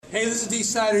Hey, this is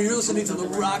D-Sider. You're listening to the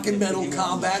Rock and Metal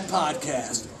Combat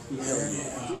Podcast.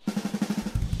 Hell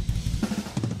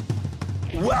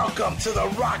yeah. Welcome to the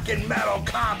Rock and Metal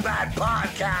Combat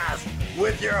Podcast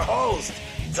with your host,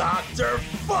 Dr.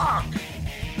 Fuck,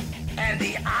 and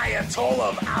the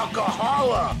Ayatollah of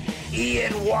Alcohola,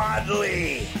 Ian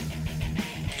Wadley.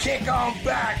 Kick on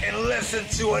back and listen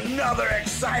to another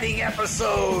exciting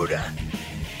episode.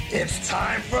 It's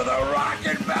time for the Rock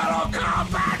and Metal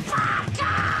Combat Podcast!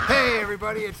 Hey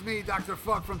everybody, it's me, Dr.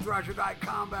 Fuck from Thrash or Die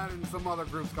Combat and some other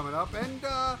groups coming up. And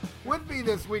with me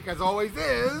this week, as always,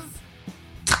 is...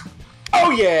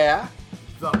 Oh yeah!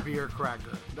 The Beer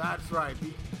Cracker. That's right,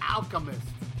 the Alchemist.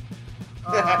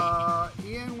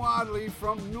 Ian Wadley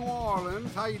from New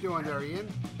Orleans. How you doing there,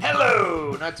 Ian?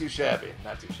 Hello! Not too shabby,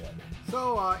 not too shabby.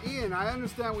 So, Ian, I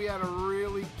understand we had a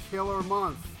really killer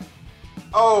month.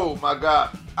 Oh my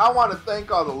God. I want to thank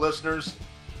all the listeners.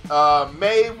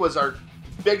 May was our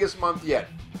biggest month yet.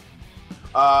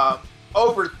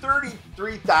 Over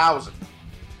 33,000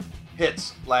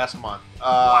 hits last month.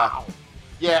 Wow.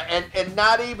 Yeah, and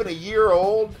not even a year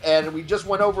old, and we just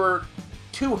went over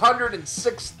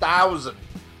 206,000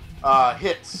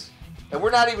 hits. And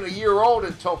we're not even a year old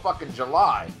until fucking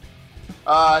July.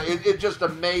 It's just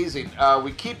amazing.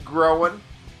 We keep growing.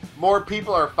 More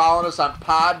people are following us on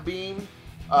Podbean.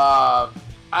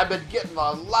 I've been getting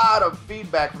a lot of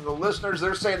feedback from the listeners.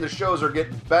 They're saying the shows are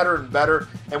getting better and better,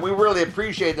 and we really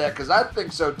appreciate that because I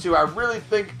think so too. I really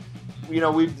think,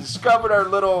 we've discovered our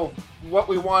little what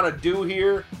we want to do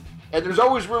here, and there's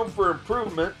always room for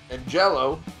improvement and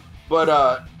jello, but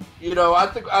I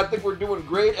think we're doing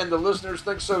great, and the listeners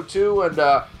think so too. And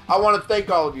I want to thank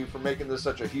all of you for making this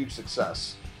such a huge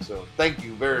success. So thank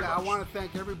you very much. I want to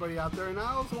thank everybody out there, and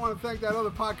I also want to thank that other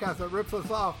podcast that rips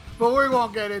us off, but we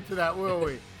won't get into that, will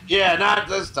we? Yeah, not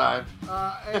this time.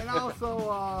 And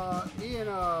also, Ian,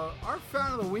 our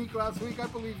fan of the week last week, I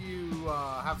believe you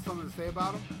have something to say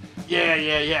about him?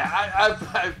 Yeah.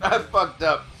 I fucked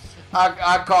up.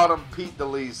 I called him Pete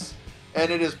DeLeese,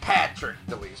 and it is Patrick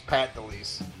DeLeese, Pat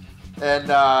DeLeese.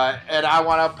 And I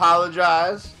want to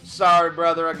apologize. Sorry,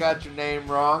 brother, I got your name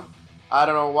wrong. I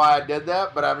don't know why I did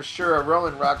that, but I'm sure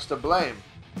Rolling Rock's to blame.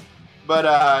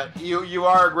 But you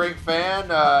are a great fan.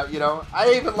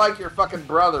 I even like your fucking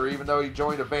brother, even though he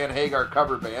joined a Van Hagar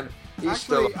cover band.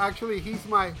 Actually, he's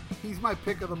my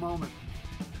pick of the moment.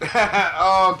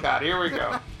 Oh God, here we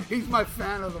go. He's my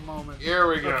fan of the moment. Here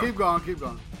we go. Keep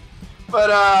going. But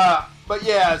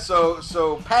yeah,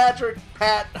 so Patrick,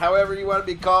 Pat, however you want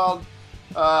to be called,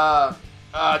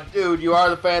 dude, you are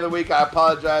the fan of the week. I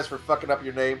apologize for fucking up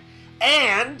your name.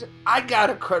 And I got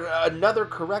another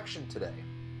correction today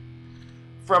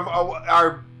from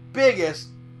our biggest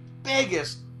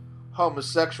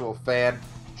homosexual fan,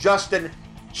 Justin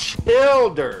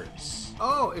Childers.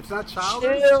 Oh, it's not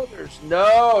Childers? Childers.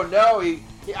 No.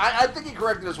 I think he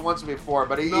corrected us once before,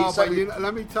 but he said...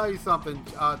 let me tell you something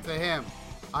to him.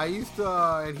 I used to,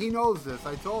 and he knows this,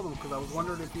 I told him because I was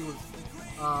wondering if he was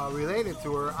related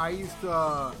to her. I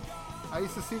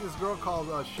used to see this girl called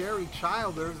Sherry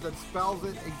Childers that spells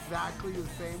it exactly the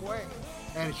same way.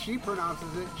 And she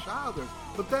pronounces it Childers.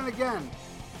 But then again,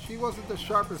 she wasn't the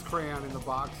sharpest crayon in the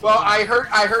box. Well, I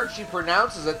heard she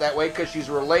pronounces it that way because she's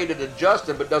related to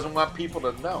Justin but doesn't want people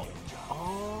to know.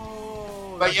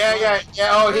 Oh. But yeah.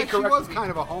 Oh, he corrected She was me.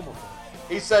 kind of a homophobe.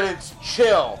 He said it's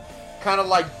chill, kind of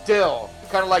like dill,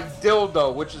 kind of like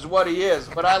dildo, which is what he is.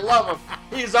 But I love him.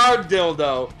 He's our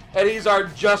dildo, and he's our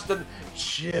Justin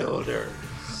Childers.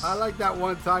 I like that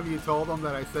one time you told him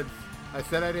that I said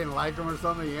I didn't like him or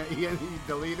something. He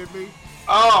deleted me.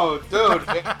 Oh, dude.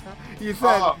 You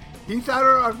said he said,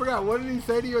 I forgot. What did he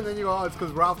say to you? And then you go, it's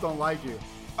because Ralph don't like you.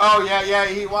 Oh yeah.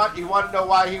 He wanted to know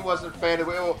why he wasn't a fan of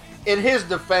it. Well, in his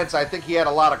defense, I think he had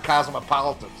a lot of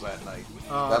cosmopolitans that night.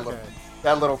 Oh,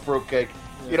 That little fruitcake.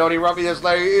 Yeah. You know, and he wrote me this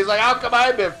letter. He's like, how come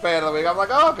I've been fan of the week? I'm like,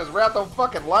 oh, because Ralph don't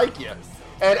fucking like you.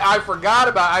 And I forgot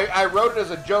about it. I wrote it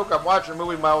as a joke. I'm watching a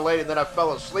movie with my old lady, and then I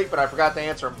fell asleep, and I forgot to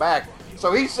answer him back.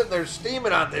 So he's sitting there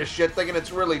steaming on this shit, thinking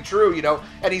it's really true,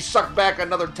 and he sucked back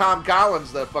another Tom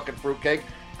Collins, the fucking fruitcake.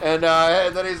 And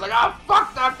then he's like, oh,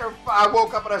 fuck, Dr. I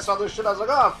woke up and I saw this shit. I was like,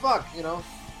 oh, fuck,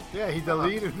 Yeah, he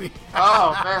deleted me.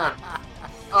 Oh, man.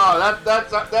 Oh,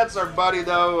 that's our buddy,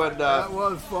 though. And that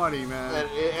was funny, man.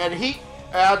 And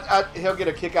he'll get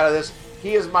a kick out of this.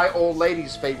 He is my old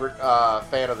lady's favorite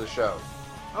fan of the show.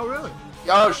 Oh, really?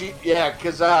 Oh,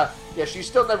 because she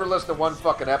still never listened to one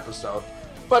fucking episode.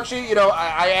 But she,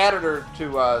 I added her to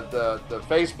the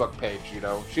Facebook page, She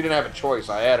didn't have a choice.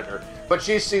 I added her. But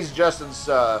she sees Justin's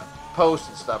posts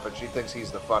and stuff, and she thinks he's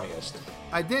the funniest.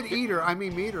 I did meet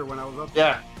her when I was up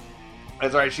there.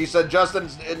 That's right. She said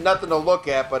Justin's nothing to look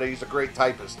at, but he's a great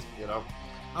typist, you know.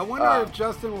 I wonder if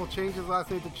Justin will change his last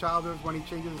name to Childers when he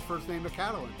changes his first name to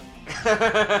Catalan.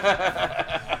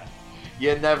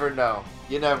 You never know.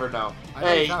 You never know. I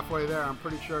know he's halfway there. I'm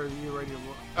pretty sure he already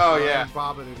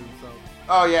bobbited himself.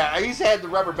 Oh, yeah. He's had the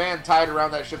rubber band tied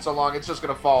around that shit so long, it's just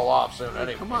going to fall off soon.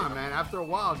 Anyway. Come on, man. After a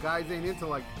while, guys ain't into,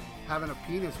 like, having a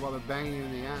penis while they're banging you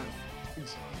in the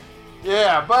ass.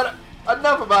 Yeah, but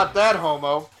enough about that,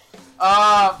 homo.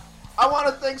 I want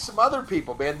to thank some other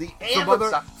people, man.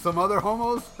 Some other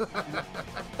homos?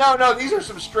 No, these are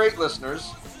some straight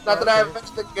listeners. Not that I have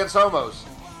anything against homos.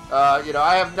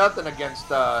 I have nothing against,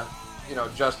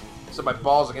 Justin. Except my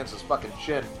balls against his fucking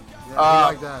chin. Yeah, I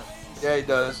like that. Yeah, he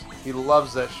does. He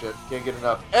loves that shit. Can't get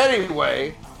enough.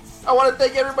 Anyway, I want to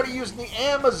thank everybody using the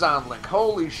Amazon link.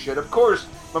 Holy shit. Of course,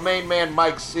 my main man,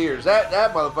 Mike Sears. That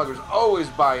motherfucker's always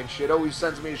buying shit. Always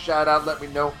sends me a shout out. Let me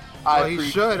know. Well, he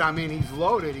should. I mean, he's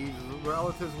loaded. He's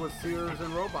relatives with Sears and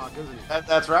Roebuck, isn't he?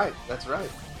 That's right.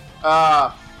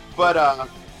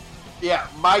 Yeah,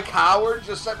 Mike Howard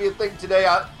just sent me a thing today.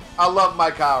 I love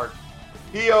Mike Howard.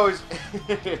 He always,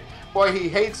 boy, he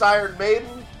hates Iron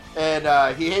Maiden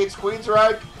and he hates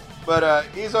Queensryche, but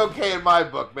he's okay in my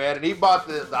book, man. And he bought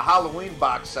the Halloween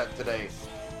box set today,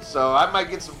 so I might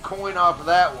get some coin off of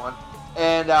that one.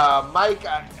 And Mike,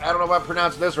 I don't know if I'm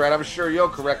pronouncing this right. I'm sure you'll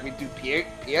correct me.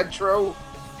 Pietro.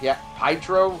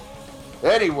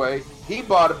 Anyway, he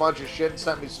bought a bunch of shit and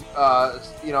sent me some,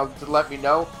 to let me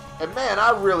know. And man,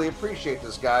 I really appreciate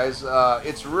this, guys.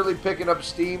 It's really picking up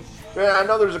steam. Man, I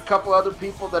know there's a couple other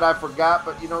people that I forgot,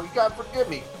 but you gotta forgive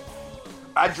me.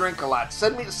 I drink a lot.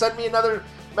 Send me another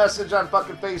message on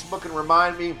fucking Facebook and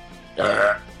remind me.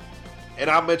 And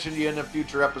I'll mention you in a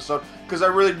future episode because I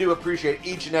really do appreciate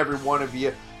each and every one of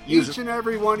you. Each and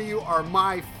every one of you are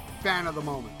my fan of the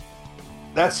moment.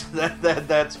 That's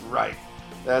right.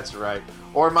 That's right.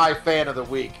 Or my fan of the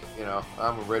week.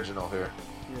 I'm original here.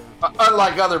 Yeah.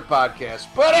 Unlike other podcasts.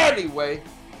 But anyway.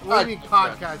 What do you mean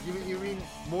podcast? You mean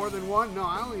more than one? No,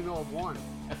 I only know of one.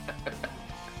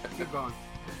 Keep going.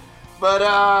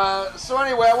 But, so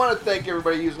anyway, I want to thank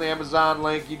everybody using the Amazon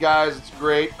link. You guys, it's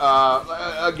great.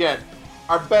 Again,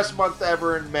 our best month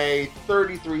ever in May.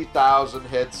 33,000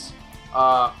 hits.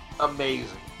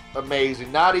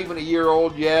 Amazing. Not even a year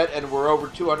old yet, and we're over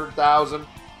 200,000.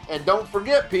 And don't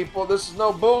forget, people, this is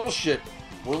no bullshit.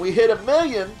 When we hit 1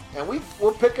 million, and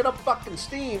we're picking up fucking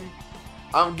steam,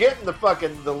 I'm getting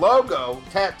the logo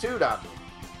tattooed on me.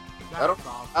 I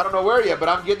don't know where yet, but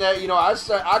I'm getting that.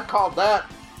 I called that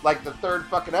like the third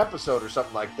fucking episode or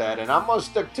something like that, and I'm gonna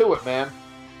stick to it, man.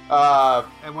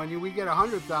 And when we get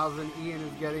 100,000, Ian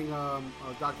is getting a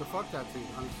Dr. Fuck tattoo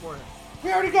on his forehead.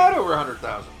 We already got over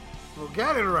 100,000. Well,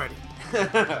 get it already.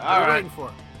 All right. Waiting for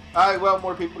it. All right. Well,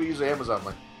 more people use the Amazon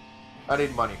link. I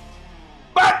need money.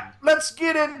 But let's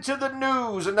get into the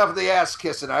news. Enough of the ass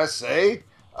kissing, I say.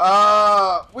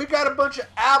 We got a bunch of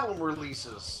album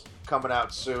releases coming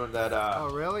out soon. Oh,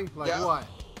 really? Like what?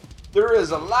 There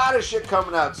is a lot of shit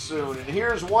coming out soon, and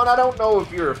here's one. I don't know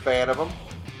if you're a fan of them.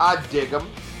 I dig them,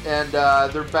 and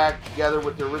they're back together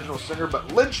with the original singer.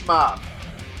 But Lynch Mob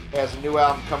has a new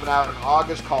album coming out in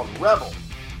August called Rebel.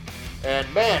 And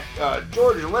man,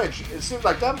 George Lynch, it seems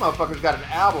like that motherfucker's got an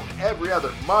album every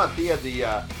other month. He had the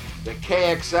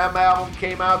KXM album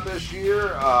came out this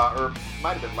year, or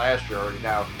might have been last year already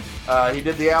now. He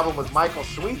did the album with Michael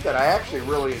Sweet that I actually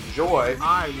really enjoy.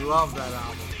 I love that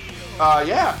album.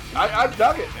 Yeah, I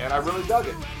dug it, man. I really dug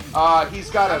it. He's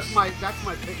got that's my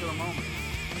pick of the moment.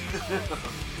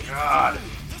 God.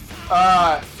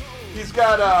 He's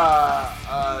got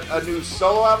a new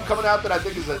solo album coming out that I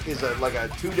think is like a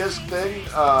 2-disc thing.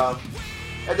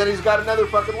 And then he's got another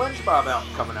fucking Lynch Mob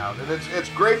album coming out. And it's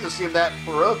great to see him that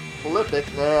prolific.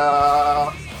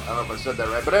 I don't know if I said that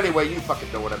right. But anyway, you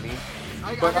fucking know what I mean.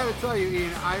 I gotta tell you,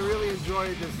 Ian, I really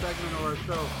enjoyed this segment of our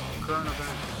show, Current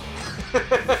Events.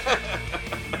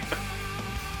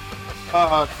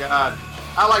 Oh, God.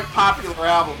 I like popular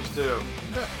albums, too.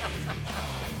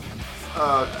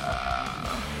 Oh,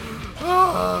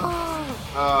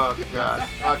 God.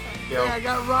 Hey, I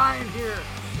got Ryan here.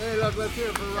 Hey, look, let's hear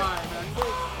it for Ryan, man.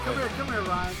 Come here,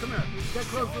 Ryan. Come here. Get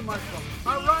close to the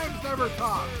microphone. Ryan's never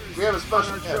talked. We have a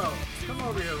special guest. Come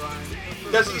over here,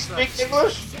 Ryan. Does he speak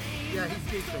English? Yeah, he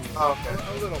speaks English. Oh, okay.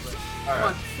 A little bit. All right.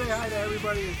 Come on, say hi to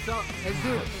everybody and tell. And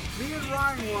dude, me and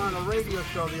Ryan were on a radio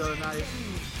show the other night,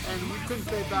 and we couldn't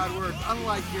say bad words,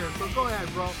 unlike here. So go ahead,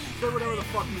 bro. Say whatever the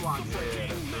fuck you want. Yeah,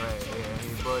 that's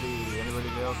right. Hey,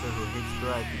 anybody else that will hit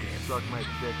strike, you can suck my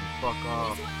dick and fuck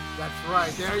off. That's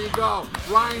right. There you go.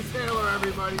 Ryan Taylor,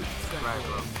 everybody. Right,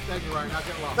 bro. Thank you, Ryan. Now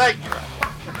get lost. Thank you.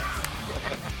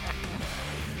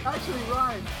 Actually,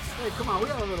 Ryan, hey, come on, we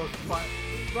have a little spot.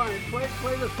 Ryan,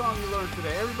 play the song you learned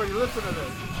today. Everybody, listen to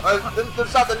this. This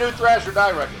is on the new Thrash or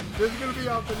Die record. This is gonna be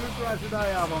off the new Thrash or Die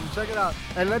album. Check it out,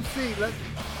 and let's see.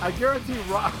 I guarantee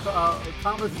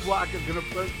Thomas Black is gonna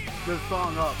put this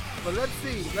song up. But let's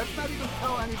see. Let's not even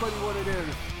tell anybody what it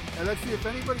is, and let's see if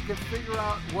anybody can figure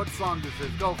out what song this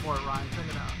is. Go for it, Ryan. Check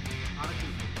it out. On a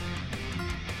Tuesday.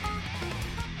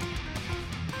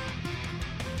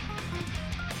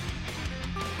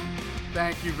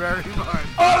 Thank you very much.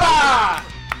 Hola!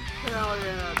 Hell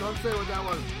yeah. Don't say what that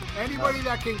was. Anybody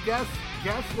that can guess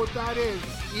what that is,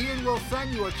 Ian will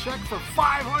send you a check for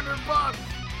 $500.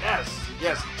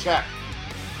 Yes, check.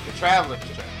 The traveling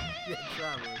check. Yeah,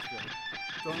 traveler's check.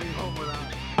 Don't leave home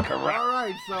without it. Correct. All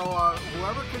right, so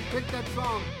whoever can pick that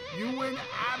song, you win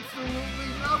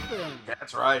absolutely nothing.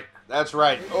 That's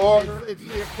right. Or It's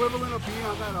the equivalent of being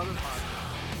on that other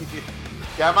podcast.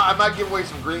 yeah, I might give away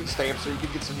some green stamps so you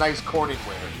can get some nice Corning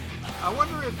wear. I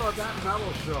wonder if that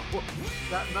metal show,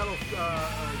 that metal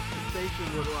station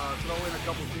would throw in a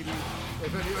couple CDs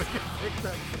if anyone can pick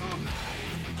that song.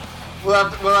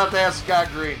 We'll have to ask Scott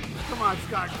Green. Come on,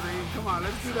 Scott Green. Come on,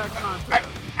 let's do that contest.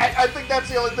 I think that's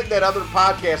the only thing that other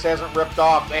podcast hasn't ripped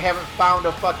off. They haven't found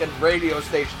a fucking radio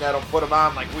station that'll put them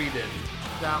on like we did.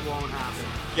 That won't happen.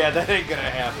 Yeah, that ain't gonna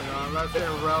happen. You know, unless they're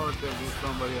relative with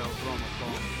somebody else on the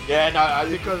phone. Yeah, no,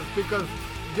 Because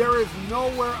there is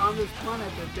nowhere on this planet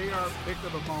that they are pick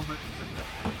of the moment.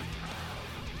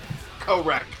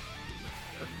 correct.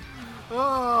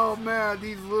 Oh man,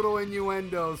 these little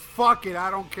innuendos. Fuck it, I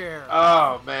don't care.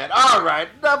 Oh man. All right,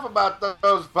 enough about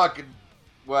those fucking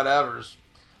whatevers.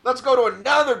 Let's go to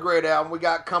another great album we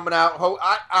got coming out.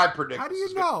 I predict. How do this you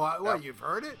is gonna- know? What, you've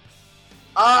heard it?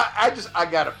 I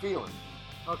got a feeling.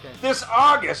 Okay. This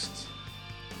August,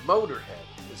 Motorhead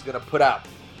is gonna put out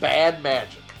Bad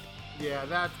Magic. Yeah,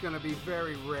 that's gonna be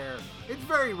very rare. It's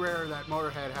very rare that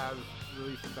Motorhead has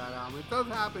released a bad album. It does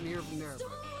happen here and there, but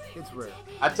it's rare.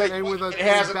 I tell you, And with it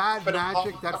hasn't Bad been a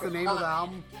Magic, long that's the name of the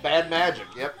album. Bad Magic.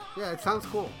 Yep. Yeah, it sounds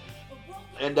cool.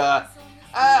 And I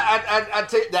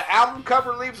tell you, the album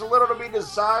cover leaves a little to be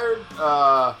desired.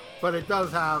 But it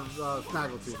does have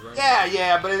Snaggletooth, right?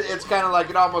 Yeah, but it's kind of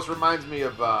like, it almost reminds me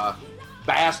of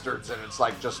Bastards, and it's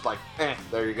like,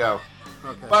 there you go.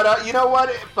 Okay. But you know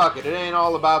what? Fuck it. It ain't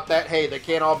all about that. Hey, they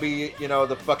can't all be,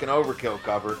 the fucking Overkill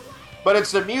cover. But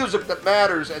it's the music that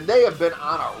matters, and they have been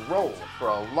on a roll for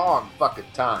a long fucking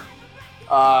time.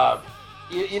 While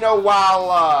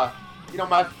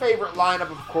my favorite lineup,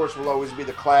 of course, will always be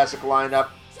the classic lineup.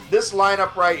 This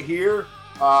lineup right here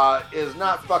is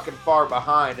not fucking far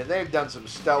behind, and they've done some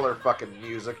stellar fucking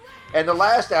music. And the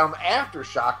last album,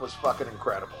 Aftershock, was fucking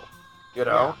incredible.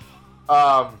 Yeah.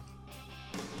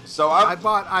 So I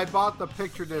bought the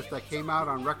picture disc that came out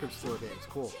on Record Store Day. It's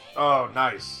cool Oh,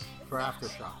 nice. for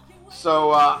Aftershock.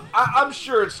 So I'm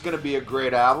sure it's gonna be a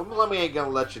great album. Let me ain't gonna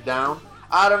let you down.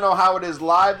 I don't know how it is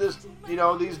live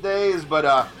these days, but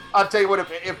I'll tell you what,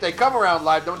 if they come around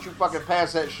live, don't you fucking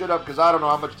pass that shit up, because I don't know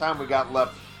how much time we got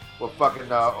left with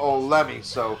fucking old Lemmy.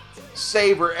 So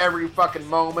savor every fucking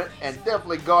moment, and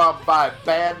definitely go out and buy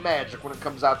Bad Magic when it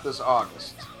comes out this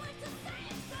August.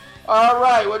 All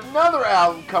right, with another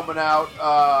album coming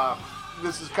out,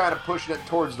 this is kind of pushing it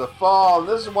towards the fall. And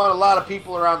this is one a lot of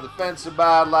people are on the fence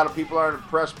about. A lot of people aren't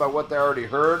impressed by what they already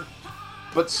heard.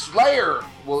 But Slayer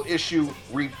will issue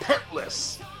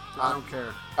Repentless I don't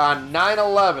care. on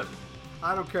 9/11.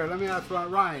 I don't care. Let me ask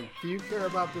Ryan. Do you care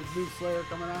about this new Slayer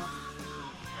coming out?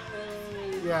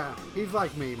 Yeah, he's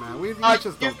like me, man. We just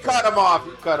You don't cut care. him off.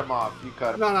 You cut him off.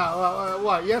 No.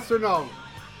 What? Yes or no?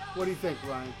 What do you think,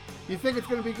 Ryan? You think it's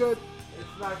gonna be good? It's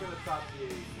not gonna top the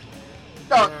 80s.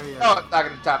 No, There you no, go. it's not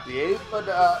going to top the 80s, but,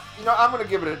 I'm going to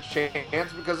give it a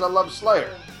chance because I love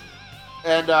Slayer.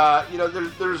 And,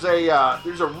 there's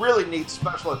a really neat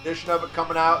special edition of it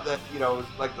coming out that, is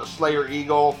like the Slayer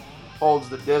Eagle holds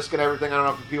the disc and everything. I don't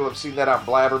know if people have seen that on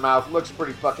Blabbermouth. It looks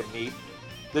pretty fucking neat.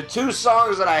 The two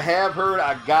songs that I have heard,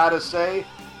 I gotta say,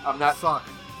 I'm not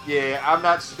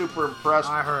super impressed.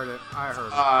 I heard it.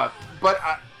 But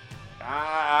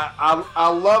I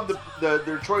love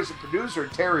their choice of producer.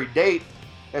 Terry Date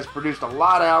has produced a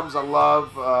lot of albums I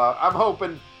love. I'm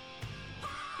hoping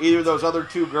either those other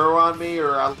two grow on me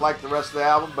or I like the rest of the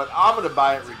album, but I'm going to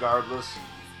buy it regardless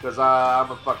because I'm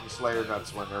a fucking Slayer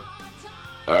nutswinger.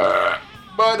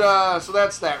 So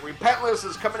that's that. Repentless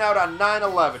is coming out on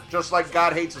 9/11, just like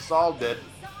God Hates Us All did.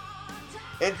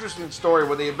 Interesting story.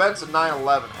 When the events of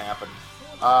 9/11 happened,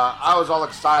 I was all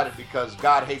excited because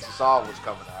God Hates Us All was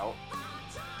coming out.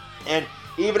 And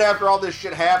even after all this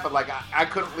shit happened, like, I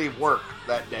couldn't leave work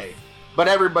that day. But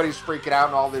everybody's freaking out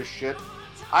and all this shit.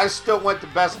 I still went to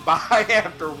Best Buy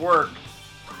after work,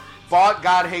 bought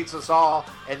God Hates Us All,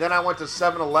 and then I went to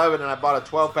 7-Eleven and I bought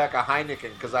a 12-pack of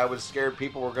Heineken because I was scared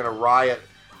people were going to riot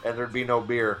and there'd be no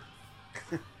beer.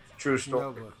 True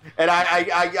story. No, And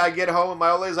I get home and my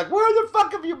old lady's like, where the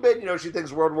fuck have you been? You know, she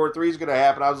thinks World War III is going to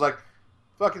happen. I was like,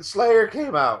 fucking Slayer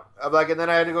came out. I'm like, and then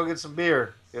I had to go get some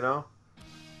beer, you know?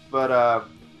 But,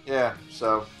 yeah,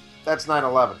 so that's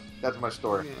 9/11. That's my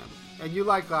story. Yeah. And you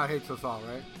like God Hates Us All,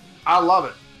 right? I love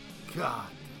it. God,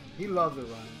 he loves it,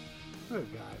 Ryan. Good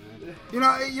guy, man.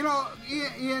 You know,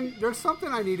 Ian, there's something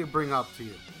I need to bring up to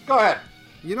you. Go ahead.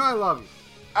 You know I love you.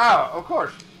 Oh, of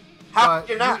course. How But could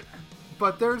you not?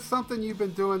 But there's something you've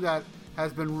been doing that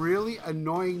has been really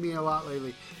annoying me a lot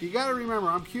lately. You got to remember,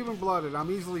 I'm Cuban-blooded. I'm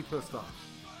easily pissed off.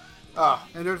 Oh,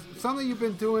 And there's something you've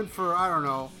been doing for, I don't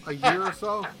know, a year or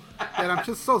so that I'm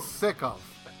just so sick of.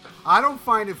 I don't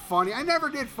find it funny. I never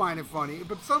did find it funny,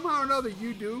 but somehow or another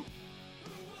you do.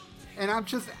 And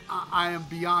I am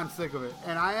beyond sick of it.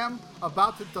 And I am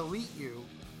about to delete you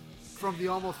from the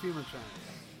Almost Human channel.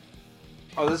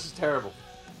 oh, this is terrible.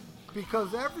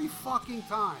 Because every fucking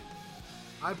time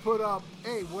I put up,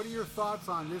 hey, what are your thoughts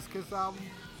on this Kiss album?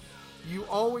 You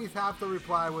always have to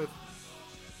reply with,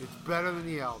 it's better than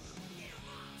the Elder.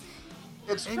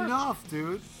 It's true. Enough,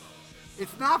 dude.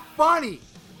 It's not funny.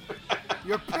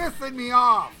 You're pissing me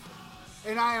off.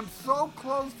 And I am so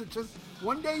close to just,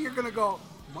 one day you're going to go,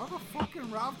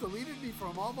 motherfucking Ralph deleted me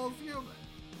from Almost Human.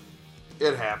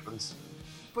 It happens.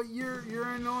 But you're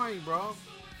annoying, bro.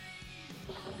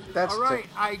 That's All right,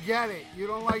 I get it. You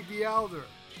don't like the Elder.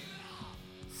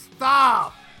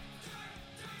 Stop.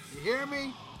 You hear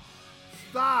me?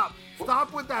 Stop.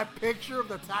 Stop with that picture of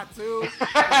the tattoo that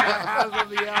has of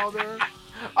the Elder.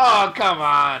 Oh, come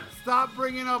on. Stop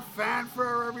bringing up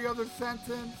fanfare every other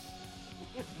sentence.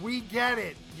 We get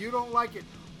it. You don't like it.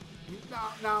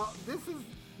 Now this is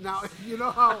you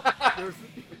know how there's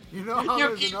You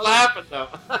there's keep another laughing, though.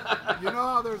 you know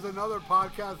how there's another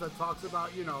podcast that talks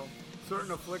about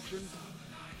certain afflictions.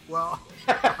 Well,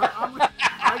 I'm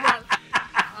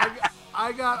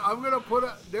gonna put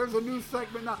there's a new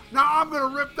segment now. Now I'm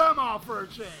gonna rip them off for a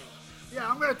change. Yeah,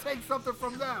 I'm gonna take something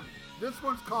from them. This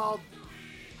one's called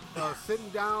Sitting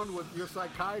Down with Your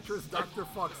Psychiatrist, Dr.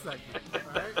 Fuck segment,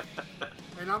 right?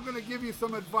 And I'm gonna give you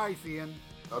some advice, Ian,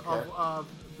 Okay. of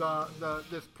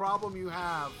this problem you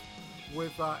have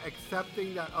with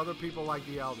accepting that other people like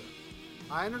the Elder.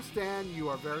 I understand you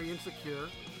are very insecure.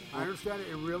 I understand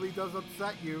it really does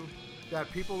upset you that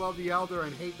people love the Elder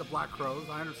and hate the Black Crowes.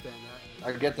 I understand that.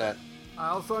 I get that. I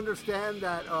also understand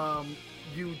that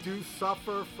you do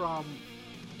suffer from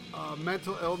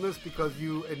mental illness because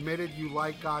you admitted you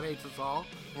like God Hates Us All.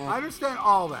 I understand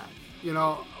all that,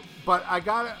 but I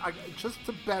just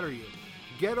to better you,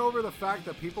 get over the fact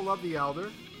that people love the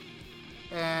Elder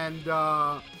and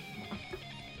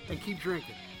keep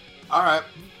drinking. All right.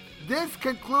 This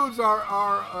concludes our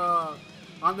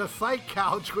on the psych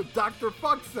couch with Dr.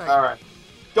 Fuck segment. All right.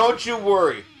 Don't you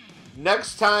worry.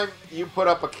 Next time you put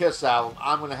up a Kiss album,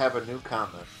 I'm going to have a new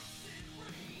comment.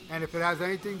 And if it has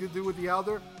anything to do with the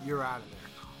Elder, you're out of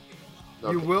there.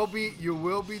 Okay. You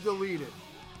will be deleted.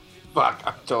 Fuck,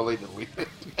 I'm totally deleted.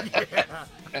 Yeah.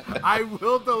 I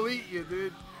will delete you,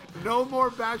 dude. No more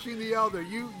bashing the Elder.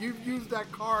 You've used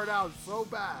that card out so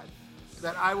bad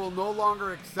that I will no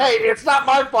longer accept Hey, it. it's not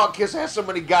my fault Kiss has so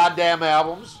many goddamn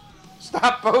albums.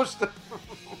 Stop posting.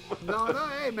 No,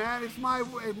 hey man, it's my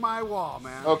wall,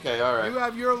 man. Okay, all right. You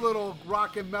have your little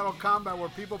rock and metal combat where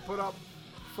people put up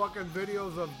fucking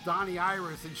videos of Donnie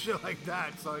Iris and shit like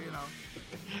that, so you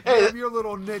Hey, have your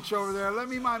little niche over there. Let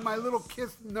me my little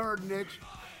Kiss nerd niche.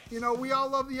 We all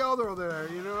love the Elder over there.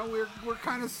 We're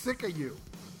kind of sick of you.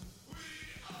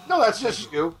 no, that's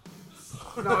just you.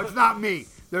 No, it's not me.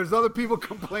 There's other people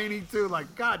complaining too.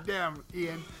 Like, goddamn,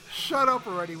 Ian, shut up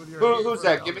already with your. Who's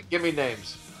that? Give me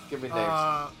names. Give me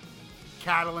names.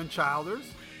 Catalin Childers,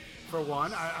 for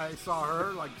one. I saw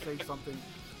her say something,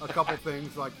 a couple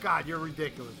things like, God, you're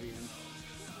ridiculous, Ian.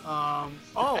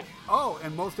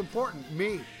 And most important,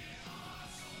 me.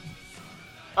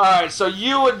 All right, so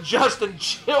you and Justin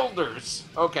Childers.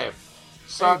 Okay.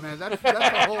 So, Hey man, that's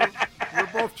a whole. We're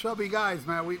both chubby guys,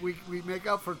 man. We make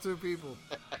up for two people.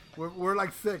 We're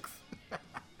like six.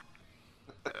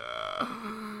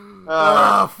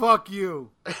 Fuck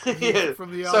you. Yeah.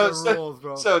 From the Elder rules,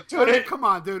 bro. So tune in. Come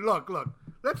on, dude. Look.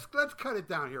 Let's cut it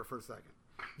down here for a second.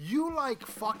 You like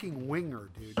fucking Winger,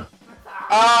 dude. No.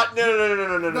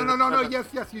 No. Yes,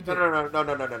 you do.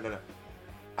 No.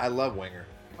 I love Winger.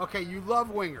 Okay, you love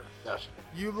Winger. Yes.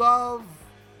 You love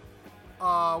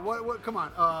what? Come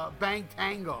on, Bang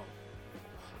Tango.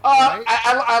 Right?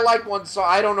 I like one song.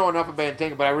 I don't know enough about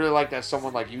Bantango, but I really like that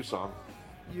Someone Like You song.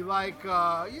 You like,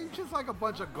 you just like a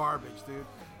bunch of garbage, dude.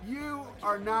 You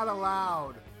are not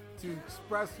allowed to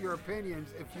express your opinions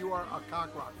if you are a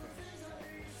cock rock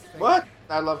fan. What?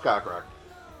 I love cock rock.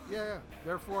 Yeah.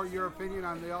 Therefore, your opinion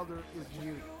on the Elder is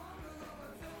mute.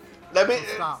 Let me,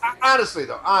 So stop. honestly,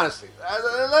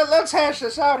 let's hash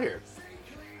this out here.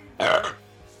 I'd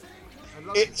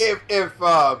love to-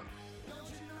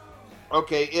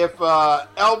 If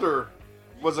Elder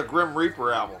was a Grim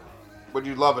Reaper album, would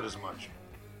you love it as much?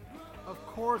 Of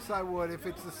course I would. If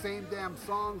it's the same damn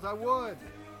songs, I would.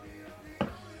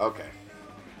 Okay.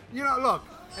 You know, look,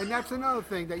 and that's another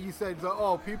thing that you said.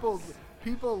 Oh, people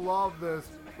love this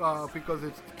because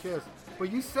it's Kiss. But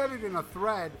you said it in a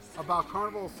thread about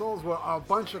Carnival of Souls where a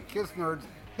bunch of Kiss nerds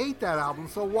hate that album.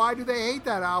 So why do they hate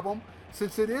that album?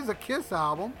 Since it is a Kiss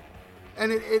album,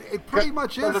 and it pretty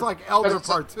much is like Elder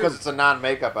Part 2. Because it's a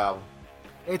non-makeup album.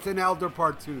 It's an Elder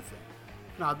Part 2 thing.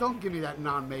 Now, don't give me that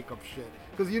non-makeup shit.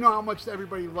 Because you know how much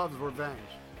everybody loves Revenge.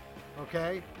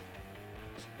 Okay?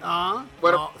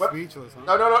 What? Speechless,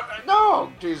 huh?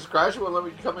 No! Jesus Christ, you wouldn't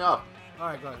let me cut me off. All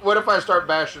right, go ahead. What if I start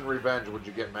bashing Revenge? Would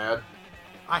you get mad?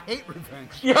 I hate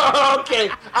Revenge. Yeah,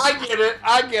 okay. I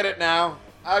get it now.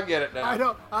 I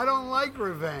don't like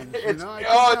Revenge. You It's, know? I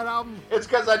think that album. it's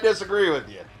because I disagree with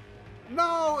you.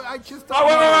 No, I just don't.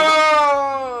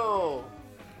 Oh!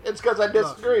 It's because I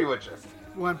disagree with you.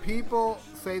 When people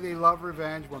say they love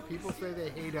Revenge, when people say they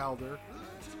hate Elder,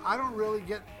 I don't really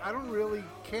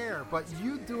care. But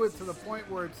you do it to the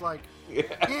point where it's like, yeah,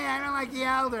 I don't like the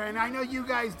Elder, and I know you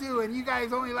guys do, and you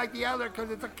guys only like the Elder because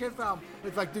it's a Kiss album.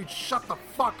 It's like, dude, shut the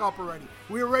fuck up already.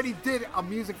 We already did a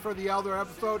Music for the Elder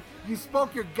episode. You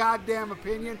spoke your goddamn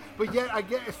opinion, but yet I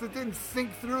guess it didn't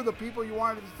sink through the people you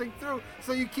wanted to sink through,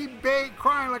 so you keep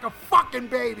crying like a fucking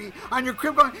baby on your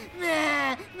crib going,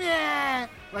 nah, nah,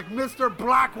 like Mr.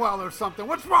 Blackwell or something.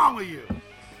 What's wrong with you?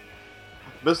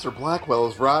 Mr. Blackwell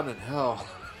is rotten in hell.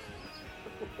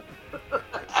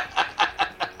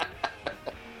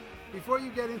 Before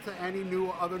you get into any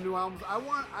other new albums,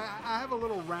 I have a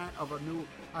little rant of an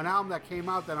album that came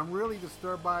out that I'm really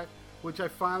disturbed by, which I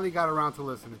finally got around to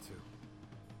listening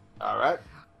to. All right.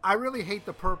 I really hate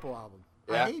the Purple album.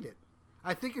 Yeah. I hate it.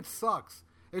 I think it sucks.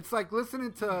 It's like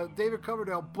listening to David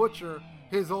Coverdale butcher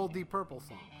his old Deep Purple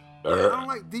song. I don't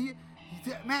like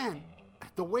man,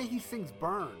 the way he sings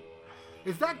Burn.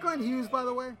 Is that Glenn Hughes, by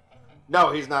the way?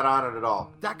 No, he's not on it at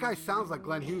all. That guy sounds like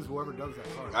Glenn Hughes, whoever does that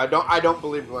part. I don't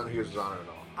believe Glenn Hughes is on it at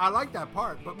all. I like that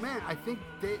part, but man, I think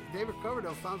David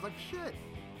Coverdale sounds like shit.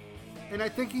 And I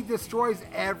think he destroys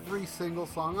every single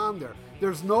song on there.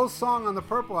 There's no song on the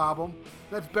Purple album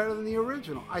that's better than the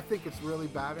original. I think it's really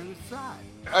bad and it's sad.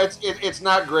 It's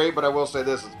not great, but I will say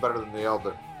this: it's better than the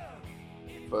Elder.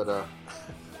 But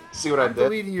see what I I'm did?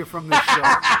 deleting you from this show.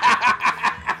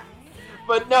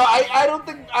 But no, I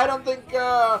don't think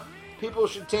people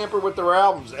should tamper with their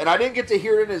albums. And I didn't get to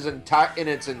hear it in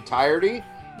its entirety,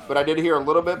 but I did hear a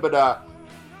little bit. But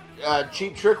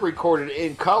Cheap Trick recorded it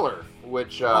in color,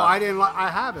 which I didn't like. I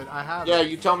have it. Yeah,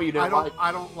 you tell me you didn't like.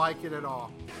 I don't like it at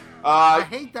all. I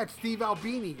hate that Steve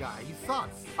Albini guy. He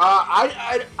sucks.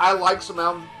 I like some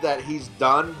albums that he's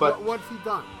done, but what's he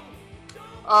done?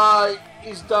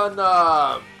 He's done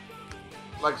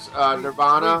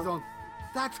Nirvana. Please don't.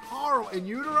 That's horrible. In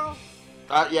Utero?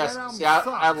 Yes. That album See, I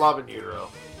sucks. love In Utero.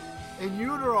 In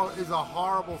Utero is a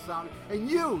horrible sound. And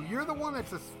you're the one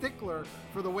that's a stickler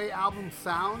for the way albums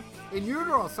sound. In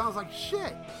Utero sounds like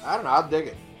shit. I don't know. I'll dig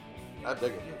it.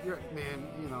 Man,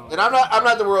 you know. And I'm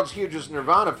not the world's hugest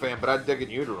Nirvana fan, but I dig In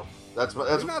Utero.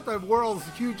 You're not the world's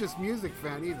hugest music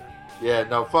fan either. Yeah,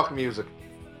 no, fuck music.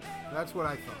 That's what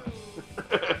I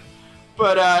thought.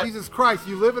 But Jesus Christ,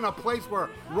 you live in a place where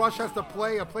Rush has to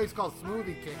play a place called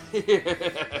Smoothie King.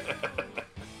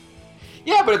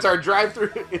 Yeah, but it's our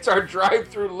drive-through. It's our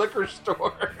drive-through liquor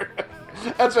store.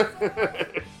 That's what.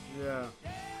 Yeah.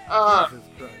 Jesus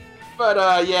Christ.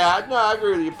 But yeah, no, I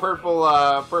agree with you.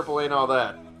 Purple ain't all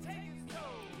that.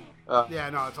 Yeah,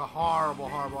 no, it's a horrible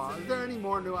album. Is there any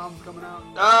more new albums coming out?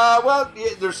 Well,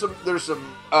 yeah, there's some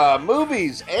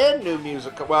movies and new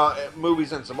music. Well,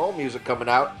 movies and some old music coming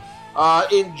out.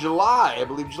 In July, I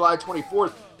believe July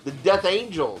 24th, the Death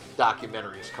Angel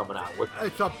documentary is coming out.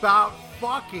 It's about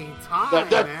fucking time,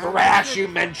 the man.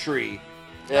 Thrashumentary.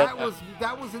 That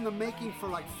was in the making for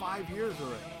like 5 years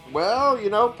already. Well, you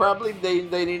know, probably they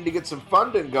need to get some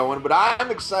funding going, but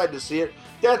I'm excited to see it.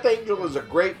 Death Angel is a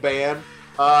great band.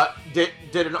 Did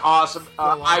an awesome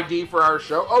ID for our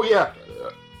show. Oh yeah,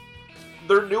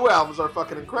 their new albums are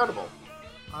fucking incredible.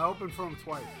 I opened for them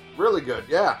twice. Really good,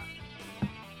 yeah.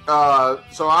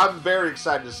 So I'm very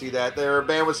excited to see that. They're a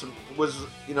band with some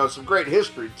great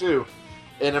history too,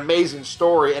 an amazing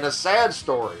story and a sad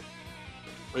story.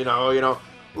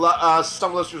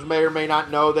 Some listeners may or may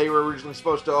not know they were originally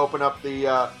supposed to open up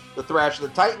the Thrash of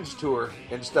the Titans tour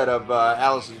instead of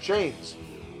Alice in Chains,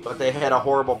 but they had a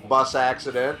horrible bus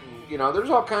accident. And, there's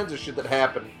all kinds of shit that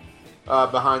happened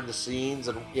behind the scenes,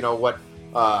 and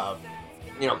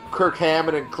Kirk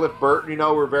Hammett and Cliff Burton,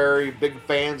 were very big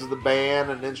fans of the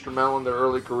band and instrumental in their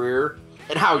early career,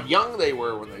 and how young they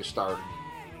were when they started.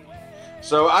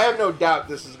 So I have no doubt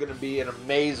this is going to be an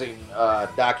amazing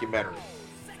documentary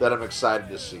that I'm excited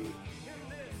to see.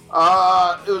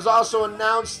 It was also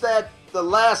announced that the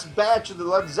last batch of the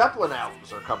Led Zeppelin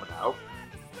albums are coming out,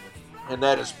 and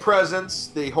that is Presence,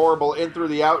 The Horrible In Through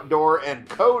the Outdoor, and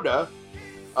Coda.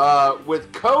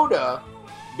 With Coda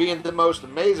being the most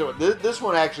amazing one. This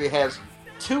one actually has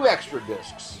 2 extra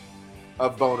discs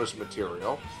of bonus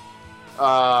material.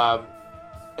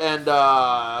 And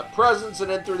Presence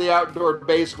and In Through the Outdoor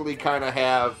basically kind of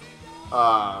have,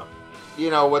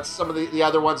 what some of the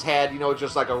other ones had,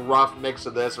 just like a rough mix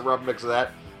of this, a rough mix of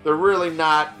that. They're really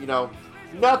not,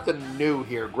 nothing new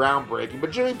here, groundbreaking.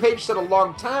 But Jimmy Page said a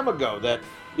long time ago that,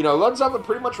 Led Zeppelin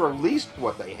pretty much released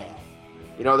what they had.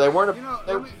 They weren't.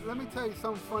 Let me tell you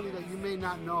something funny that you may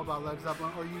not know about Led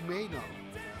Zeppelin, or you may know.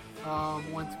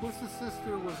 When Twisted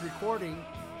Sister was recording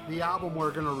the album we're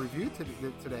going to review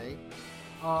today,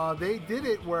 they did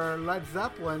it where Led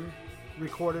Zeppelin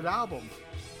recorded albums.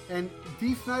 And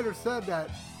Dee Snider said that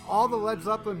all the Led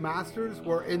Zeppelin masters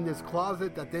were in this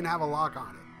closet that didn't have a lock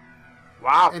on it.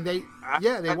 Wow. And they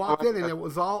walked in and it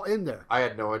was all in there. I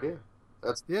had no idea.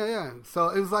 Yeah. So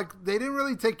it was like they didn't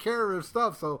really take care of their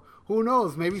stuff. So who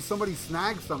knows? Maybe somebody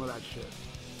snagged some of that shit.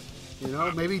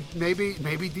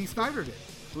 Maybe Dee Snider did.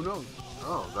 Who knows?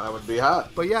 Oh, that would be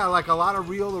hot. But yeah, like a lot of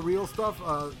the real stuff.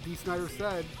 Dee Snider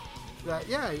said that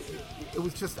it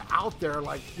was just out there,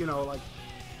 like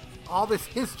all this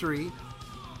history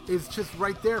is just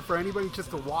right there for anybody just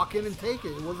to walk in and take it.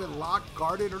 It wasn't locked,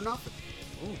 guarded, or nothing.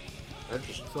 Ooh,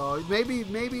 interesting. So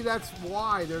maybe that's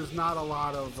why there's not a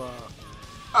lot of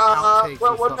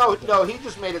outtakes. No. He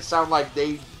just made it sound like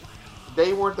they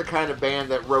weren't the kind of band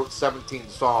that wrote 17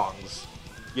 songs,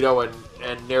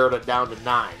 and narrowed it down to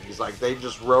 9. He's like, they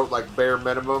just wrote like bare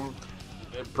minimum,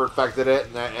 and perfected it,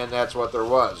 and that's what there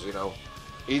was.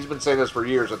 He's been saying this for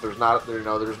years that there's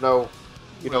no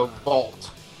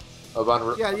vault of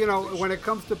unreal. Yeah, when it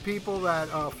comes to people that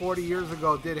 40 years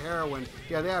ago did heroin,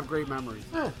 they have great memories.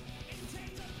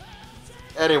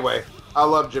 Anyway, I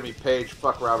love Jimmy Page.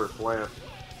 Fuck Robert Plant.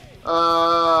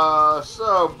 But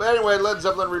anyway, Led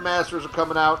Zeppelin remasters are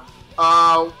coming out.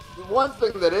 One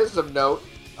thing that is of note,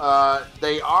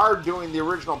 they are doing the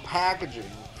original packaging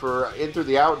for In Through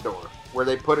the Outdoor, where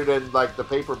they put it in like the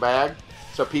paper bag,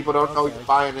 so people don't know you're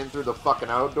buying In Through the fucking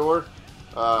Outdoor,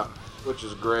 which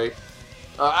is great.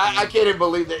 I can't even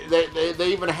believe they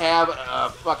even have a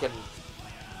fucking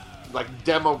like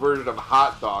demo version of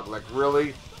Hot Dog. Like,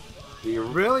 really?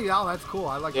 Really? Oh, that's cool.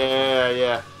 I like that.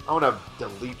 Yeah. I want to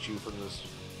delete you from this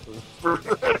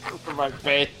from my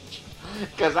page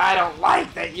because I don't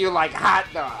like that you like Hot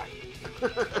Dog.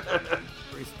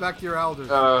 Respect your elders.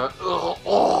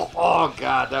 Oh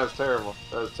God, that was terrible.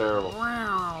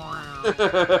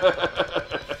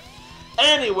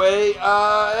 Anyway,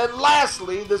 and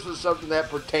lastly, this was something that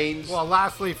pertains. Well,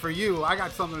 lastly for you, I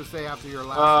got something to say after your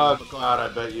last. Oh God, I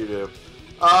bet you do.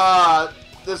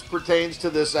 This pertains to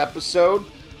this episode.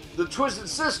 The Twisted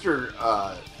Sister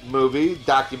movie,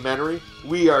 documentary,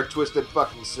 We Are Twisted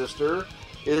Fucking Sister,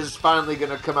 is finally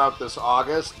going to come out this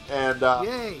August. And,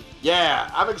 yay! Yeah,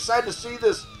 I'm excited to see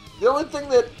this. The only thing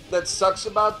that sucks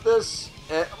about this,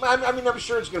 I'm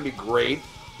sure it's going to be great,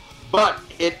 but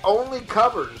it only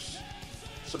covers,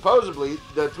 supposedly,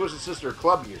 the Twisted Sister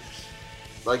club years.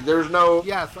 Like, there's no...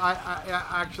 Yes, I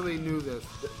actually knew this.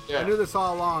 Yeah. I knew this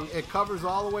all along. It covers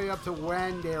all the way up to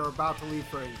when they're about to leave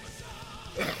for England.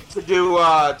 to do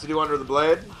Under the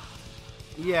Blade?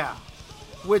 Yeah.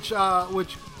 Which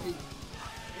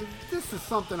this is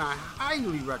something I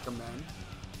highly recommend.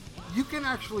 You can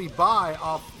actually buy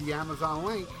off the Amazon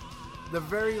link the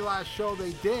very last show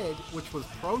they did, which was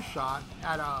Pro Shot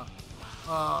at a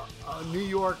New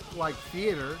York like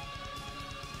theater.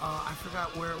 I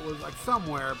forgot where it was, like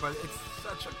somewhere, but it's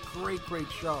such a great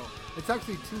show. It's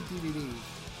actually 2 DVDs,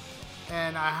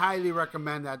 and I highly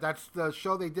recommend that. That's the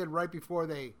show they did right before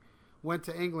they went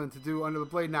to England to do Under the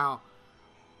Blade. Now,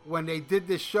 when they did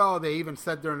this show, they even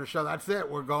said during the show, that's it,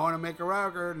 we're going to make a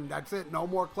record, and that's it, no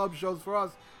more club shows for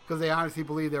us, because they honestly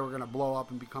believed they were going to blow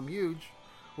up and become huge,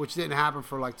 which didn't happen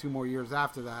for like 2 more years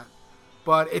after that.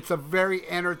 But it's a very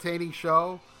entertaining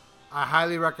show. I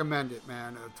highly recommend it,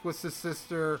 man. Twisted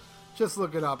Sister. Just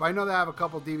look it up. I know they have a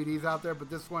couple DVDs out there, but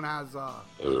this one has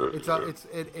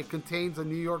it contains a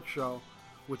New York show,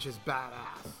 which is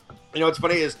badass. You know what's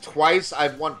funny is twice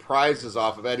I've won prizes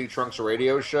off of Eddie Trunk's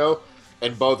radio show,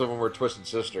 and both of them were Twisted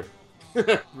Sister.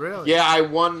 Really? Yeah, I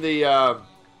won the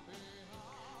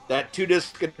that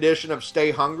 2-disc edition of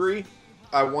Stay Hungry.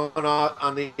 I won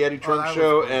on the Eddie Trunk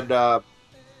show, cool. And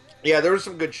yeah, there was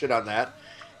some good shit on that.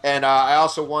 And I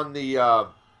also won the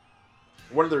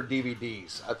one of their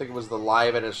DVDs. I think it was the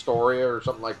Live in Astoria or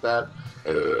something like that.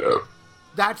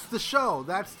 That's the show.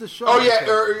 That's the show. Oh yeah,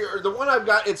 or the one I've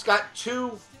got. It's got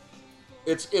two.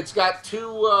 It's got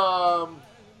two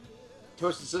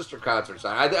Twisted Sister concerts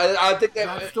on. I think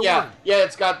that. That's the yeah, one. yeah.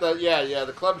 It's got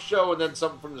the club show and then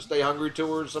something from the Stay Hungry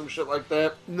tour or some shit like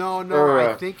that. No,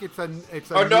 I think it's a.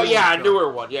 Oh no, yeah, a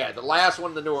newer one. Yeah, the last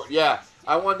one, the newer. Yeah,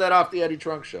 I won that off the Eddie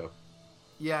Trunk show.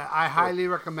 Yeah, I highly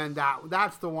recommend that.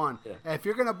 That's the one. Yeah. If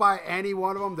you're gonna buy any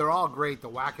one of them, they're all great. The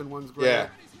Whackin' one's great. Yeah.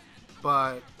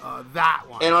 But that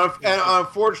one. And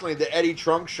unfortunately, the Eddie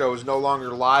Trunk show is no longer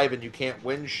live, and you can't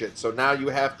win shit. So now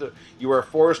you are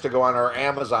forced to go on our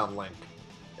Amazon link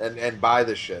and buy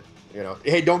the shit. You know,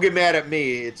 hey, don't get mad at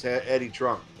me. It's Eddie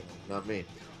Trunk, not me.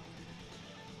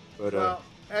 But well,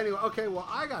 anyway, okay. Well,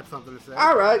 I got something to say.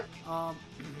 All right.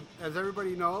 As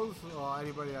everybody knows,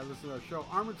 anybody that listens to our show,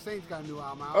 Armored Saint's got a new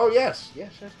album out. Oh yes.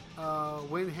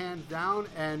 Win hands down,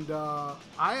 and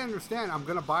I understand. I'm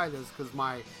gonna buy this because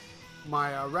my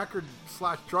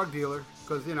record/drug dealer,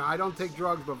 because I don't take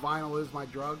drugs, but vinyl is my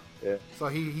drug. Yeah. So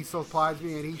he supplies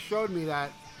me, and he showed me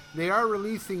that they are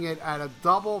releasing it at a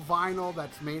double vinyl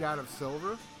that's made out of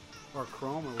silver or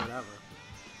chrome or whatever.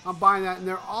 I'm buying that, and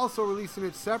they're also releasing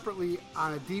it separately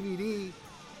on a DVD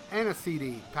and a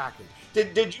CD package.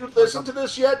 Did you listen to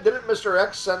this yet? Didn't Mr.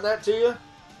 X send that to you?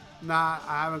 Nah,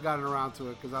 I haven't gotten around to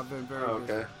it because I've been very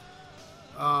busy. Okay.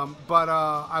 But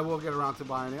I will get around to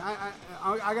buying it.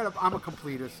 I'm a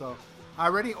completist, so I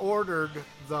already ordered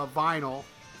the vinyl,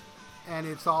 and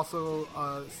it's also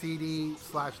a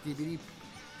CD/DVD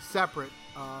separate,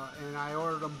 and I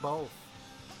ordered them both.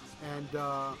 And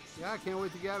yeah, I can't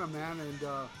wait to get them, man.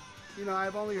 And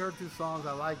I've only heard 2 songs.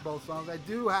 I like both songs. I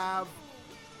do have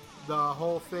the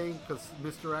whole thing because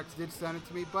Mr. X did send it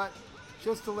to me. But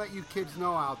just to let you kids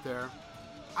know out there,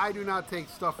 I do not take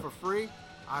stuff for free.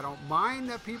 I don't mind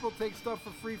that people take stuff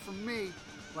for free from me.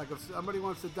 Like if somebody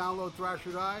wants to download Thrash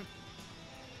or Die,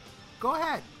 go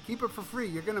ahead. Keep it for free.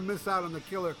 You're going to miss out on the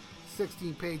killer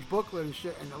 16-page booklet and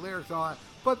shit and the lyrics and all that.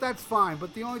 But that's fine.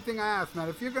 But the only thing I ask, man,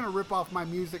 if you're going to rip off my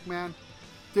music, man,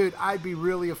 dude, I'd be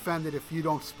really offended if you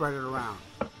don't spread it around.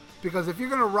 Because if you're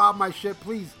going to rob my shit,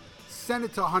 please send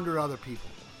it to 100 other people.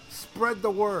 Spread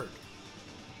the word.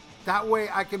 That way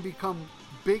I can become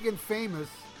big and famous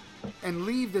and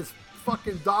leave this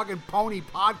fucking Dog and Pony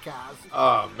podcast.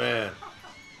 Oh, man.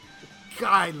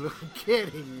 God,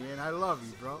 kidding, man. I love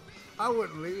you, bro. I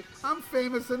wouldn't leave. I'm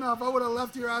famous enough. I would have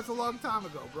left your ass a long time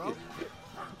ago, bro.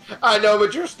 I know,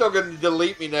 but you're still going to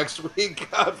delete me next week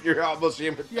if you're almost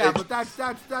human. Yeah, but that's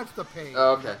the pain.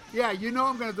 Okay. Yeah,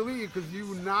 I'm going to delete you because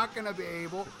you're not going to be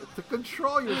able to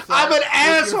control yourself. I'm an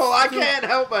asshole. I can't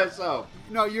help myself.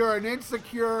 No, you're an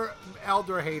insecure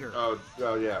elder hater. Oh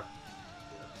yeah.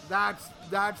 That's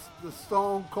the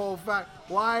stone cold fact.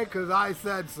 Why? Because I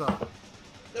said so.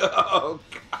 Oh,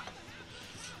 God.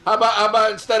 How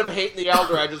about instead of hating the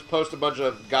elder, I just post a bunch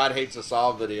of God Hates Us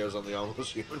All videos on the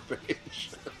Almost Human page.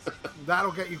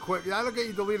 That'll get you quick. That'll get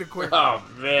you deleted quick. Oh,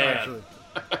 man. Actually.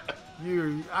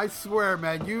 I swear,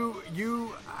 man,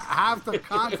 you have to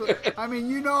constantly. I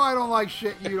mean, I don't like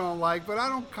shit you don't like, but I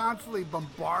don't constantly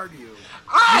bombard you.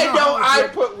 I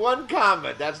put one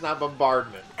comment. That's not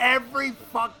bombardment. Every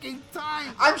fucking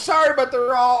time. I'm sorry, but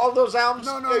they're all those albums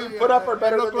you put up are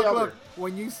better than the other. Look,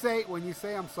 when you say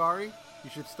I'm sorry, you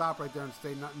should stop right there and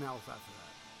say nothing else after that.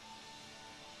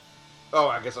 Oh,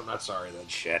 I guess I'm not sorry then.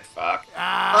 Shit, fuck.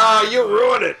 You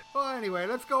ruined it. Well, anyway,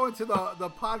 let's go into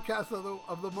the podcast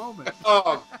of the moment.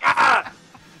 Oh, God.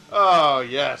 Oh,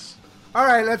 yes. All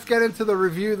right, let's get into the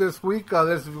review this week.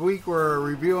 This week we're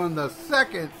reviewing the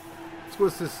second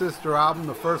Twisted Sister album,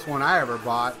 the first one I ever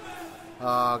bought,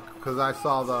 because I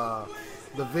saw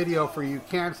the video for You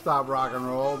Can't Stop Rock and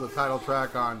Roll, the title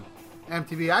track on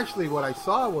MTV. Actually, what I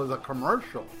saw was a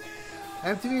commercial.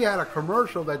 MTV had a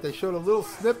commercial that they showed a little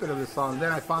snippet of the song.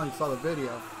 Then I finally saw the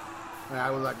video, and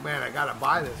I was like, man, I gotta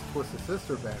buy this Twisted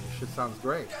Sister band. This shit sounds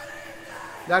great.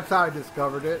 That's how I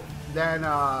discovered it. Then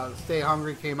Stay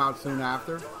Hungry came out soon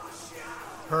after.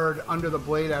 Heard Under the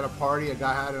Blade at a party. A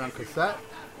guy had it on cassette.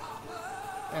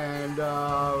 And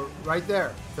right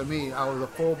there, to me, I was a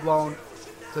full-blown,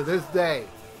 to this day,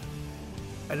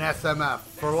 an SMF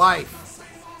for life.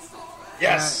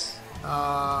 Yes. And,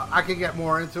 I could get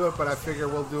more into it, but I figure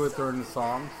we'll do it during the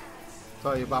songs.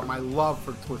 Tell you about my love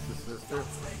for Twisted Sister.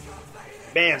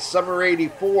 Man, Summer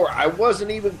 84, I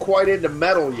wasn't even quite into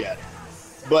metal yet.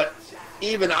 But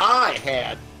even I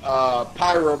had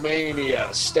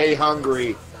Pyromania, Stay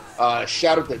Hungry,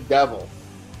 Shout at the Devil.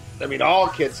 I mean, all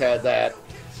kids had that.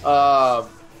 Probably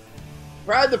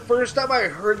the first time I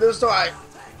heard this, though,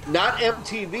 not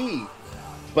MTV,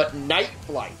 but Night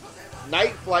Flight.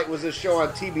 Night Flight was a show on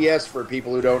TBS for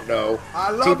people who don't know.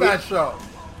 I love that show.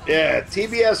 Yeah,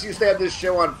 TBS used to have this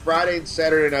show on Friday and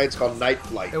Saturday nights called Night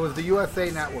Flight. It was the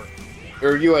USA Network.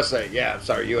 Or USA, yeah, I'm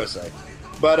sorry, USA.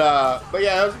 But yeah,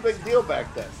 that was a big deal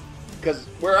back then. Because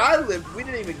where I lived, we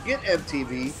didn't even get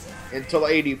MTV until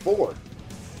 '84.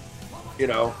 You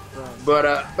know,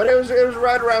 Right. but it was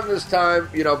right around this time.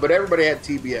 You know, but everybody had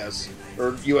TBS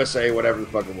or USA, whatever the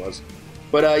fuck it was.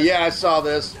 But yeah, I saw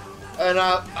this, and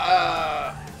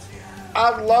I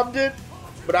loved it.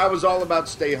 But I was all about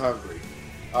Stay Hungry.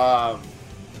 I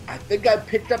think I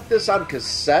picked up this on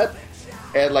cassette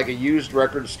at like a used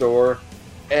record store,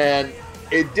 and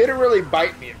it didn't really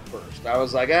bite me at first. I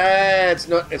was like, it's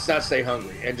not Stay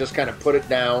Hungry, and just kind of put it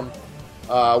down.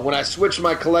 When I switched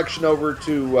my collection over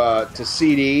to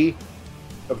CD,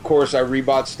 of course I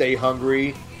rebought Stay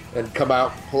Hungry and Come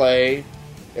Out and Play,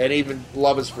 and even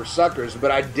Love Is for Suckers,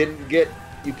 but I didn't get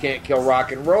You Can't Kill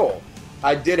Rock and Roll.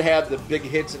 I did have the big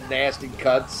hits and nasty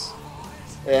cuts,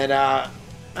 and I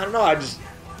don't know, I just,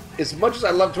 as much as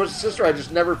I love Twisted Sister, I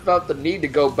just never felt the need to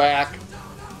go back,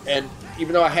 and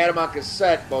even though I had them on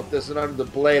cassette, both this and Under the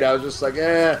Blade, I was just like,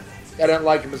 I didn't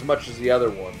like them as much as the other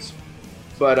ones.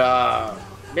 But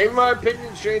maybe my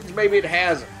opinion's changed, maybe it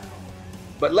hasn't.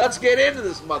 But let's get into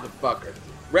this motherfucker.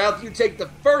 Ralph, you take the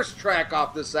first track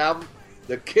off this album,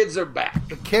 The Kids Are Back.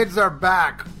 The Kids Are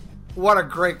Back. What a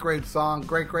great song.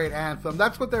 Great anthem.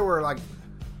 That's what they were like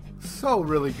so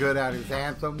really good at, is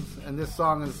anthems. And this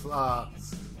song is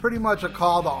pretty much a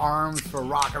call to arms for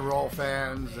rock and roll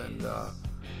fans. And,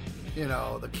 you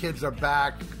know, the kids are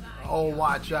back. Oh,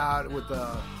 watch out with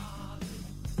the...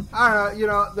 I don't know, you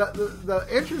know, the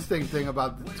interesting thing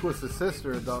about Twisted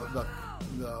Sister,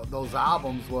 those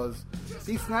albums, was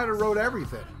Dee Snider wrote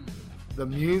everything. The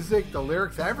music, the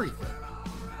lyrics, everything.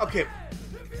 Okay,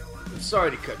 I'm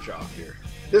sorry to cut you off here.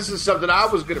 This is something I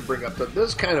was going to bring up, but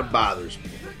this kind of bothers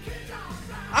me.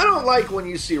 I don't like when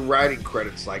you see writing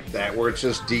credits like that, where it's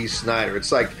just Dee Snider.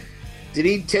 It's like, did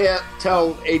he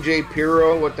tell AJ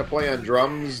Pirro what to play on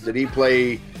drums? Did he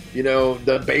play, you know,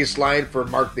 the bass line for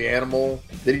Mark the Animal?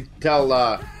 Did he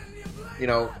tell, you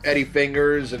know, Eddie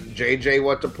Fingers and JJ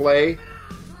what to play?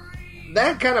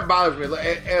 That kind of bothers me.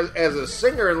 As a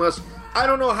singer, unless, I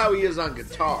don't know how he is on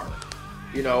guitar,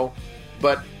 you know,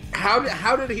 but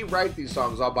how did he write these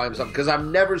songs all by himself? Because I've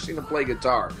never seen him play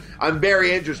guitar. I'm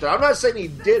very interested. I'm not saying he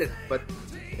did it, but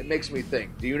it makes me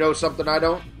think. Do you know something I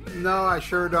don't? No, I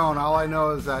sure don't. All I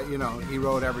know is that, you know, he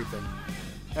wrote everything.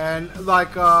 And,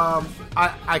 like,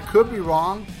 I could be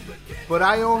wrong, but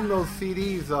I own those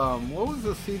CDs. What was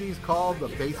the CDs called? The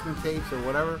Basement Tapes or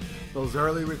whatever? Those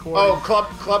early recordings? Oh,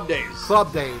 Club Days.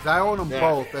 Club Days. I own them Yeah.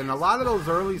 both. And a lot of those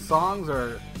early songs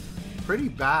are pretty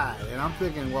bad. And I'm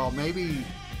thinking, well, maybe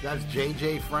that's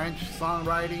J.J. French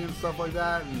songwriting and stuff like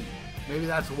that. And maybe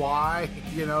that's why,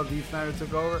 you know, Dee Snider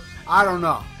took over. I don't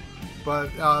know. But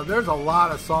there's a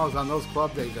lot of songs on those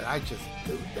Club Days that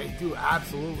they do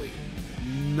absolutely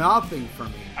nothing for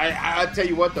me. I tell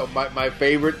you what, though, my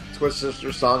favorite Twisted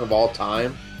Sister song of all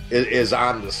time is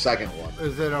on the second one.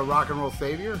 Is it a Rock and Roll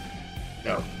Savior?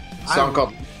 No,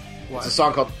 What? it's a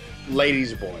song called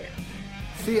 "Ladies Boy."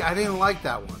 See, I didn't like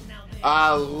that one.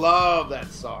 I love that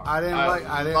song. I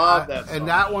love that song. And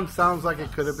that one sounds like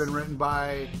it could have been written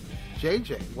by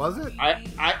JJ, was it?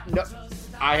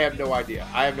 I have no idea.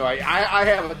 I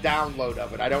have a download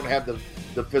of it. I don't have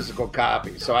the physical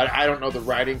copy, so I don't know the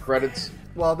writing credits.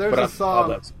 Well, there's But I a song.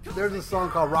 love that. There's a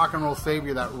song called "Rock and Roll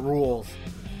Savior" that rules.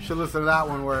 You should listen to that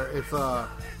one, where it's a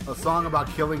song about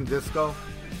killing disco.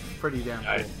 It's pretty damn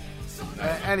cool.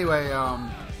 Nice. Anyway,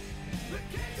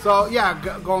 so yeah,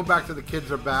 going back to The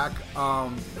Kids Are Back.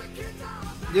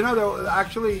 You know,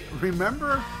 actually,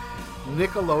 remember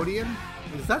Nickelodeon?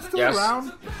 Is that still Yes.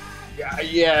 around?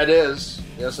 Yeah, it is.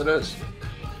 Yes, it is.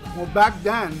 Well, back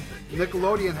then,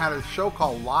 Nickelodeon had a show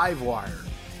called Live Wire.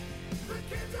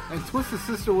 And Twisted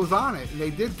Sister was on it, and they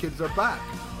did Kids Are Back.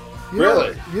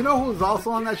 Really? You know who was also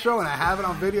on that show, and I have it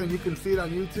on video, and you can see it on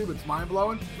YouTube. It's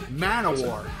mind-blowing.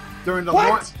 Manowar. During the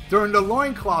What? during the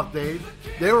Loincloth days,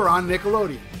 they were on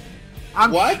Nickelodeon.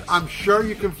 I'm sure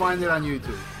you can find it on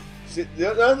YouTube. See,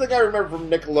 the other thing I remember from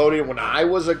Nickelodeon when I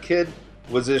was a kid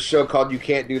was this show called You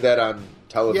Can't Do That on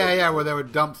Television. Yeah, where they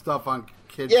would dump stuff on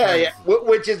kids. Yeah,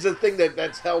 which is the thing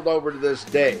that's held over to this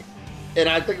day. And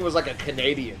I think it was like a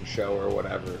Canadian show or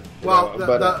whatever. Well,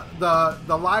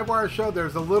 the Livewire show,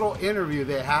 there's a little interview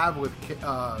they have with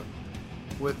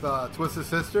Twisted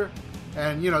Sister.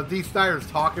 And, Dee Snider's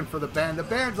talking for the band. The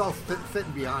band's all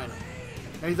sitting behind him.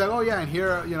 And he's like, oh, yeah, and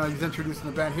here, he's introducing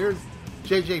the band. Here's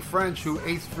J.J. French, who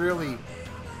Ace Frehley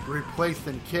replaced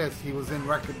in Kiss. He was in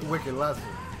Wicked Lesser,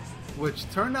 which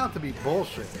turned out to be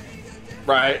bullshit.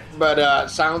 Right, but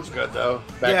sounds good, though.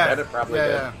 Back then it probably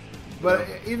did. Yeah. But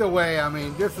either way, I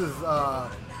mean, this is a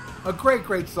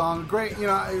great song. Great,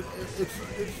 it's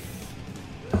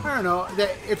I don't know.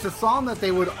 It's a song that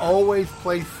they would always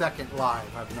play second live,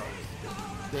 I've noticed.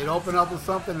 They'd open up with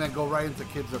something and then go right into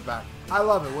Kids Are Back. I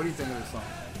love it. What do you think of this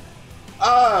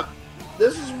song?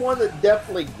 This is one that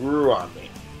definitely grew on me.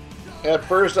 At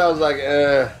first I was like,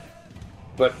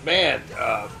 but man,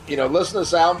 listen to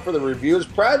this album for the reviews.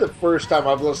 Probably the first time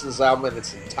I've listened to this album in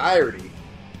its entirety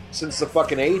since the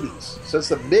fucking 80s. Since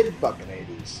the mid-fucking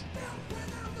 80s.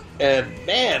 And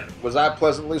man, was I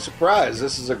pleasantly surprised.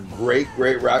 This is a great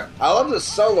rock. I love the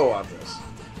solo on this.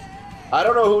 I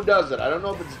don't know who does it. I don't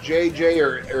know if it's JJ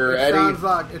or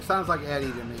Eddie. It sounds like Eddie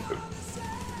to me.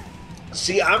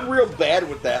 See, I'm real bad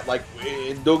with that, like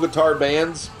in dual guitar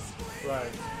bands. Right.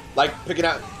 Like picking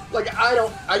out, like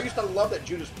I used to love that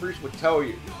Judas Priest would tell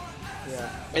you. Yeah.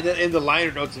 And then in the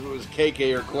liner notes if it was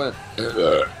KK or Clint.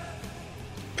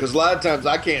 Because a lot of times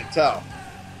I can't tell.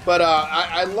 But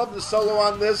I love the solo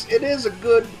on this. It is a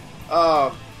good,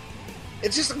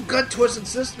 it's just a good Twisted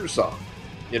Sister song.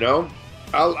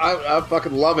 I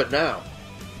fucking love it now.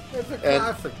 It's a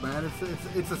classic, man.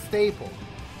 It's a staple.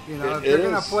 If they're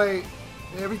going to play,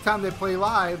 every time they play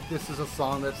live, this is a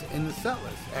song that's in the set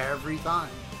list every time.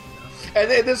 And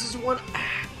this is one,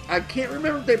 I can't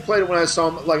remember if they played it when I saw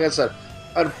them. Like I said,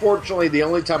 unfortunately, the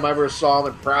only time I ever saw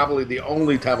them, and probably the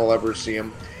only time I'll ever see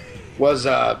them, was,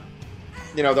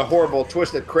 the horrible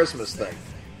Twisted Christmas thing.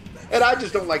 And I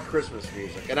just don't like Christmas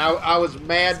music. And I was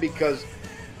mad because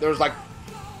there was like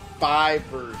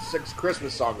 5 or 6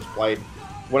 Christmas songs played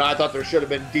when I thought there should have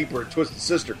been deeper Twisted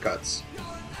Sister cuts.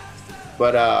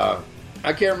 But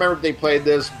I can't remember if they played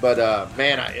this, but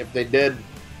man, if they did,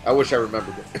 I wish I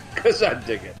remembered it because I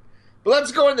dig it. But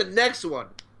let's go in the next one,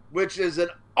 which is an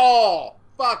all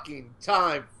fucking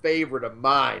time favorite of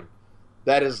mine.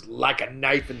 That is Like a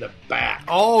Knife in the Back.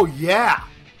 Oh yeah.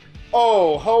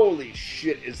 Oh, holy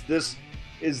shit! Is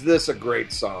this a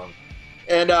great song?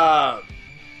 And man,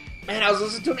 I was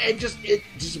listening to it. It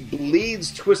just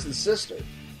bleeds Twisted Sister.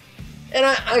 And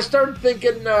I started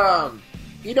thinking,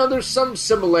 there's some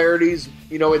similarities,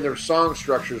 in their song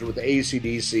structures with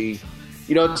AC/DC.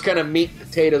 It's kind of meat and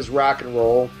potatoes rock and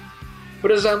roll.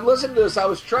 But as I'm listening to this, I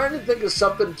was trying to think of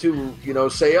something to,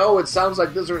 say, oh, it sounds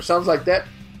like this or it sounds like that.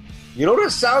 You know what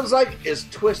it sounds like? Is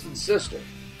Twisted Sister.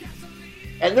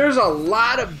 And there's a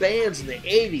lot of bands in the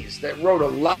 80s that wrote a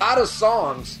lot of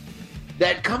songs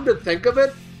that, come to think of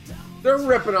it, they're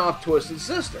ripping off Twisted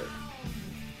Sister.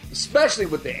 Especially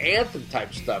with the anthem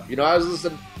type stuff. I was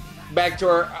listening back to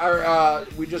our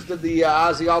we just did the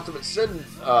Ozzy Ultimate Sin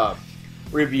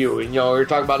review. And, we were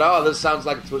talking about, oh, this sounds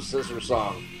like a Twisted Sister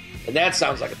song. And that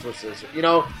sounds like a Twisted Sister.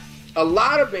 A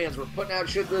lot of bands were putting out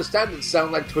shit this time that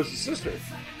sound like Twisted Sister.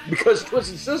 Because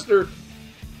Twisted Sister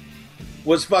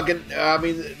was fucking,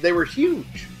 they were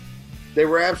huge. They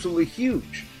were absolutely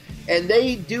huge. And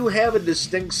they do have a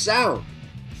distinct sound.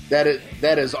 That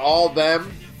is all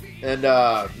them. And,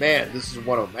 man, this is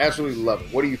one of them. Absolutely love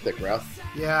it. What do you think, Ralph?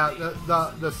 Yeah,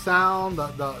 the sound,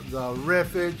 the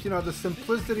riffage, the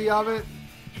simplicity of it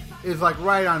is like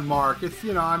right on mark. It's,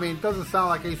 it doesn't sound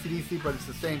like AC/DC, but it's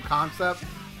the same concept.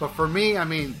 But for me,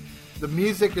 the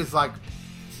music is like,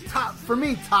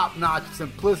 top-notch,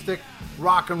 simplistic,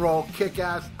 rock and roll,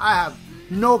 kick-ass. I have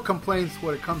no complaints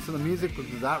when it comes to the music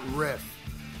because that riff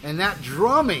and that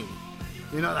drumming,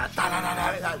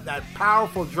 that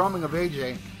powerful drumming of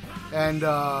AJ. And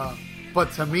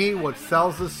but to me, what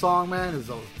sells this song, man, is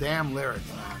those damn lyrics,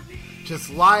 man. Just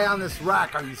lie on this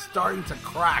rack. Are you starting to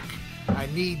crack? I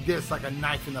need this like a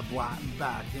knife in the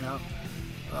back,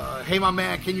 Hey, my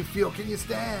man, can you feel? Can you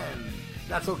stand?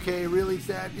 That's okay, really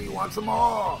sad. Do you want some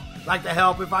more? Like to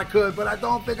help if I could, but I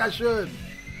don't think I should.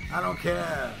 I don't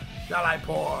care. Shall I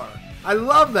pour? I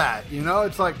love that,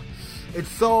 It's like, it's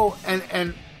so,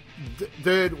 and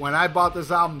dude, when I bought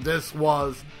this album, this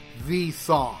was the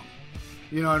song.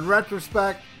 In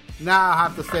retrospect, now I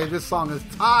have to say this song is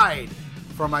tied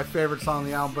for my favorite song on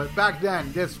the album, but back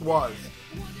then, this was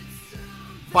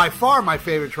by far my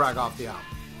favorite track off the album.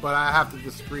 But I have to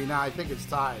disagree now. I think it's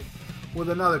tied with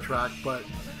another track, but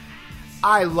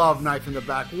I love Knife in the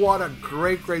Back. What a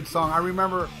great, great song. I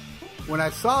remember when I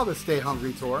saw the Stay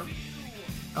Hungry tour,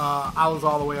 I was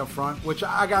all the way up front, which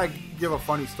I got to give a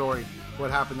funny story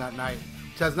what happened that night,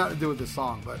 which has nothing to do with this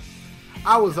song, but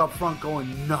I was up front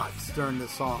going nuts during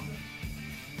this song.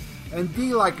 And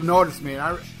D, like, noticed me,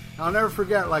 and I'll never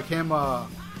forget, like, him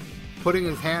putting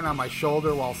his hand on my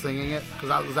shoulder while singing it, because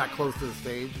I was that close to the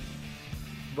stage.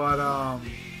 But,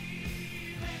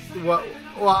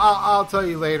 I'll tell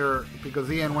you later, because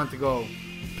Ian went to go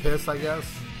piss, I guess.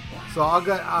 So I'll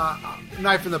get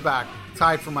Knife in the Back,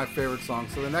 tied for my favorite song.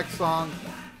 So the next song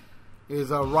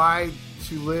is Ride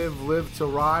to Live, Live to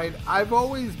Ride. I've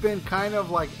always been kind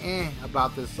of like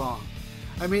about this song.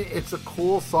 I mean, it's a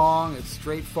cool song. It's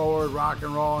straightforward rock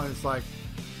and roll, and it's like,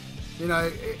 you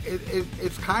know,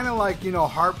 it's kind of like, you know,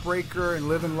 Heartbreaker and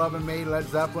Live and Love and May, Led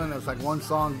Zeppelin. It's like one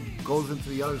song goes into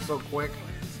the other so quick,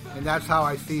 and that's how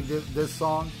I see this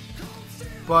song.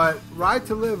 But Ride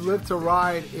to Live, Live to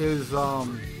Ride is, you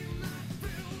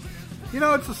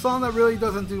know, it's a song that really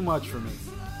doesn't do much for me.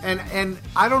 And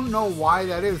I don't know why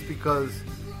that is, because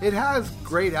it has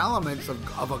great elements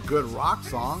of a good rock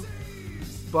song,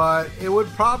 but it would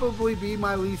probably be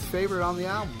my least favorite on the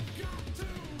album.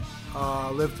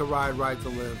 Live to Ride, Ride to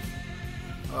Live.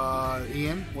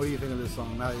 Ian, what do you think of this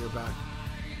song now that you're back?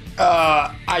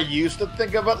 I used to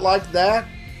think of it like that,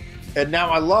 and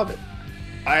now I love it.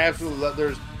 I absolutely love.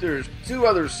 There's two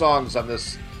other songs on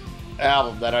this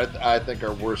album that I think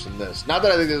are worse than this. Not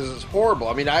that I think this is horrible.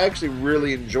 I mean, I actually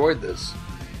really enjoyed this.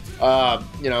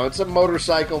 You know, it's a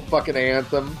motorcycle fucking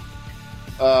anthem.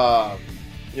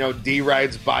 You know, D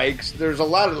rides bikes. There's a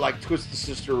lot of like Twisted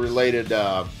Sister related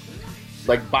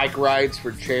like bike rides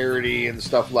for charity and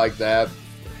stuff like that.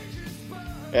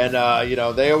 And you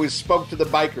know, they always spoke to the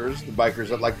bikers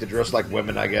that like to dress like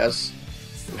women, I guess.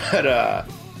 But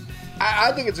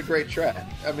I think it's a great track.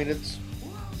 I mean, it's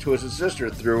Twisted Sister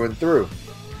through and through.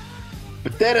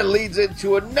 But then it leads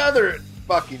into another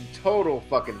fucking total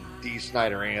fucking Dee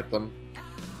Snider anthem,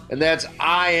 and that's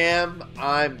I'm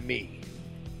Me.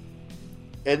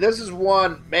 And this is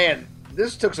one, man,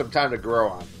 this took some time to grow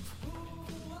on,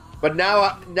 but now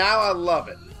I love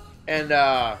it. And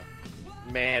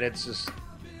man, it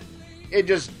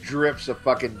just drips of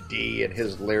fucking D and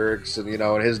his lyrics, and you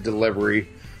know, and his delivery.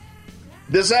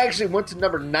 This actually went to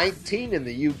number 19 in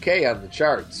the UK on the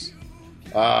charts.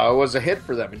 It was a hit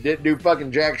for them. It didn't do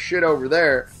fucking jack shit over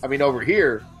there. I mean, over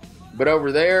here. But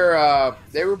over there,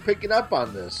 they were picking up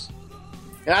on this.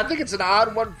 And I think it's an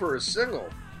odd one for a single.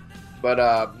 But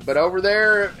over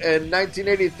there in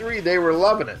 1983, they were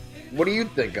loving it. What do you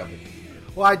think of it?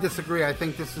 Well, I disagree. I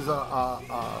think this is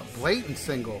a blatant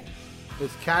single.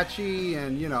 It's catchy,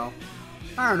 and, you know,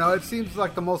 I don't know. It seems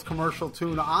like the most commercial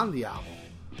tune on the album.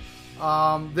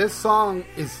 This song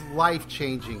is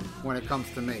life-changing when it comes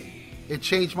to me. It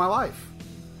changed my life.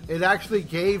 It actually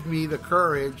gave me the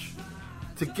courage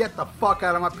to get the fuck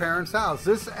out of my parents' house.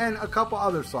 This and a couple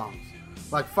other songs,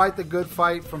 like Fight the Good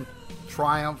Fight from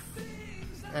Triumph.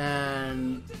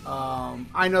 And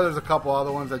I know there's a couple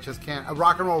other ones that just can't.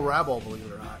 Rock and Roll Rebel, believe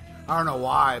it or not. I don't know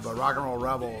why, but Rock and Roll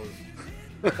Rebel is...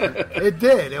 it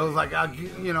did. It was like,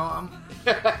 you know,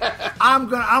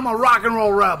 I'm a rock and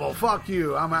roll rebel. Fuck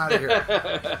you. I'm out of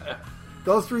here.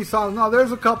 Those three songs. No,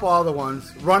 there's a couple other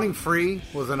ones. Running Free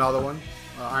was another one.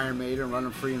 Iron Maiden, Running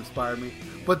Free inspired me.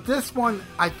 But this one,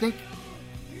 I think,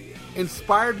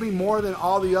 inspired me more than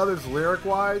all the others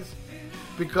lyric-wise,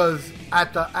 because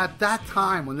at that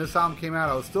time when this album came out,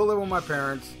 I was still living with my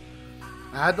parents.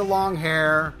 I had the long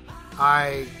hair.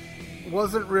 I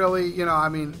wasn't really, you know, I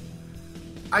mean,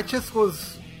 I just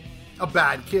was a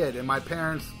bad kid, and my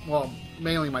parents, well,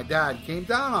 mainly my dad, came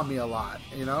down on me a lot,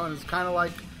 you know, and it's kind of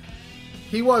like,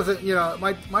 he wasn't, you know,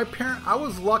 my parent, I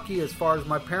was lucky as far as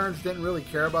my parents didn't really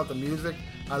care about the music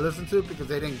I listened to, because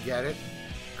they didn't get it,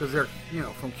 because they're, you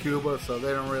know, from Cuba, so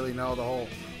they don't really know the whole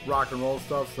rock and roll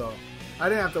stuff, so I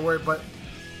didn't have to worry. But,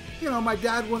 you know, my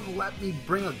dad wouldn't let me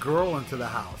bring a girl into the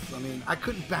house. I mean, I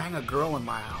couldn't bang a girl in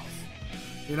my house.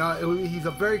 You know, he's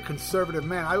a very conservative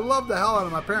man. I love the hell out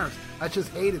of my parents. I just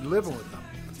hated living with them.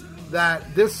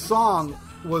 That this song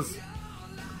was,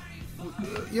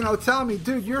 you know, telling me,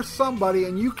 dude, you're somebody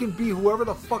and you can be whoever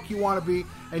the fuck you want to be.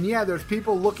 And yeah, there's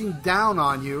people looking down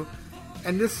on you.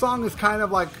 And this song is kind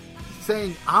of like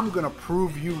saying, I'm going to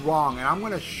prove you wrong. And I'm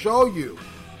going to show you.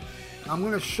 I'm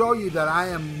going to show you that I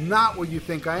am not what you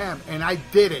think I am. And I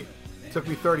did it. It took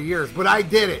me 30 years, but I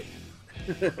did it.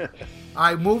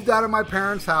 I moved out of my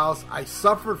parents' house. I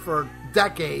suffered for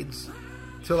decades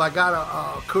till I got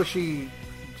a cushy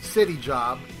city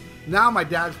job. Now my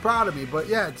dad's proud of me. But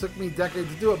yeah, it took me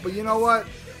decades to do it. But you know what?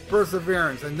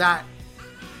 Perseverance and that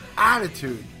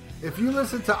attitude. If you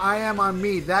listen to I Am On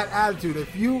Me, that attitude,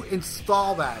 if you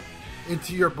install that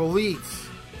into your beliefs,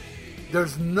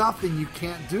 there's nothing you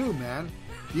can't do, man.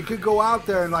 You could go out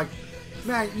there and like,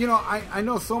 man, you know, I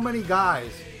know so many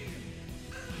guys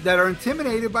that are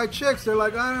intimidated by chicks. They're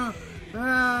like, I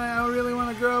don't really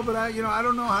want a girl, but I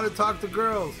don't know how to talk to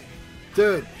girls.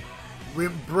 Dude,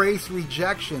 embrace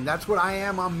rejection. That's what I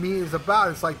Am On Me is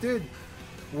about. It's like, dude,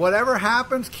 whatever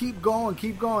happens, keep going,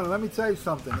 keep going. And let me tell you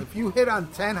something. If you hit on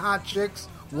 10 hot chicks,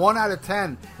 1 out of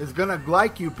 10 is going to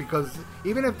like you, because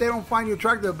even if they don't find you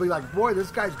attractive, they'll be like, boy,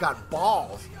 this guy's got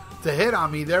balls to hit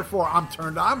on me, therefore I'm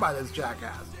turned on by this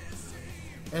jackass.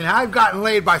 And I've gotten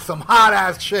laid by some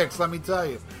hot-ass chicks, let me tell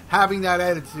you, having that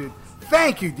attitude.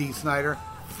 Thank you, D. Snyder.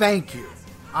 Thank you.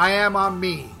 I Am On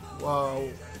Me.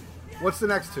 What's the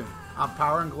next tune?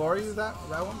 Power and Glory, is that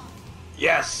one?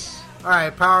 Yes. All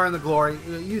right, Power and the Glory.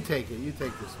 You take it. You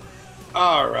take this one.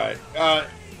 All right. And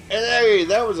hey,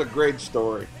 that was a great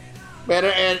story, man.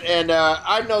 And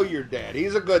I know your dad.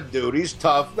 He's a good dude. He's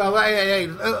tough. Hey,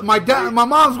 my dad, my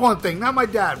mom's one thing, not my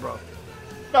dad, bro.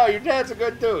 No, your dad's a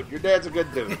good dude. Your dad's a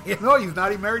good dude. You know he's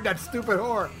not. He married that stupid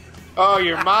whore. Oh,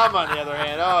 your mom, on the other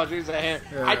hand. Oh, she's a hand.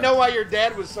 Yeah. I know why your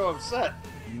dad was so upset.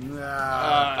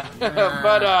 Nah.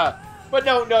 But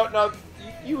no.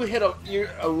 You hit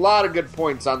a lot of good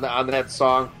points on that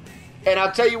song. And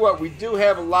I'll tell you what, we do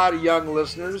have a lot of young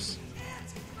listeners.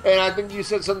 And I think you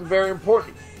said something very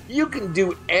important. You can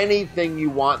do anything you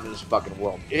want in this fucking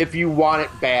world if you want it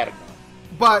bad enough.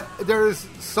 But there's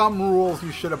some rules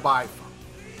you should abide from.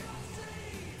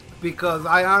 Because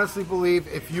I honestly believe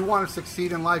if you want to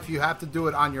succeed in life, you have to do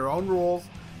it on your own rules.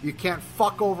 You can't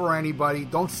fuck over anybody.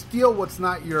 Don't steal what's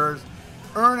not yours.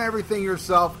 Earn everything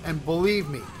yourself. And believe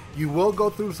me, you will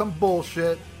go through some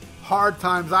bullshit. Hard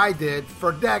times I did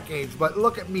for decades. But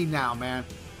look at me now, man.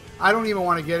 I don't even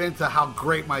want to get into how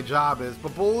great my job is.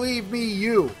 But believe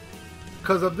me,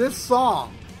 because of this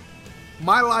song,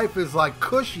 my life is like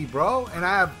cushy, bro. And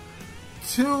I have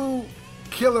 2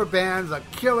 killer bands, a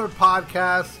killer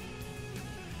podcast.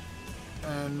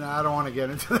 And I don't want to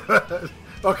get into that.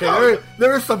 Okay,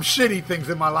 there are some shitty things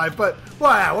in my life. But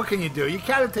what can you do? You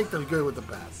gotta take the good with the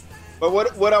bad. But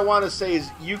what I want to say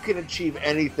is you can achieve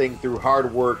anything through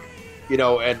hard work,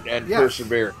 and Yes,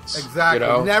 perseverance.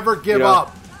 Exactly. Never give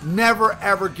up. Never,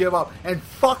 ever give up. And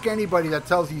fuck anybody that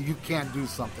tells you can't do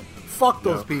something. Fuck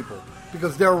those people.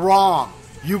 Because they're wrong.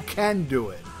 You can do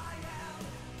it.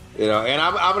 And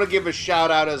I'm going to give a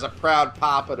shout out as a proud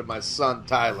papa to my son,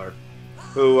 Tyler,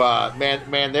 who,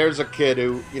 man, there's a kid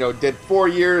who, did 4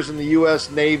 years in the U.S.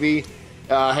 Navy,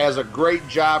 has a great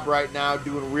job right now,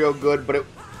 doing real good, but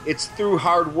it's through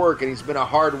hard work, and he's been a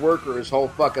hard worker his whole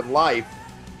fucking life,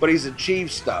 but he's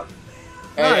achieved stuff.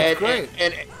 And, great.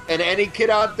 And any kid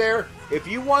out there, if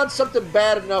you want something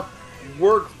bad enough,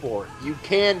 work for it. You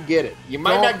can get it. You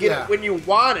might not get it when you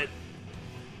want it,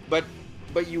 but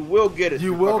you will get it.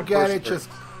 You will get it. Just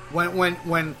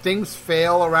when things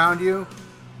fail around you,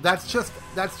 that's just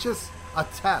a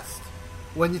test.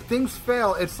 When things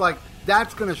fail, it's like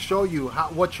that's going to show you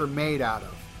what you're made out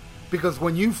of. Because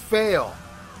when you fail,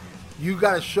 you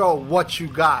got to show what you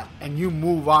got, and you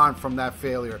move on from that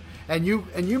failure. And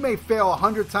you may fail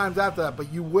 100 times after that,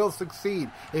 but you will succeed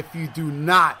if you do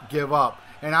not give up.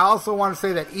 And I also want to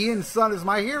say that Ian's son is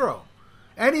my hero.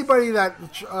 Anybody that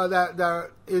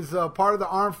is part of the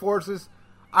armed forces,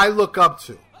 I look up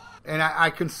to, and I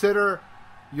consider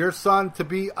your son to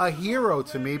be a hero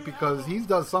to me because he's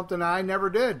done something I never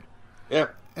did. Yeah.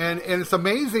 And it's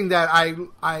amazing that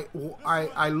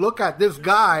I look at this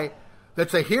guy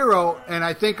that's a hero, and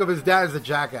I think of his dad as a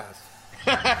jackass.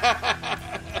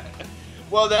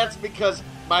 Well, that's because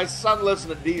my son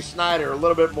listens to D. Snyder a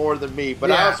little bit more than me,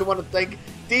 but I also want to thank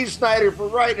D. Snyder for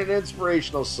writing an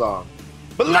inspirational song.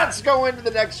 But let's go into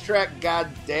the next track, God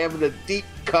damn it, a deep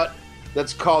cut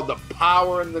that's called The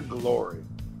Power and the Glory.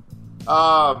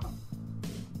 Man,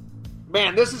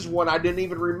 this is one I didn't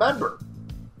even remember.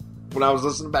 When I was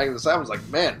listening back to this, I was like,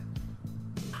 man,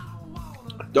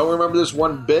 I don't remember this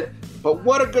one bit, but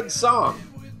what a good song.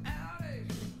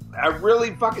 I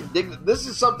really fucking dig it. This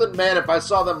is something, man, if I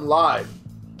saw them live,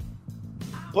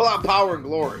 pull out Power and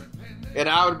Glory, and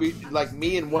I would be like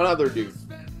me and one other dude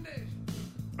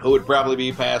who would probably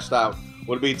be passed out,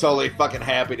 would be totally fucking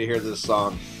happy to hear this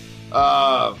song.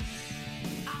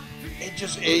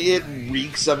 It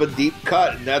reeks of a deep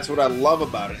cut, and that's what I love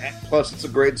about it. Plus, it's a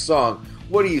great song.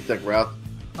 What do you think, Ralph?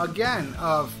 Again,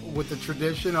 with the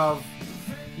tradition of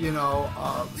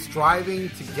striving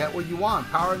to get what you want.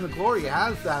 Power and the Glory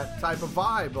has that type of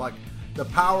vibe, like the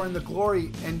power and the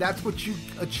glory, and that's what you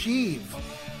achieve.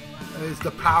 Is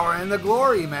the power and the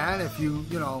glory, man. If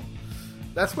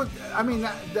that's what I mean.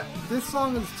 This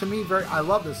song is to me very. I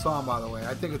love this song, by the way.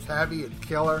 I think it's heavy. It's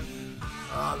killer.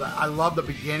 I love the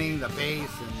beginning, the bass,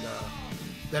 and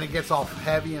then it gets all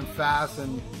heavy and fast.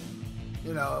 And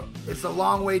it's a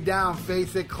long way down.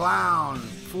 Face it, clown.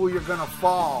 Fool, you're gonna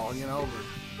fall.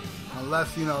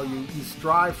 Unless you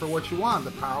strive for what you want,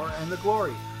 the power and the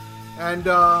glory. And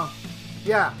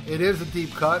it is a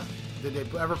deep cut. Did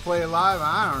they ever play it live?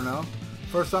 I don't know.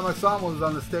 First time I saw them was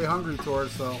on the Stay Hungry tour,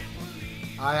 so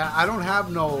I don't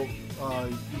have no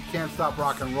You Can't Stop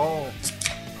Rock and Roll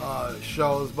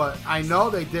shows, but I know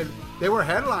they did. They were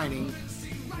headlining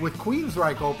with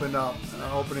Queensryche opening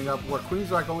up, where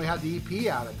Queensryche only had the EP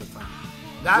out at the time.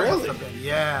 That Really? must have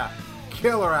been,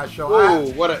 killer ass show.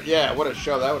 Ooh, what a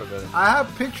show that would have been. I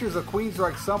have pictures of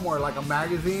Queensryche somewhere, like a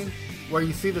magazine, where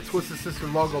you see the Twisted Sister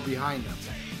logo behind them.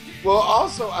 Well,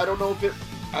 also, I don't know if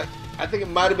I think it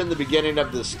might have been the beginning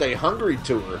of the Stay Hungry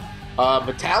tour.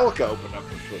 Metallica opened up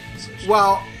for Twisted Sister.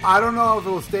 Well, I don't know if it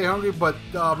was Stay Hungry, but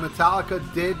Metallica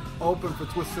did open for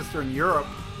Twisted Sister in Europe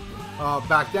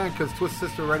back then, because Twisted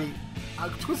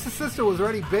Sister was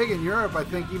already big in Europe, I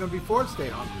think, even before Stay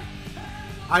Hungry.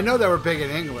 I know they were big in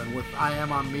England with I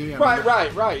Am On Me.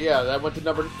 Right. Yeah, that went to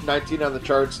number 19 on the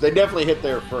charts. They definitely hit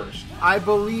there first. I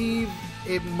believe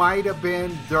it might have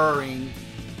been during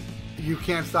You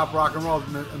Can't Stop Rock and Roll.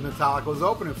 Metallica was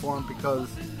opening for them, because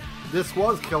this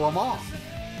was Kill 'Em All,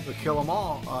 the Kill 'Em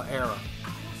All era.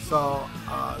 So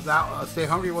that Stay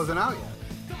Hungry wasn't out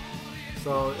yet.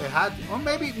 So it had, or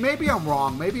maybe I'm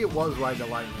wrong. Maybe it was Ride the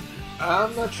Lightning.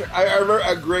 I'm not sure. I remember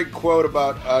a great quote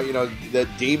about, that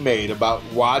D made about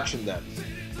watching them.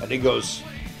 And he goes,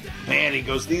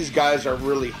 these guys are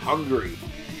really hungry.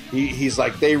 He's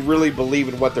like, they really believe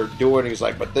in what they're doing. He's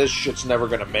like, but this shit's never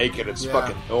going to make it. It's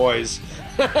fucking noise.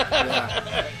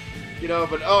 Yeah.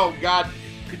 But oh, God.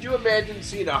 Could you imagine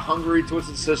seeing a hungry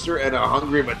Twisted Sister and a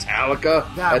hungry Metallica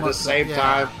at the same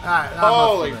time?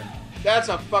 Holy, that's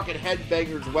a fucking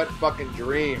headbanger's wet fucking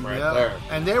dream right there.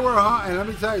 And they were, and let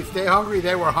me tell you, Stay Hungry,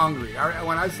 they were hungry.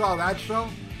 When I saw that show,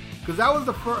 because that was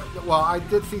the first, well, I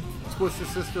did see Twisted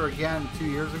Sister again 2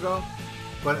 years ago,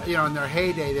 but, in their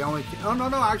heyday, they only,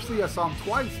 actually I saw them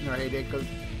twice in their heyday, because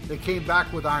they came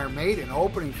back with Iron Maiden,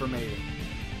 opening for Maiden,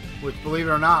 which, believe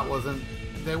it or not,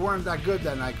 they weren't that good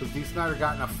that night, because Dee Snider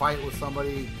got in a fight with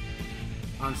somebody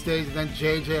on stage, and then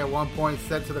JJ at one point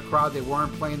said to the crowd they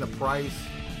weren't playing The Price,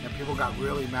 and people got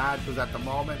really mad, because at the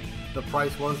moment, The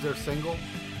Price was their single.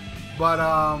 But,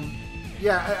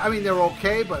 they were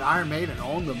okay, but Iron Maiden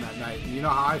owned them that night, and you know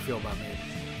how I feel about Maiden.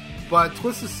 But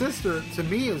Twisted Sister, to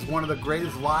me, is one of the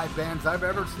greatest live bands I've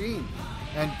ever seen.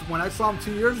 And when I saw them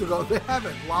 2 years ago, they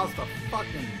haven't lost a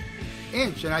fucking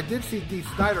inch. And I did see Dee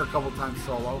Snider a couple times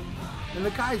solo, and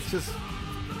the guy's just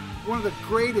one of the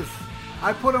greatest.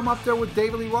 I put him up there with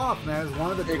David Lee Roth, man, as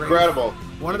one of the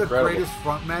greatest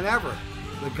frontmen ever.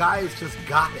 The guy has just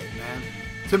got it, man.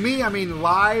 To me,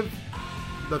 live,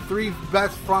 the three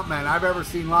best frontmen I've ever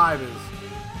seen live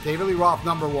is David Lee Roth,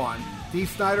 number one, Dee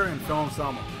Snider, and Phil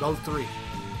Anselmo. Those three.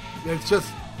 They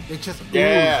just ooze.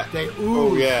 They ooze.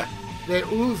 Oh, yeah. They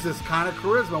ooze this kind of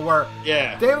charisma where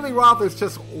David Lee Roth is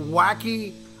just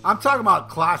wacky. I'm talking about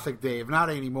classic Dave, not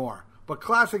anymore. But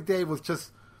classic Dave was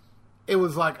just, it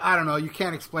was like, I don't know, you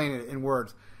can't explain it in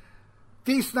words.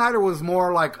 Dee Snider was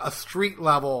more like a street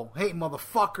level, hey,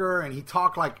 motherfucker, and he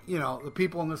talked like, the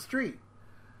people in the street.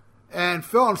 And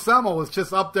Phil Anselmo was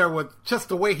just up there with just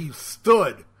the way he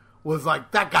stood was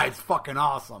like, that guy's fucking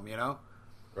awesome,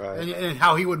 Right. And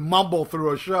how he would mumble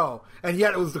through a show. And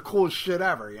yet it was the coolest shit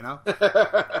ever,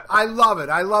 I love it.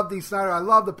 I love Dee Snider. I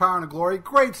love The Power and the Glory.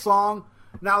 Great song.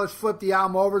 Now let's flip the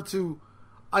album over to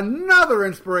another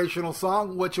inspirational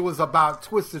song, which was about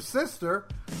Twisted Sister,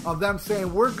 of them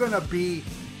saying, we're going to be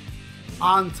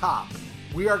on top.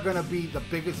 We are going to be the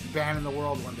biggest band in the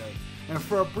world one day. And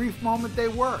for a brief moment, they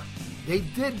were. They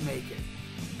did make it.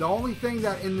 The only thing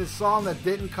that in this song that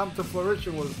didn't come to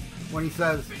fruition was when he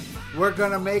says, we're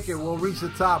going to make it, we'll reach the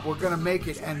top, we're going to make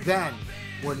it, and then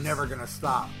we're never going to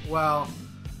stop. Well,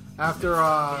 after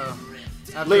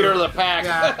Leader of the Pack.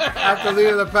 Yeah, after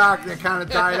Leader of the Pack, they kind of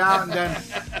died out,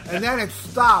 and then it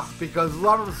stopped, because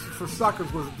Love for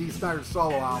Suckers was a Dee Snider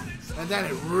solo album, and then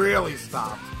it really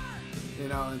stopped,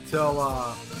 until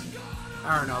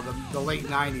I don't know, the late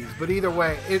 90s. But either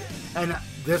way, and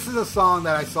this is a song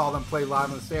that I saw them play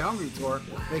live on the Stay Hungry tour.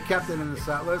 They kept it in the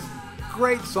set list.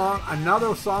 Great song.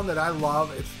 Another song that I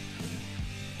love. It's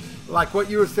like what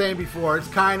you were saying before, it's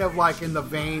kind of like in the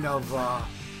vein of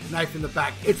Knife in the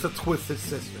Back. It's a Twisted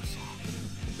Sister song.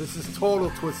 This is total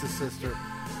Twisted Sister.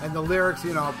 And the lyrics,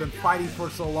 you know, I've been fighting for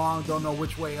so long, don't know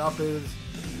which way up is.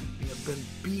 You've been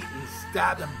beaten,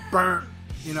 stabbed, and burnt,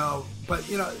 you know. But,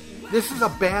 you know, this is a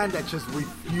band that just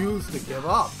refused to give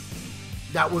up.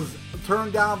 That was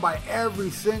turned down by every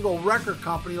single record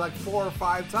company like 4 or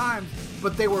 5 times.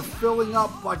 But they were filling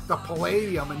up like the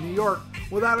Palladium in New York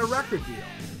without a record deal.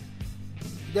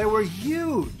 They were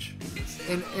huge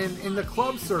in the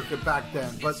club circuit back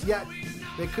then. But yet,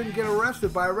 they couldn't get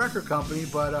arrested by a record company.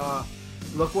 But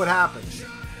look what happened.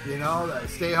 You know,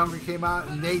 Stay Hungry came out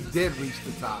and they did reach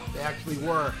the top. They actually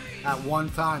were, at one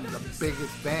time, the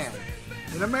biggest band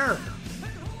in America.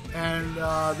 And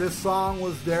this song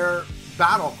was their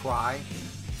battle cry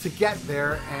to get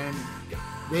there, and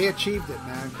they achieved it,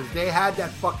 man, because they had that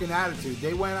fucking attitude.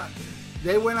 They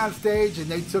went on stage and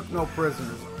they took no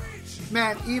prisoners.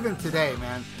 Man, even today,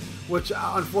 man, which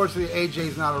unfortunately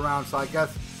AJ's not around, so I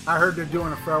guess I heard they're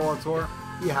doing a farewell tour.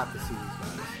 You have to see these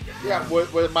guys. Yeah,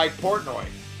 with Mike Portnoy.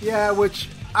 Yeah, which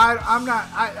I'm not.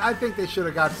 I think they should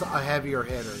have got a heavier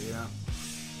hitter, you know.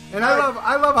 And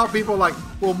I love how people are like,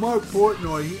 well, Mark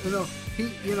Portnoy,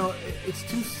 it's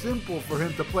too simple for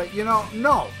him to play. You know,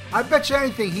 no. I bet you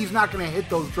anything he's not going to hit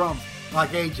those drums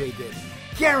like AJ did.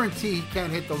 Guarantee he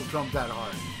can't hit those drums that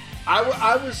hard.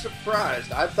 I was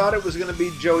surprised. I thought it was going to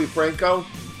be Joey Franco.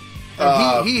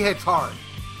 And he hits hard.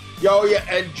 Oh, yeah,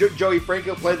 and Joey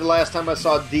Franco played the last time I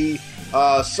saw D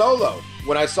solo.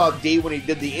 When I saw D when he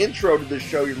did the intro to the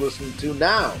show you're listening to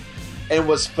now. And it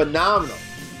was phenomenal.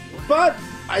 But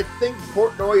I think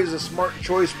Portnoy is a smart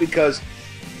choice because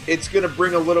it's going to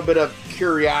bring a little bit of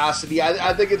curiosity.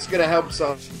 I think it's going to help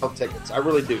sell tickets. I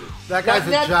really do. That guy's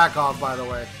a jack-off, by the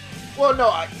way. Well, no,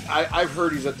 I've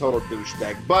heard he's a total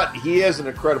douchebag, but he is an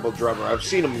incredible drummer. I've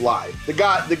seen him live. The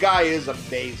guy is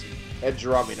amazing at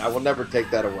drumming. I will never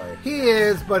take that away. He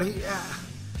is, but he,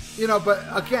 but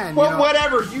again, well,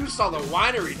 whatever. You saw the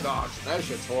Winery Dogs, and that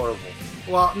shit's horrible.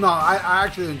 Well, no, I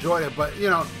actually enjoyed it, but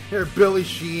here Billy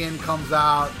Sheehan comes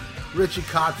out, Richie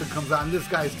Kotzen comes out, and this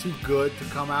guy's too good to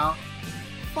come out.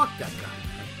 Fuck that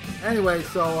guy. Anyway,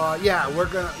 so we're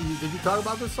gonna. Did you talk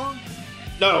about this song?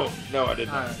 No, I didn't.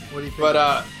 All right, what do you think? But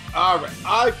all right,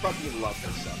 I fucking love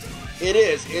this song.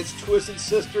 It's Twisted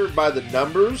Sister by The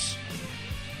Numbers.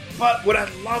 But what I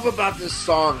love about this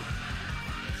song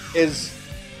is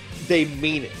they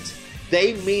mean it.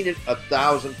 They mean it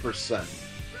 1,000%.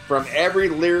 From every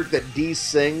lyric that D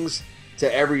sings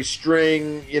to every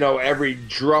string, every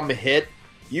drum hit,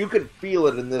 you can feel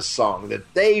it in this song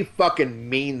that they fucking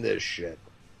mean this shit.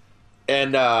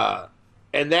 And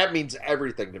that means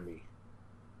everything to me.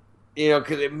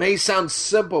 Because it may sound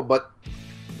simple, but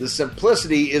the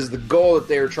simplicity is the goal that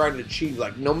they are trying to achieve.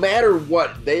 Like, no matter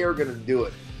what, they are going to do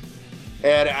it.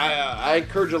 And I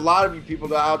encourage a lot of you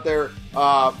people out there,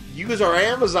 use our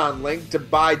Amazon link to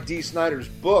buy D. Snyder's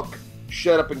book,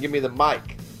 Shut Up and Give Me the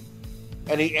Mic.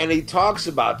 And he talks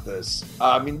about this.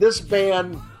 This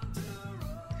band,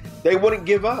 they wouldn't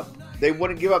give up. They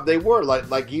wouldn't give up. They were,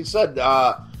 like he said,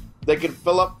 they could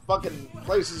fill up fucking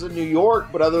places in New York,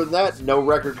 but other than that, no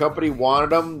record company wanted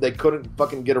them. They couldn't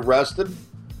fucking get arrested,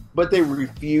 but they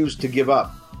refused to give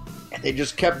up. And they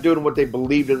just kept doing what they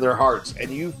believed in their hearts.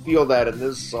 And you feel that in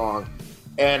this song.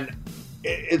 And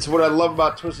it's what I love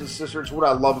about Twisted Sister. It's what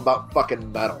I love about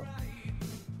fucking metal.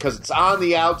 Because it's on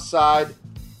the outside,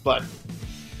 but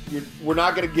we're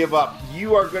not going to give up.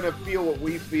 You are going to feel what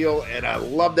we feel, and I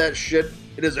love that shit.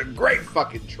 It is a great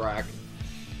fucking track.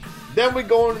 Then we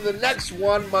go into the next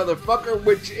one, motherfucker,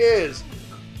 which is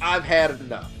I've Had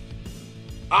Enough.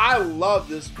 I love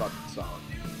this fucking song.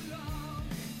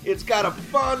 It's got a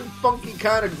fun, funky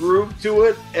kind of groove to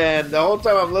it, and the whole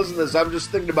time I'm listening to this, I'm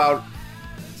just thinking about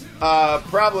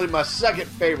probably my second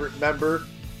favorite member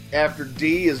after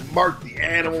D is Mark the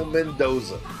Animal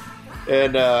Mendoza.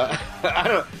 And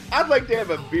I'd like to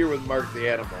have a beer with Mark the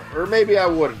Animal, or maybe I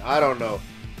wouldn't. I don't know.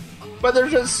 But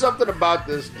there's just something about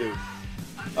this dude.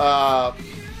 I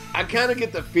kind of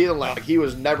get the feeling like he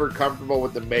was never comfortable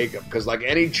with the makeup, because like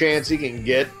any chance he can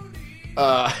get,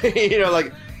 come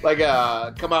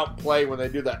out and play when they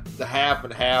do the half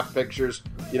and half pictures.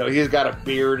 He's got a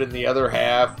beard in the other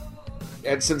half,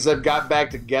 and since they've got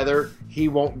back together, he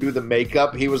won't do the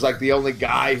makeup. He was like the only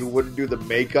guy who wouldn't do the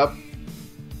makeup.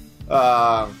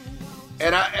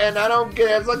 And I don't get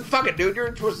it. It's like, fuck it, dude. You're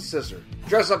in Twisted Sister.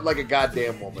 Dress up like a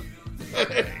goddamn woman.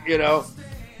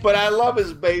 But I love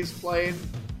his bass playing.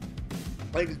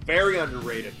 I think it's very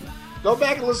underrated. Go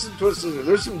back and listen to Twisted Sister.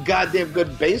 There's some goddamn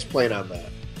good bass playing on that.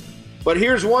 But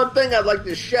here's one thing I'd like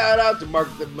to shout out to Mark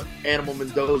the Animal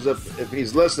Mendoza if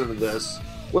he's listening to this,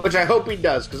 which I hope he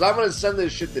does, because I'm going to send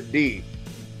this shit to D.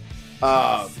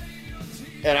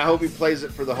 And I hope he plays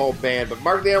it for the whole band. But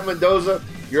Mark the Animal Mendoza,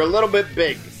 you're a little bit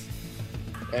big.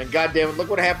 And goddamn it, look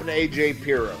what happened to AJ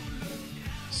Pirro.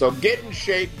 So get in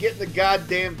shape, get in the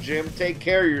goddamn gym, take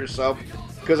care of yourself,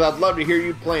 because I'd love to hear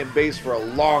you playing bass for a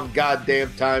long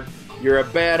goddamn time. You're a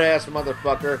badass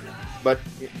motherfucker, but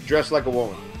dress like a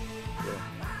woman.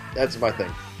 Yeah, that's my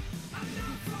thing.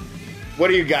 What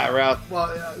do you got, Ralph?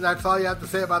 Well, that's all you have to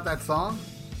say about that song?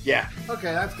 Yeah.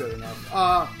 Okay, that's good enough.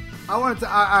 I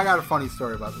got a funny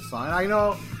story about the song. And I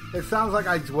know it sounds like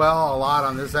I dwell a lot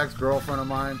on this ex-girlfriend of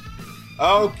mine.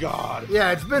 Oh, God.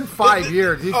 Yeah, it's been 5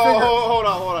 years. Hold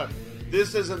on.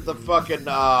 This isn't the fucking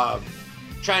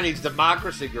Chinese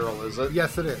democracy girl, is it?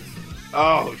 Yes, it is.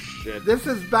 Oh, shit. This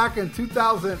is back in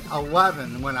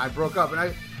 2011 when I broke up.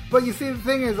 But you see, the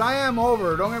thing is, I am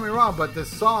over, don't get me wrong, but this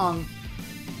song,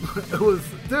 it was,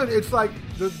 dude, it's like,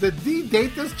 did D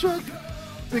date this chick?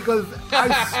 Because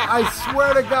I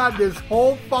swear to God, this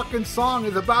whole fucking song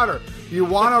is about her. You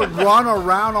want to run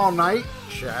around all night?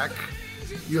 Check.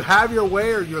 You have your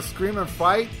way or you scream and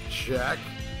fight? Check.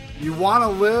 You want to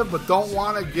live but don't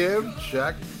want to give?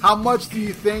 Check. How much do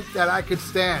you think that I could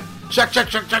stand? Check.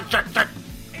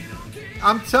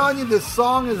 I'm telling you, this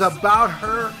song is about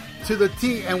her to the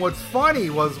T. And what's funny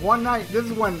was one night, this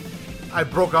is when I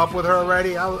broke up with her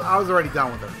already. I was already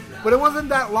done with her. But it wasn't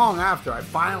that long after. I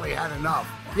finally had enough.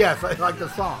 Yes, I like the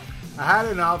song. I had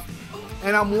enough.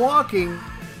 And I'm walking.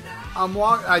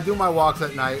 I do my walks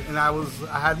at night, and I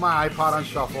had my iPod on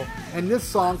shuffle, and this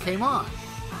song came on.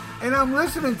 And I'm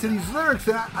listening to these lyrics,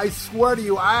 and I swear to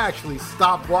you, I actually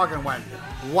stopped walking and went,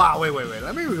 wow, wait,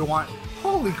 let me rewind.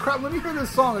 Holy crap, let me hear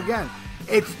this song again.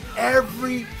 It's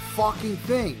every fucking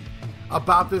thing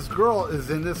about this girl is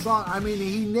in this song. I mean,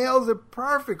 he nails it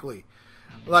perfectly.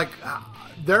 Like,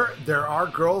 there are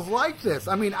girls like this.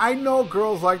 I mean, I know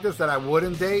girls like this that I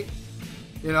wouldn't date.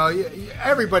 You know,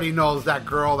 everybody knows that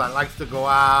girl that likes to go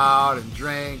out and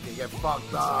drink and get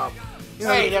fucked up. You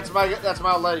know, hey, that's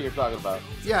my old lady you're talking about.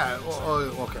 Yeah,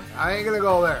 okay. I ain't gonna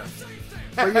go there.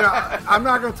 But you know, I'm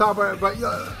not gonna talk about it. But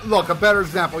look, a better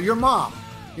example: your mom.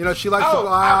 You know, she likes to go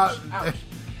out. Ouch.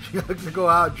 She likes to go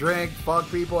out, drink, fuck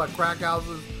people at crack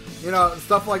houses. You know,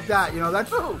 stuff like that. You know,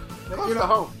 that's close you to know,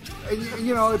 home.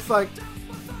 You know, it's like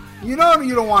you know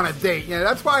you don't want to date. You know,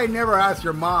 that's why I never asked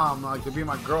your mom like to be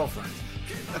my girlfriend.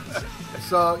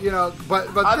 So, you know, but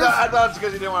I thought it's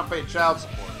because you didn't want to pay child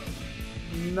support.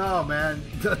 No, man.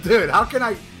 Dude, how can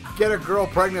I get a girl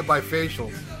pregnant by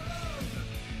facials?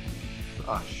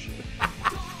 Oh, shit.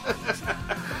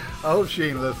 I hope she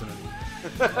ain't listening.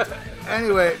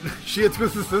 Anyway, she a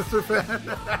Twisted Sister fan?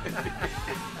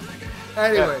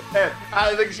 Anyway. Hey,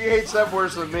 I think she hates them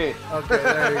worse than me. Okay,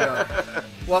 there you go.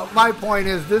 Well, my point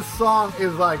is, this song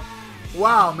is like,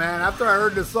 wow, man. After I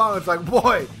heard this song, it's like,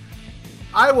 boy,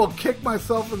 I will kick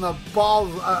myself in the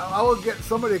balls. I will get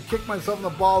somebody to kick myself in the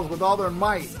balls with all their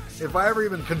might if I ever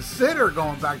even consider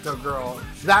going back to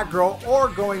that girl, or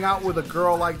going out with a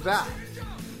girl like that.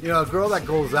 You know, a girl that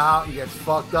goes out and gets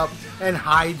fucked up and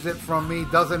hides it from me,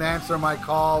 doesn't answer my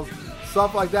calls,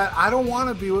 stuff like that. I don't want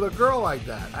to be with a girl like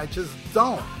that. I just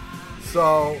don't.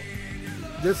 So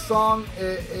this song,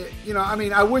 you know, I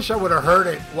mean, I wish I would have heard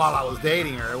it while I was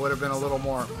dating her. It would have been a little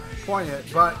more poignant,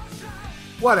 but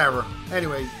whatever.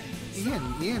 Anyway,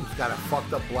 Ian's got a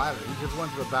fucked up bladder. He just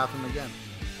went to the bathroom again.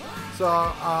 So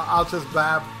I'll just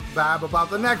bab about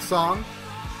the next song.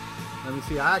 Let me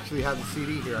see. I actually have the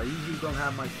CD here. I usually don't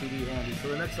have my CD handy. So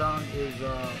the next song is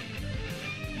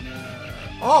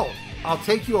I'll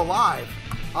Take You Alive.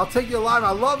 I'll Take You Alive. I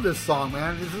love this song,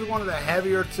 man. This is one of the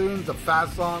heavier tunes, the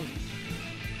fast songs.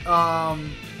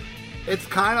 It's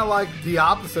kind of like the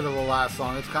opposite of the last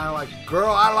song. It's kind of like,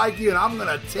 girl, I like you, and I'm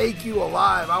going to take you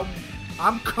alive.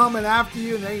 I'm coming after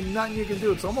you, and there ain't nothing you can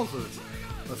do. It's almost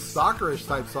a stalkerish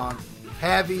type song.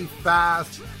 Heavy,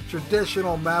 fast,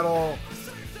 traditional metal,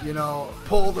 you know,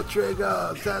 pull the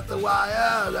trigger, set the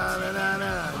wire,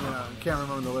 da-da-da-da. You know, can't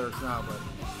remember the lyrics now, but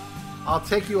I'll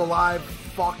Take You Alive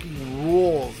fucking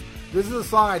rules. This is a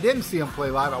song I didn't see him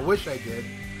play live. I wish I did.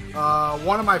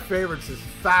 One of my favorites is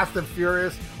Fast and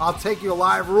Furious. I'll Take You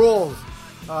Alive rules.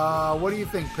 What do you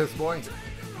think, Piss Boy?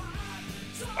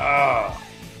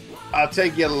 I'll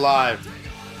Take You Alive.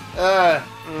 I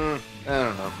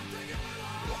don't know.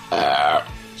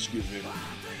 Excuse me.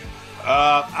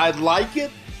 I'd like it,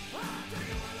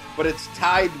 but it's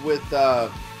tied with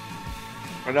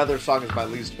another song is my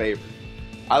least favorite.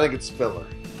 I think it's filler.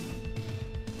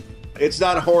 It's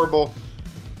not horrible,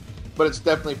 but it's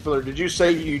definitely filler. Did you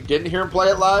say you didn't hear him play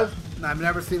it live? I've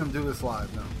never seen them do this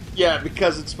live. No. Yeah,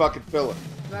 because it's fucking filler.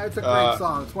 No, it's a great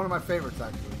song. It's one of my favorites,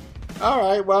 actually. All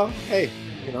right, well, hey,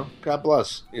 God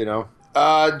bless.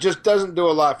 Just doesn't do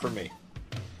a lot for me.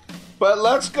 But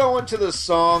let's go into the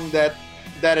song that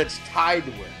it's tied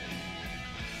with,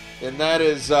 and that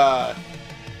is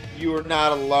 "You Are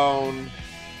Not Alone,"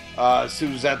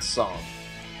 Suzette's song.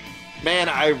 Man,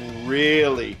 I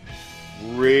really,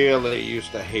 really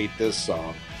used to hate this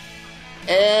song,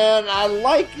 and I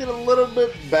like it a little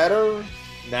bit better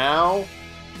now.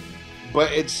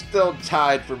 But it's still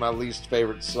tied for my least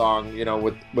favorite song,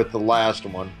 with the last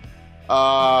one.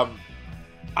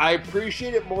 I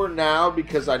appreciate it more now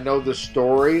because I know the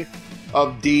story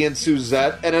of Dee and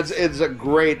Suzette, and it's a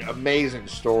great, amazing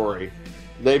story.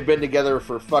 They've been together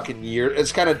for fucking years.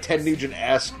 It's kind of Ted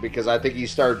Nugent-esque because I think he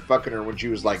started fucking her when she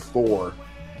was like 4.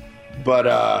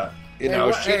 But,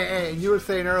 Hey, you were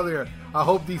saying earlier, I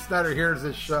hope Dee Snider hears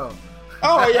this show.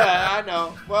 Oh, yeah, I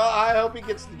know. Well, I hope he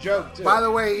gets the joke, too. By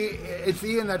the way, it's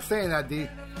Ian that's saying that, D.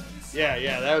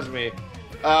 Yeah, that was me.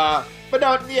 But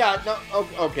no,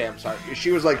 okay, I'm sorry.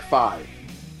 She was like 5,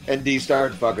 and Dee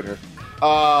started fucking her.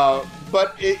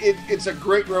 But it's a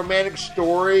great romantic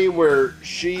story where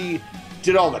she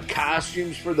did all the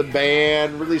costumes for the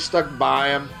band, really stuck by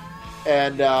them,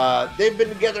 and they've been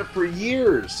together for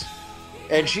years.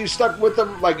 And she stuck with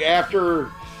them, like,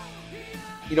 after,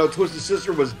 Twisted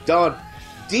Sister was done.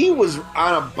 Dee was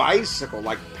on a bicycle,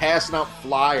 like, passing out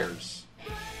flyers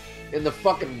in the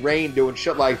fucking rain doing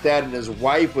shit like that, and his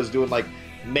wife was doing, like,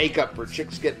 makeup for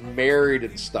chicks getting married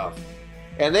and stuff.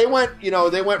 And they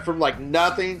went from, like,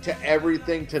 nothing to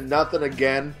everything to nothing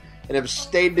again, and have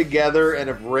stayed together and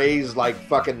have raised, like,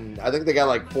 fucking, I think they got,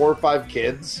 like, 4 or 5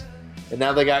 kids, and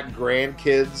now they got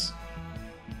grandkids.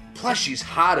 Plus, she's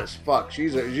hot as fuck.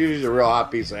 She's a real hot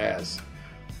piece of ass.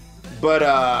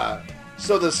 But,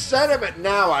 so the sentiment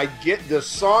now, I get the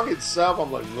song itself,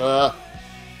 I'm like, ugh.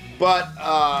 But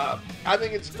I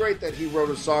think it's great that he wrote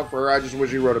a song for her. I just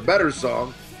wish he wrote a better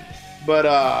song. But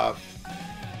I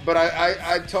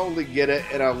totally get it,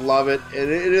 and I love it.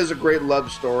 And it is a great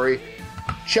love story.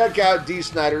 Check out Dee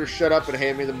Snider, Shut Up and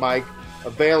Hand Me the Mic,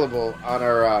 available on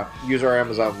our use our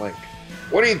Amazon link.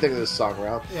 What do you think of this song,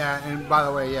 Ralph? Yeah, and by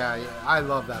the way, yeah, I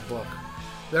love that book.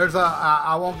 There's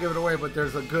I won't give it away, but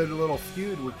there's a good little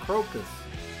feud with Crocus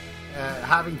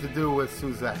having to do with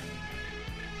Suzette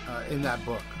in that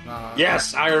book.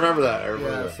 Yes, I remember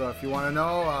that. So if you want to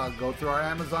know, go through our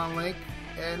Amazon link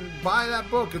and buy that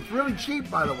book. It's really cheap,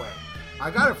 by the way.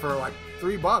 I got it for like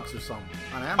 $3 or something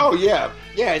on Amazon. Oh, yeah.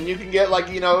 Yeah, and you can get, like,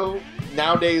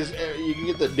 nowadays, you can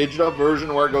get the digital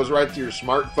version where it goes right to your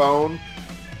smartphone.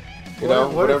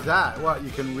 What is that? What, you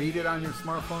can read it on your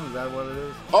smartphone? Is that what it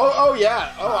is? Oh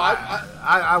yeah. Oh,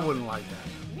 I wouldn't like that.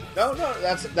 No,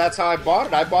 that's how I bought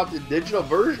it. I bought the digital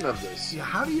version of this. Yeah,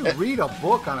 how do you read a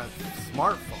book on a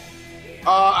smartphone?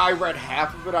 I read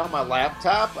half of it on my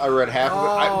laptop. I read half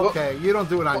of it. Okay. You don't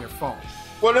do it on your phone.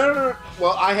 Well, no.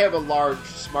 Well, I have a large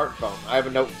smartphone. I have a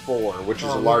Note 4, which is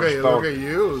a large phone. Look at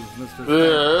you,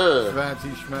 Mr. Fancy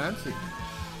Schmancy.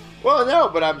 Well, no,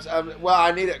 but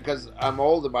I need it because I'm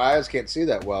old and my eyes can't see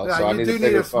that well. Yeah, so I need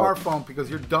a smartphone because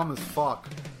you're dumb as fuck.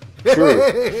 True.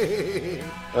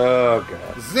 Oh,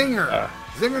 God. Zinger.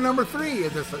 Zinger number 3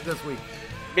 this week.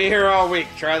 Be here all week.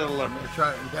 Try the liver.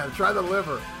 Try the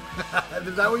liver.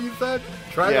 Is that what you said?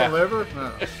 Try the liver?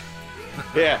 No.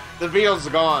 Yeah, the veal's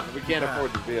gone. We can't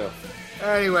afford the veal.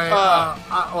 Anyway,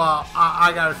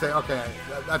 I gotta say, okay,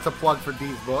 that's a plug for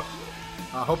Dee's book.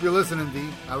 I hope you're listening, Dee.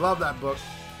 I love that book.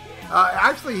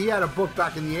 Actually, he had a book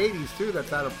back in the 80s, too,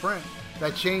 that's out of print.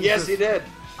 That changed. Yes, he did.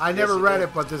 I never read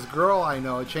it, but this girl I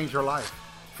know, it changed her life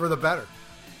for the better.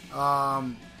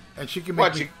 And she can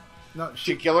make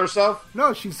she kill herself?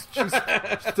 No, she's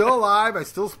still alive. I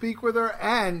still speak with her,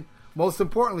 and most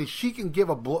importantly, she can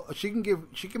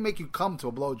make you come to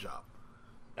a blowjob.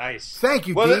 Nice. Thank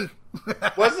you, Dee.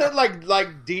 Wasn't it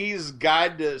like Dee's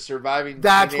Guide to Surviving?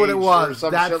 That's what it was. Or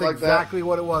some That's shit like exactly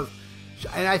what it was.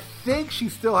 And I think she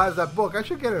still has that book. I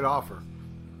should get it off her.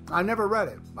 I never read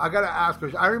it. I gotta ask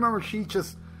her. I remember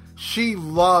she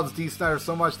loves Dee Snider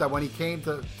so much that when he came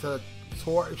to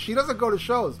tour, she doesn't go to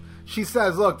shows. She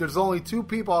says, "Look, there's only 2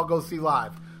 people I'll go see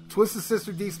live: Twisted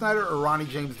Sister Dee Snider or Ronnie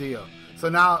James Dio." So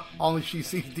now only she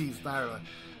sees Dee Snider.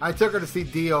 I took her to see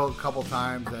Dio a couple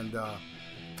times, and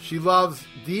she loves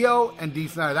Dio and Dee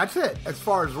Snider. That's it. As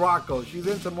far as rock goes, she's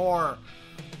into more.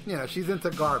 She's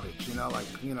into garbage,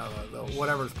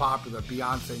 whatever's popular,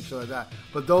 Beyonce and shit like that.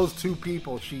 But those 2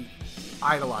 people she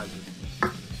idolizes.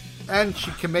 And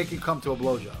she can make you come to a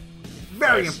blowjob.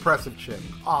 Very impressive chick.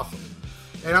 Awesome.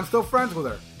 And I'm still friends with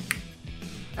her.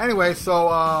 Anyway, so...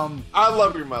 I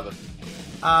love your mother.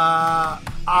 Now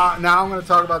I'm going to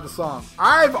talk about the song.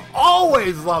 I've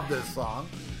always loved this song.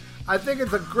 I think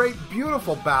it's a great,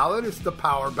 beautiful ballad. It's the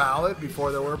power ballad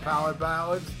before there were power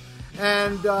ballads.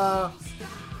 And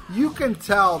you can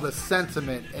tell the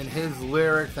sentiment in his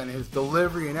lyrics and his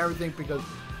delivery and everything, because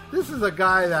this is a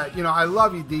guy that, you know, I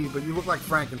love you, Dee, but you look like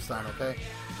Frankenstein, okay?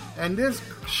 And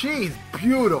she's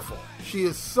beautiful. She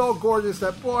is so gorgeous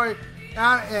that, boy,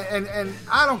 and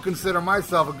I don't consider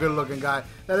myself a good-looking guy,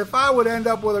 that if I would end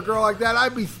up with a girl like that,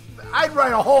 I'd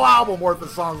write a whole album worth of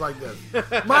songs like this.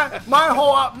 My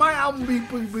album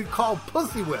would be called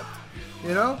Pussy Whipped,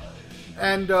 you know?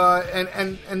 And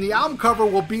the album cover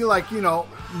will be like, you know,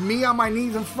 me on my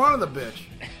knees in front of the bitch.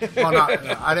 Well,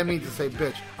 I didn't mean to say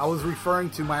bitch. I was referring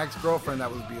to my ex-girlfriend that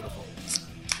was beautiful.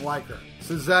 Like her.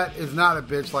 Suzette is not a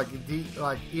bitch,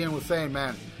 like Ian was saying,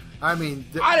 man. I mean...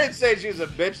 I didn't say she was a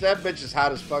bitch. That bitch is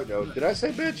hot as fuck, though. Did I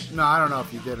say bitch? No, I don't know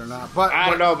if you did or not. But I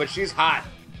don't know, but she's hot.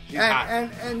 She's hot.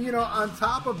 And, you know, on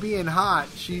top of being hot,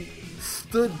 she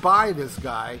stood by this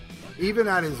guy, even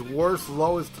at his worst,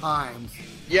 lowest times.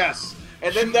 Yes.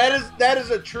 And then that is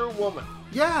a true woman.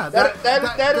 Yeah.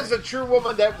 That is a true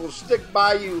woman that will stick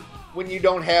by you when you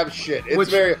don't have shit.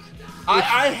 It's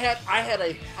I had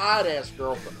a hot-ass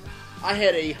girlfriend.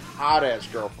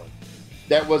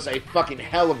 That was a fucking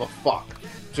hell of a fuck,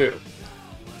 too.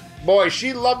 Boy,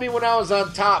 she loved me when I was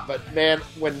on top, but man,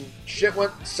 when shit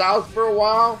went south for a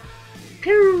while,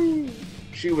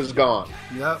 she was gone.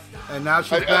 Yep, and now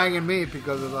she's banging me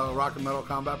because of the Rock and Metal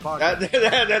Combat Podcast.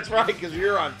 That's right, because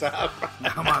you're on top.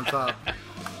 I'm on top.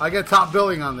 I get top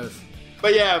billing on this.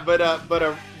 But yeah, but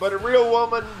a real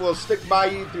woman will stick by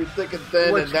you through thick and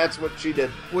thin, and that's what she did.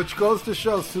 Which goes to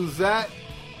show Suzette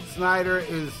Snyder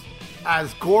is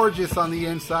as gorgeous on the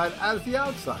inside as the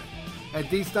outside. And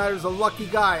Dee Snider's a lucky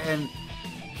guy, and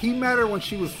he met her when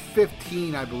she was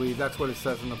 15, I believe. That's what it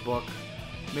says in the book.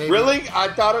 Maybe. Really? I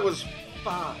thought it was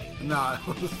 5. No,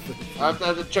 it was 15. I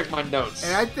have to check my notes.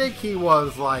 And I think he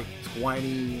was like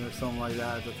 20 or something like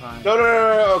that at the time. No.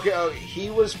 Okay, he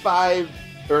was 5.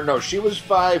 Or no, she was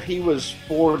 5. He was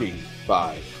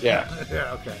 45. Yeah.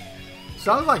 Yeah, okay.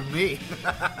 Sounds like me.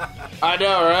 I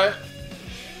know, right?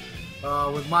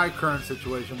 With my current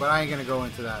situation, but I ain't gonna go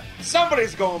into that.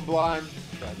 Somebody's going blind.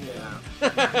 Yeah.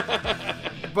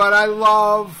 But I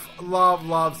love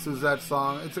Suzette's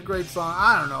song. It's a great song.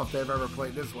 I don't know if they've ever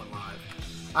played this one live.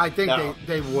 I think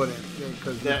they wouldn't,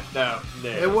 because no.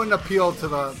 It wouldn't appeal to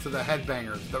the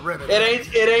headbangers, the rivet.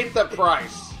 It ain't the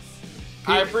price.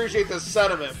 I appreciate the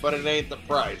sentiment, but it ain't the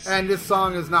price. And this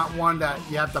song is not one that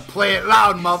you have to play it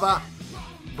loud, mother.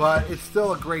 But it's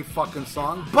still a great fucking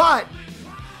song. But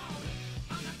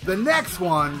the next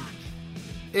one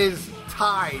is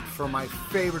tied for my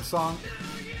favorite song.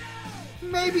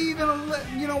 Maybe even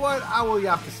you know what? I will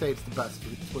have to say it's the best.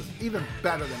 It was even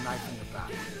better than Knife in Your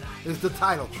Back. It's the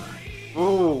title track.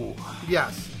 Ooh.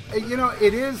 Yes. You know,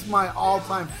 it is my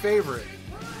all-time favorite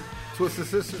Twisted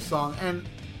Sister song, and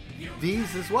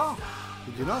Dee's as well.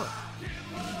 Did you know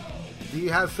that? Dee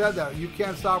has said that You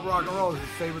Can't Stop Rock and Roll is his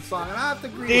favorite song, and I have to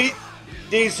agree.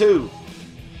 Dee's who?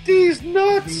 Dee's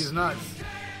nuts. Dee's nuts.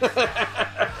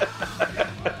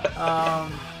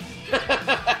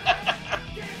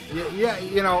 Yeah,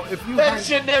 you know, if you that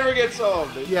shit never gets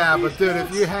old. Dude. Yeah, but dude,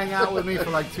 if you hang out with me for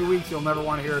like 2 weeks, you'll never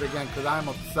want to hear it again, because I'm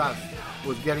obsessed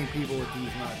with getting people with these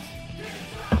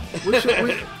nuts.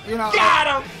 You know,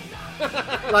 got him.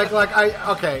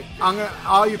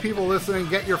 all you people listening,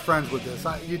 get your friends with this.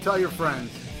 You tell your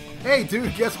friends, hey,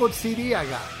 dude, guess what CD I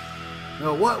got? You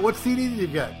know, what CD did you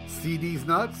get? CD's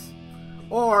nuts.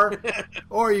 Or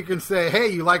you can say, hey,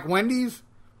 you like Wendy's?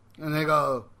 And they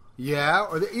go, yeah.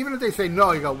 Or even if they say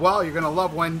no, you go, well, you're going to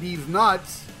love Wendy's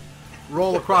nuts.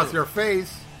 Roll across your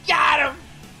face. Got him.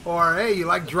 Or, hey, you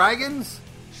like dragons?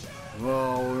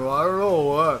 Well, I don't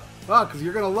know. Because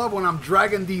you're going to love when I'm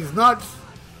dragging these nuts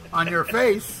on your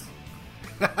face.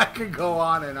 I could go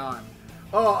on and on.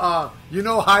 Oh, you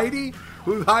know Heidi?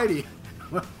 Who's Heidi?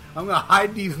 I'm going to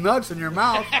hide these nuts in your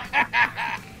mouth.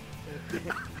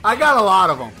 I got a lot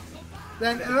of them.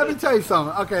 Then let me tell you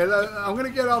something. Okay, I'm going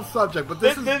to get off subject, but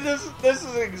this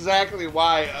is exactly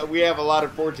why we have a lot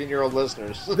of 14-year-old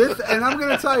listeners. And I'm going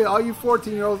to tell you, all you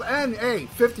 14-year-olds and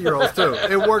 50-year-olds too.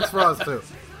 It works for us too.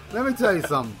 Let me tell you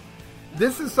something.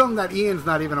 This is something that Ian's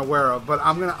not even aware of, but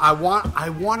I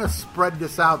want to spread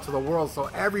this out to the world so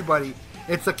everybody.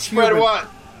 It's a Cuban. Spread what?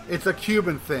 It's a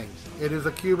Cuban thing. It is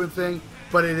a Cuban thing,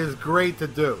 but it is great to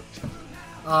do.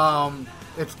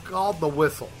 It's called the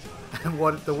whistle. And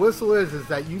what the whistle is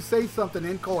that you say something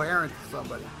incoherent to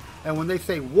somebody, and when they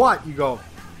say what, you go,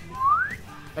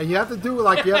 and you have to do it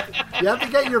like you have to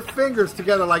get your fingers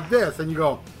together like this, and you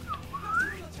go,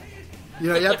 You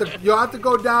know, you have to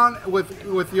go down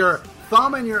with your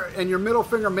thumb and your middle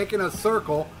finger making a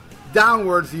circle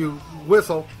downwards. You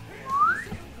whistle.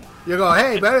 You go,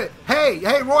 hey, baby,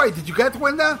 hey, Roy, did you get the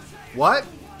wind down? What?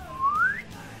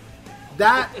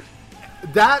 That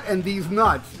and these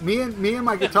nuts. Me and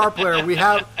my guitar player, we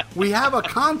have a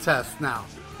contest now.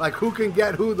 Like who can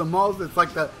get who the most.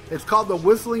 It's called the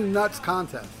Whistling Nuts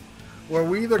contest, where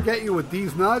we either get you with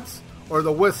these nuts or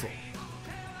the whistle.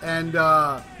 And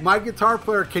my guitar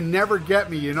player can never get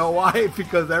me. You know why?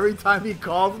 Because every time he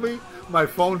calls me, my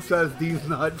phone says these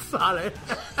nuts on it.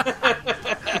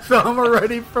 So I'm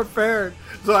already prepared.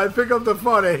 So I pick up the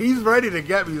phone and he's ready to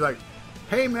get me. He's like,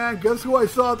 hey man, guess who I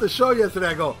saw at the show yesterday?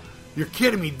 I go, you're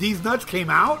kidding me, these nuts came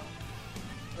out?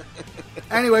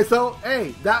 Anyway, so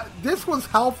hey, this was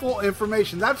helpful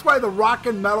information. That's why the Rock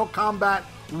and Metal Combat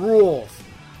rules.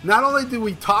 Not only do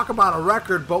we talk about a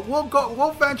record, but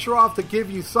we'll venture off to give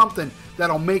you something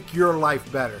that'll make your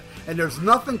life better. And there's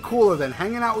nothing cooler than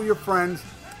hanging out with your friends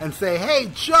and say, hey,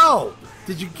 Joe,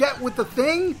 did you get with the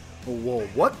thing? Whoa,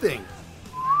 what thing?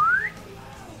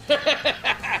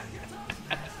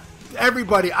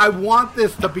 Everybody, I want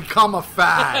this to become a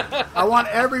fad. I want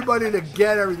everybody to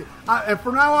get everything. And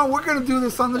from now on, we're going to do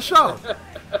this on the show.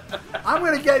 I'm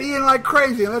going to get Ian like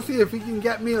crazy, and let's see if he can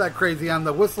get me like crazy on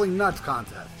the Whistling Nuts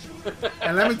contest.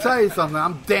 And let me tell you something,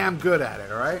 I'm damn good at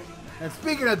it, all right? And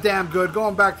speaking of damn good,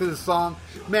 going back to this song,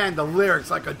 man, the lyrics,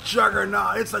 like a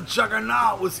juggernaut. It's a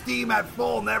juggernaut with steam at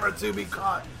full, never to be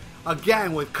caught.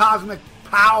 Again, with cosmic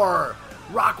power,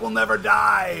 rock will never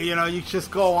die. You know, you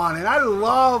just go on. And I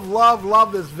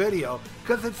love this video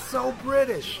because it's so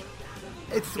British.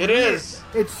 It is.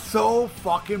 It's so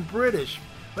fucking British.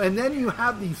 And then you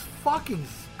have these fucking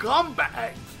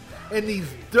scumbags in these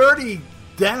dirty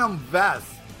denim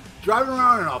vests driving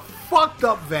around in a fucked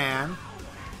up van.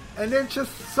 And they're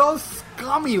just so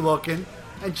scummy looking.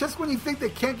 And just when you think they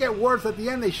can't get worse, at the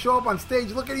end they show up on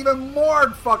stage looking even more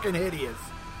fucking hideous.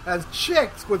 As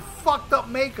chicks with fucked up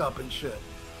makeup and shit.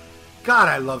 God,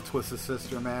 I love Twisted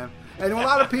Sister, man. And a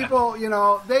lot of people, you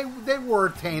know, they were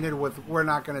tainted with We're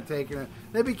Not Gonna Take It.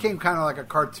 They became kind of like a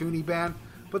cartoony band.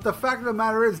 But the fact of the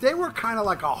matter is, they were kind of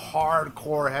like a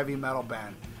hardcore heavy metal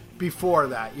band before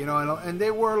that, you know. And they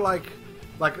were like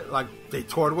they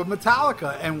toured with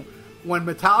Metallica. And when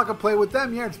Metallica played with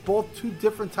them, yeah, it's both two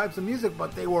different types of music,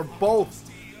 but they were both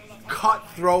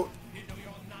cutthroat,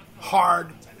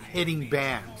 hard-hitting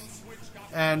bands.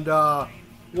 And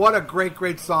what a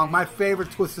great song. My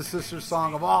favorite Twisted Sister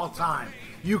song of all time.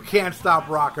 You Can't Stop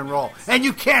Rock and Roll. And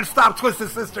you can't stop Twisted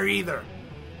Sister either.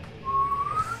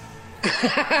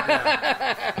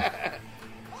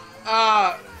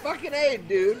 Fucking A,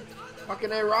 dude.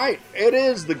 Fucking A, right. It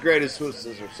is the greatest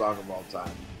Twisted Sister song of all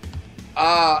time.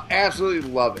 Absolutely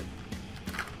love it.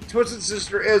 Twisted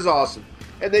Sister is awesome.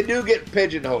 And they do get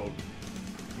pigeonholed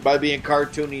by being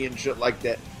cartoony and shit like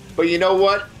that. But you know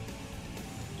what?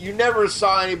 You never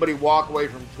saw anybody walk away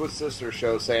from Twisted Sister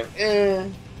show saying,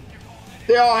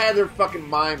 They all had their fucking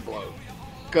mind blown.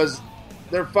 Because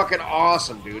they're fucking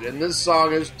awesome, dude. And this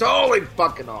song is totally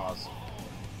fucking awesome.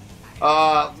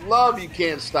 Love You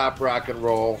Can't Stop Rock and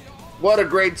Roll. What a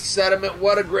great sentiment.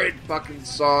 What a great fucking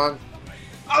song.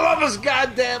 I love this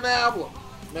goddamn album.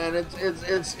 Man,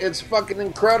 it's fucking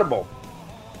incredible.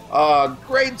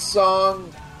 Great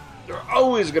song. They're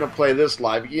always going to play this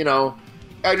live. You know,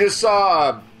 I just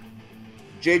saw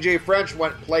JJ French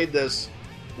played this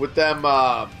with them,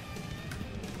 with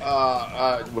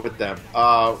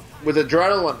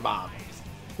Adrenaline Mob,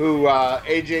 who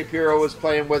AJ Pirro was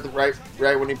playing with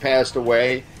right when he passed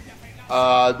away.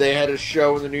 They had a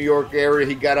show in the New York area.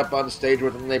 He got up on stage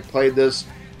with them and they played this.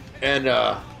 And,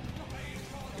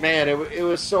 man, it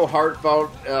was so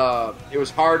heartfelt. It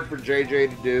was hard for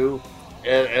JJ to do,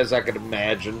 as I could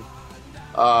imagine.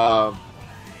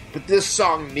 But this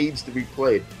song needs to be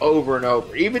played over and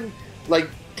over. Even, like,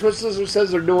 Twisted Sister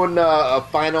says they're doing a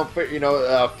final,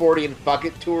 40 and Fuck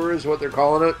It tour is what they're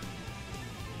calling it.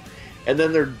 And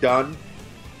then they're done.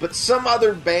 But some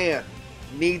other band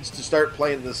needs to start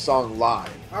playing this song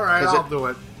live. All right, I'll do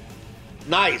it.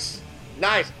 Nice.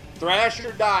 Thrash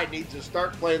or Die needs to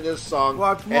start playing this song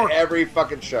at every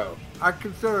fucking show. I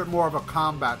consider it more of a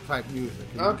combat type music.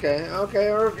 You know? Okay,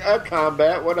 or a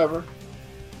combat, whatever.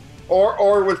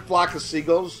 Or with Flock of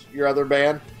Seagulls, your other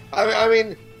band. I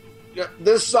mean,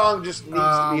 this song just needs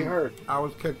to be heard. I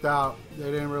was kicked out.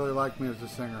 They didn't really like me as a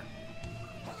singer.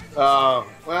 Well,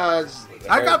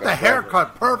 I got the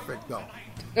haircut perfect, though.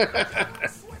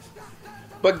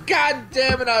 But god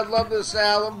damn it, I love this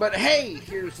album. But hey,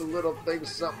 here's a little thing,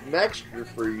 something extra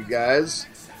for you guys.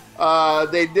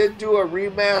 They did do a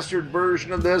remastered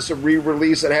version of this, a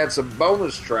re-release that had some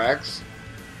bonus tracks.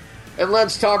 And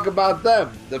let's talk about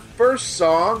them. The first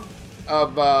song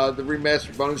of the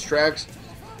remastered bonus tracks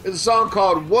is a song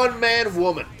called One Man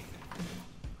Woman.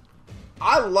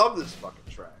 I love this fucking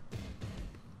track.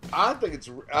 I think it's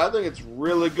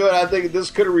really good. I think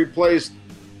this could have replaced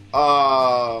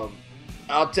I'll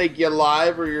Take You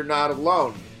Alive or You're Not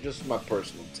Alone. Just my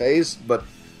personal taste, but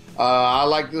I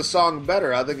like this song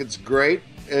better. I think it's great.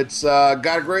 It's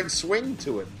got a great swing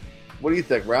to it. What do you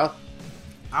think, Ralph?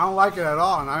 I don't like it at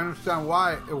all, and I understand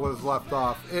why it was left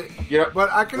off.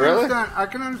 But I can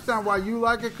understand why you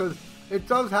like it, because it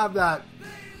does have that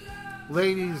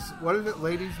ladies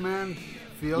man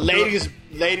feel. Ladies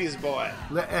boy.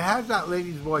 It has that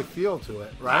ladies boy feel to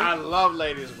it, right? I love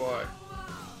Ladies Boy.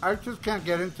 I just can't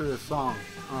get into this song.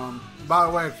 By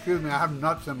the way, excuse me, I have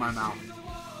nuts in my mouth.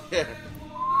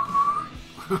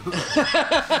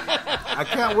 I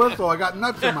can't whistle. I got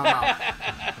nuts in my mouth.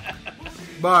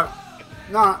 But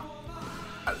no,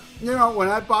 when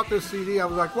I bought this CD, I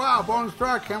was like, "Wow, bonus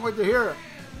track! Can't wait to hear it."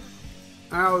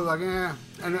 And I was like, "Eh,"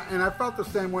 and I felt the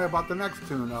same way about the next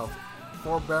tune, though.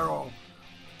 4-Barrel,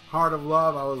 Heart of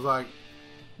Love. I was like,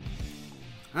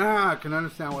 I can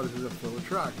understand what it is a filler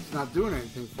track. It's not doing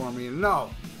anything for me. And no,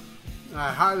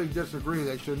 I highly disagree.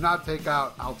 They should not take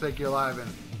out "I'll Take You Alive"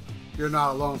 and "You're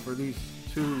Not Alone" for these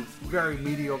two very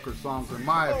mediocre songs, in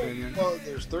my opinion. Well,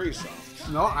 there's 3 songs.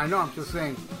 No, I know. I'm just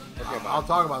saying. I'll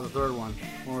talk about the third one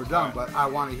when we're done. But I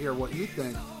want to hear what you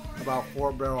think about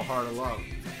 4-Barrel, Heart of Love.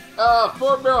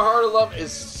 4-Barrel Heart of Love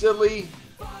is silly,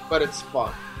 but it's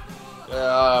fun.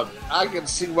 I can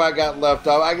see why I got left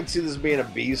off. I can see this being a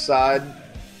B-side,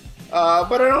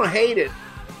 but I don't hate it.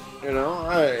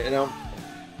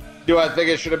 Do I think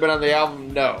it should have been on the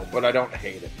album? No, but I don't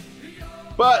hate it.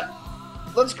 But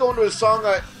let's go into a song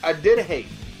I did hate.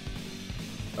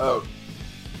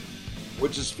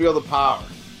 Which is Feel the Power.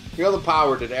 Feel the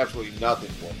Power did absolutely nothing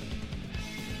for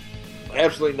me.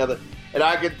 Absolutely nothing. And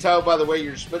I can tell by the way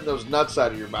you're spitting those nuts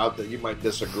out of your mouth that you might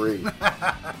disagree.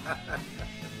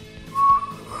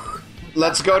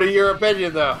 Let's go to your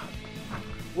opinion, though.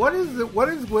 What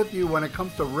is with you when it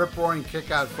comes to rip-roaring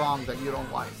kick-ass songs that you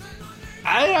don't like?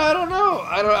 I don't know.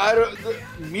 I don't.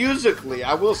 Musically,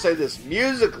 I will say this.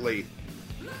 Musically,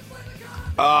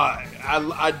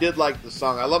 I did like the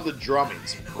song. I love the drumming.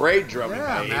 It's great drumming.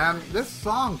 Yeah, man. This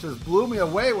song just blew me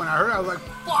away when I heard it. I was like,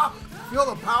 "Fuck! Feel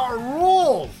the Power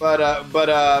rules." But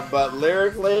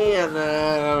lyrically, and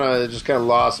I don't know, it just kind of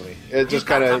lost me. It just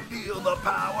kind of feel the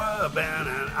power, man.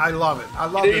 I love it. I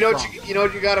love it. This song. You know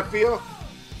what you got to feel?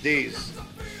 These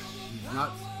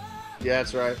nuts. Yeah,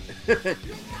 that's right.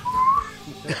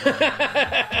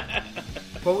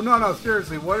 But no,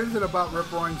 seriously, what is it about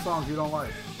rip-roaring songs you don't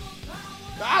like?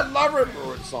 I love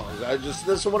rip-roaring songs.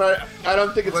 This one I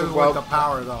don't think it's with the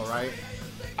power though, right?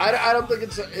 I don't think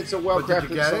it's a well-crafted did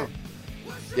you get song.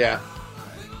 It? Yeah.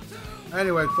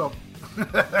 Anyway,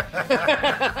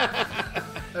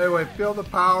 anyway, Feel the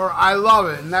Power. I love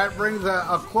it, and that brings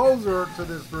a closer to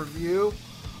this review.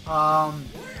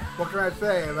 What can I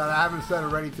say that I haven't said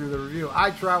already through the review?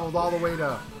 I traveled all the way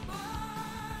to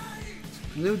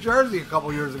New Jersey a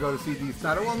couple years ago to see Dee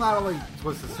Snider. Well, not only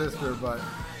Twisted Sister, but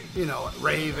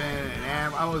Raven and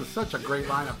Am. I was such a great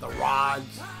lineup. The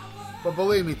Rods. But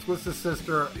believe me, Twisted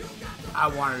Sister, I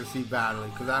wanted to see badly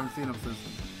because I haven't seen them since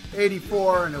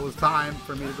 '84, and it was time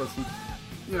for me to go see.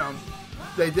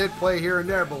 They did play here and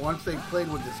there, but once they played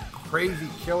with this crazy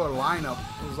killer lineup,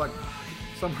 it was like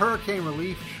some hurricane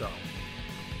relief show.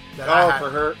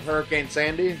 For Hurricane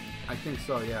Sandy? I think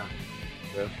so, yeah.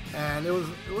 And it was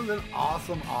an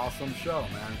awesome show,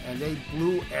 man. And they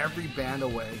blew every band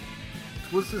away.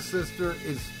 Twisted Sister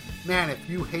is, man, if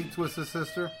you hate Twisted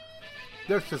Sister,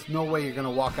 there's just no way you're going to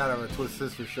walk out of a Twisted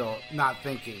Sister show not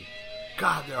thinking,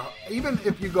 God, even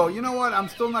if you go, you know what, I'm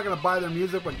still not going to buy their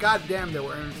music, but goddamn, they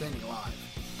were entertaining live.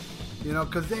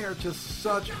 Because they are just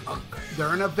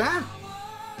they're an event.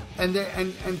 And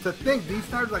to think Dee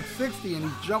Snider's like 60 and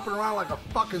he's jumping around like a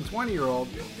fucking 20-year-old.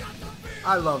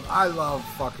 I love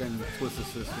fucking Twisted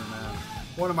Sister, man.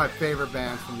 One of my favorite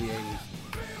bands from the 80s.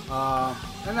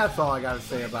 And that's all I got to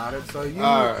say about it. So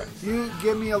you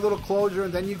give me a little closure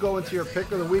and then you go into your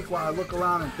pick of the week while I look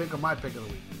around and think of my pick of the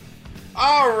week.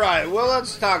 All right, well,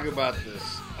 let's talk about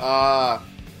this.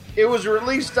 It was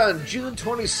released on June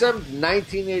 27th,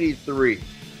 1983.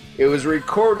 It was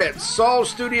recorded at Saul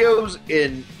Studios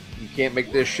in, you can't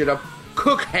make this shit up,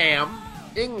 Cookham,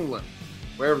 England.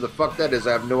 Wherever the fuck that is,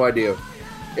 I have no idea.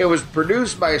 It was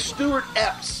produced by Stuart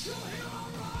Epps,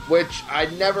 which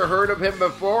I'd never heard of him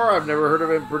before. I've never heard of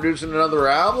him producing another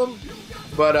album.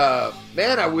 But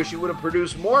man, I wish he would have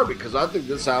produced more because I think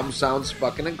this album sounds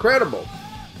fucking incredible.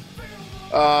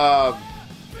 And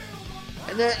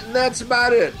that's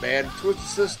about it, man. Twisted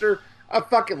Sister, I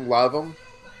fucking love them.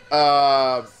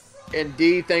 And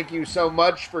D, thank you so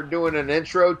much for doing an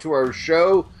intro to our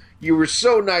show. You were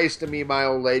so nice to me, my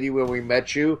old lady, when we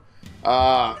met you.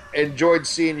 Enjoyed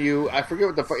seeing you. I forget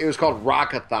what the fuck it was called.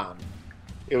 Rockathon.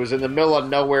 It was in the middle of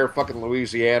nowhere, fucking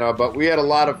Louisiana, but we had a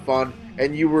lot of fun,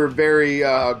 and you were very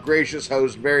gracious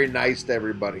host, very nice to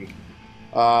everybody.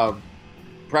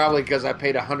 Probably because I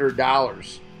paid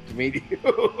 $100 to meet you,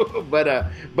 but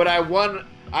I won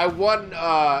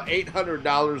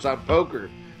 $800 on poker,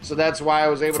 so that's why I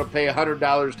was able to pay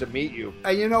 $100 to meet you.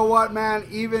 And you know what, man?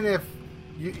 Even if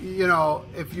you know,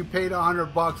 if you paid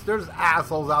 $100, there's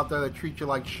assholes out there that treat you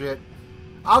like shit.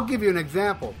 I'll give you an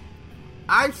example.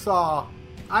 I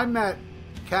met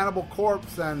Cannibal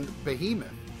Corpse and Behemoth,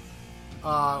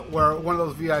 where one of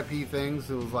those VIP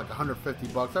things, it was like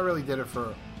 $150. I really did it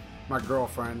for my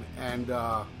girlfriend, and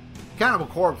Cannibal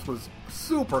Corpse was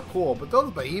super cool, but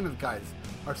those Behemoth guys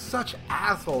are such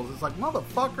assholes. It's like,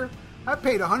 motherfucker, I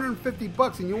paid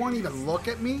 $150 and you won't even look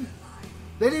at me?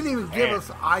 They didn't even give us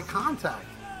eye contact.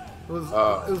 It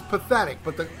was pathetic,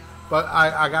 but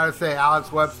I gotta say,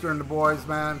 Alex Webster and the boys,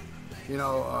 man,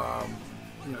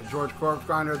 George Corpse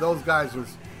Grinder, those guys are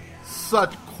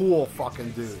such cool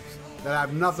fucking dudes that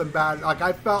have nothing bad. Like,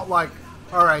 I felt like,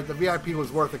 all right, the VIP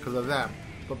was worth it because of them,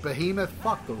 but Behemoth,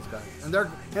 fuck those guys. And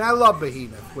I love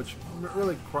Behemoth, which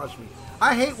really crushed me.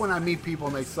 I hate when I meet people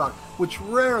and they suck, which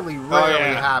rarely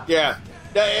happens. Yeah,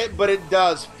 but it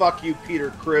does. Fuck you, Peter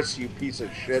Criss, you piece of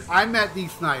shit. I met Dee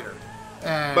Snider,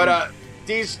 and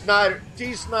Dee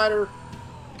Snider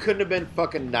couldn't have been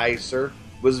fucking nicer.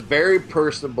 Was very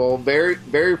personable, very,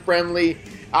 very friendly.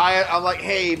 I'm like,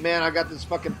 hey, man, I got this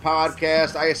fucking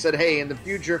podcast. I said, hey, in the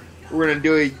future, we're going to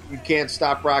do a You Can't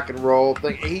Stop Rock and Roll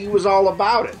thing. He was all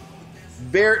about it.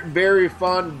 Very, very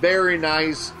fun, very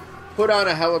nice. Put on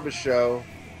a hell of a show.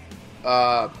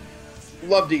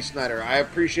 Love Dee Snider. I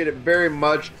appreciate it very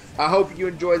much. I hope you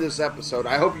enjoy this episode.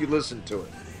 I hope you listen to it.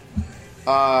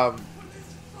 But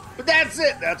that's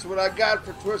it. That's what I got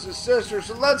for Twisted Sister.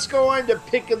 So let's go on to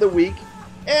Pick of the Week.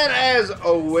 And as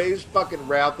always, fucking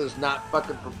Ralph is not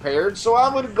fucking prepared, so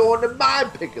I'm going to go into my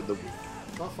Pick of the Week.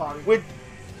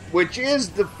 Which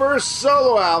is the first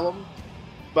solo album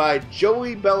by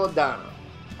Joey Belladonna.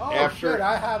 Oh, shit,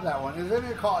 I have that one. Isn't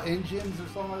it called Engines or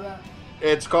something like that?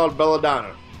 It's called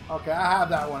Belladonna. Okay, I have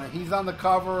that one. He's on the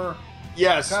cover.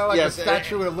 Yes, kind of like a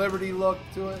Statue of Liberty look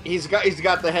to it. He's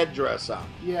got the headdress on.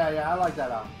 Yeah, I like that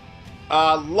album.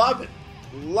 Love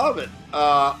it.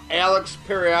 Alex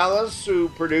Perialis, who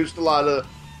produced a lot of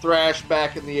thrash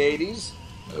back in the 80s,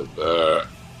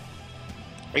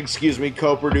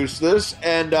 co-produced this,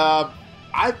 and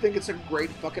I think it's a great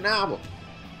fucking album.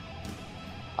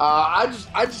 I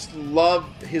just love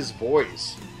his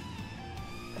voice,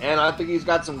 and I think he's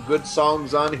got some good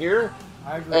songs on here.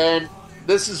 I agree. And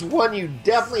this is one you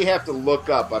definitely have to look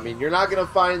up. I mean, you're not going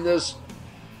to find this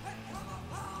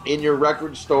in your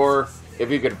record store. If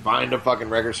you can find a fucking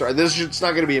record store. It's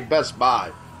not going to be in Best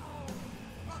Buy.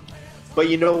 But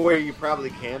you know where you probably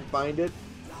can find it?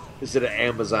 Is at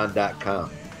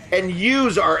Amazon.com. And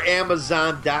use our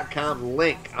Amazon.com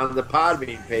link on the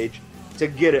Podbean page to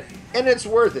get it. And it's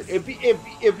worth it. If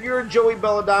you're a Joey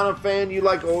Belladonna fan, you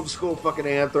like old school fucking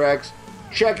Anthrax,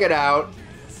 check it out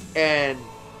and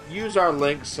use our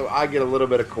link so I get a little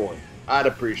bit of coin. I'd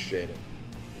appreciate it.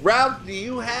 Ralph, do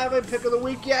you have a Pick of the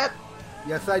Week yet?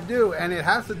 Yes, I do, and it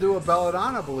has to do with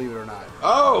Belladonna, believe it or not.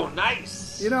 Oh,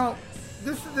 nice. You know,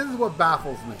 this is what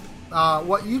baffles me.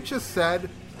 What you just said,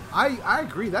 I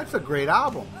agree. That's a great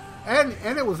album, and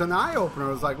it was an eye opener.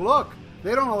 It was like, look,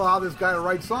 they don't allow this guy to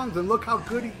write songs, and look how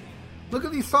good look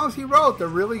at these songs he wrote. They're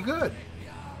really good,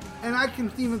 and I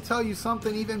can even tell you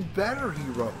something even better he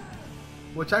wrote,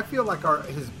 which I feel like are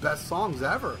his best songs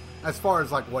ever, as far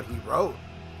as like what he wrote.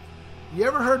 You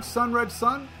ever heard Sun Red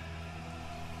Sun?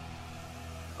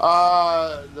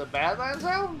 The Badlands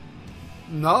album?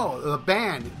 No, the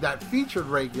band that featured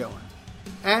Ray Gillen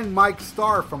and Mike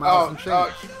Starr from Alice in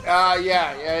Chains.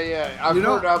 Yeah. I've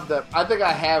heard of them. I think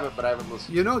I have it, but I haven't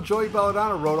listened. You know, Joey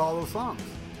Belladonna wrote all those songs.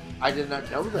 I did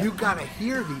not know that. You gotta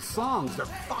hear these songs. They're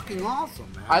fucking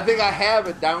awesome, man. I think I have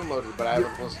it downloaded, but I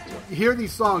haven't listened to it. Hear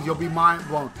these songs, you'll be mind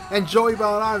blown. And Joey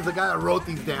Belladonna is the guy that wrote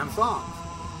these damn songs.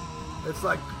 It's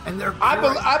like, and they're great.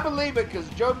 I believe it because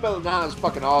Joey Belladonna is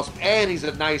fucking awesome, and he's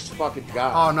a nice fucking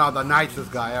guy. Oh, no, the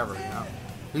nicest guy ever, you know?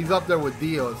 He's up there with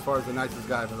Dio as far as the nicest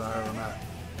guy that I ever met.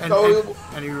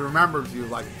 and he remembers you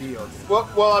like Dios.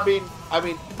 Well, I mean,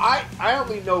 I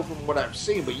only know from what I've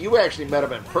seen, but you actually met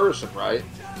him in person, right?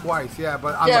 Twice, yeah,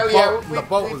 but on the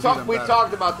boat was even we better.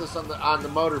 talked about this on the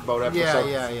motorboat episode.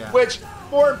 Yeah. Which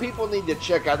more people need to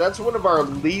check out. That's one of our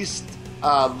least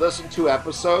listened to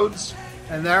episodes.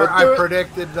 And there I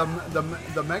predicted the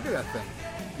Megadeth thing.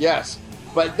 Yes,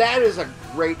 but that is a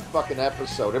great fucking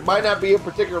episode. It might not be a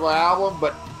particular album,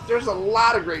 but there's a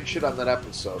lot of great shit on that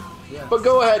episode. Yeah. But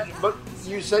go ahead. But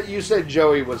you said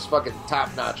Joey was fucking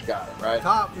top notch guy, right?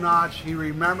 Top notch. He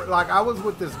remembered. Like I was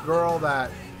with this girl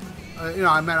that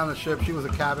I met on the ship. She was a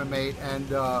cabin mate, and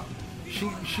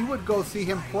she would go see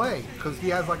him play because he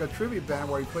has like a tribute band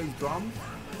where he plays drums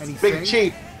and he sings.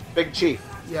 Big Chief.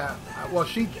 Yeah. Well,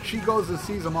 she goes and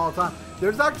sees him all the time.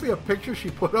 There's actually a picture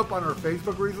she put up on her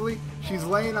Facebook recently. She's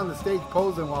laying on the stage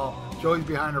posing while Joey's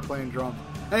behind her playing drums.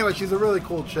 Anyway, she's a really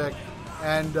cool chick,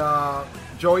 and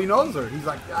Joey knows her. He's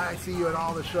like, I see you at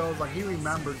all the shows. Like, he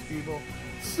remembers people.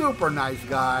 Super nice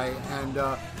guy. And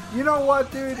you know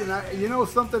what, dude? And you know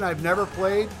something I've never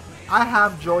played? I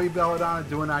have Joey Belladonna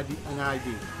do an ID.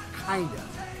 Kinda.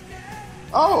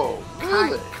 Oh,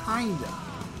 really? Kinda.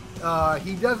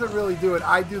 He doesn't really do it.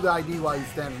 I do the ID while he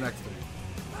stands next to me.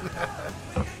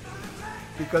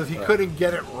 Because he couldn't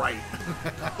get it right.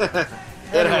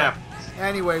 It happens.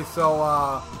 Anyway,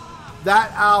 so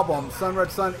that album, Sun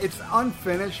Red Sun, it's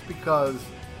unfinished because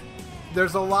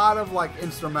there's a lot of like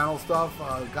instrumental stuff.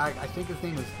 A guy, I think his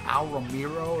name is Al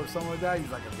Ramiro or something like that.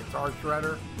 He's like a guitar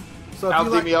shredder. So Al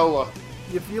Di Meola.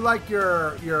 if you like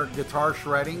your guitar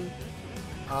shredding,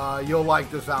 you'll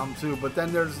like this album too. But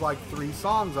then there's like 3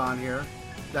 songs on here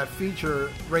that feature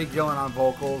Ray Gillen on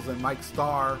vocals and Mike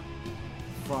Starr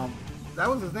from, that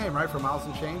was his name, right? From Alice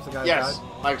in Chains, the guy. Yes, that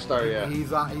died. Mike Starr. Yeah,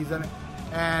 He's in it,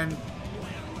 and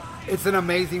it's an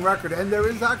amazing record. And there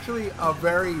is actually a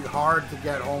very hard to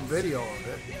get home video of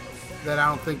it that I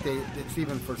don't think it's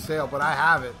even for sale, but I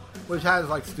have it, which has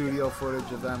like studio footage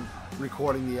of them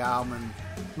recording the album and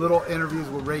little interviews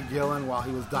with Ray Gillen while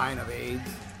he was dying of AIDS.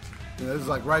 This is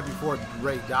like right before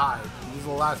Ray died. This is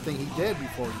the last thing he did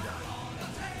before he died.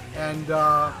 And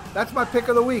that's my pick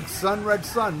of the week, Sun Red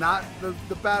Sun. Not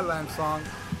the Badlands song,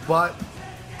 but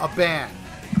a band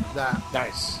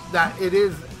that it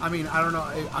is. I mean, I don't know.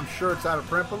 I'm sure it's out of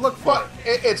print, but look for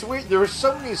it. It's weird. There are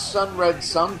so many Sun Red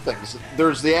Sun things.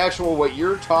 There's the actual what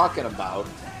you're talking about,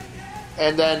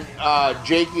 and then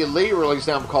Jakey Lee released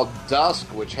an album called Dusk,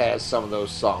 which has some of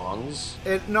those songs.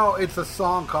 It's a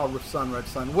song called Sun Red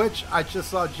Sun, which I just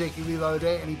saw Jakey Lee the other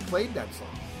day, and he played that song.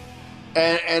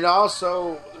 And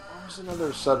also, what was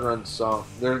another Sun Red song?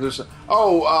 There's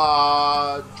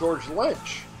George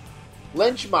Lynch.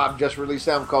 Lynch Mob just released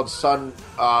an album called Sun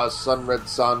Red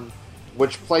Sun,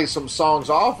 which plays some songs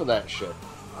off of that shit.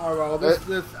 Oh,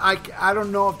 well, I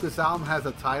don't know if this album has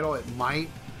a title. It might.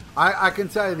 I can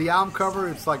tell you the album cover.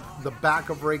 It's like the back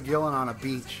of Ray Gillen on a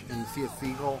beach, and you see a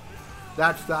seagull.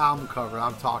 That's the album cover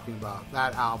I'm talking about.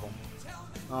 That album.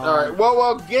 All right.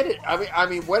 Well, get it. I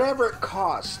mean, whatever it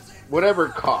costs,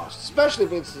 especially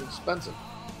if it's expensive.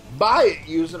 Buy it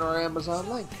using our Amazon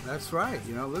link. That's right.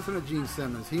 Listen to Gene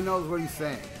Simmons. He knows what he's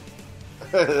saying.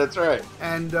 That's right.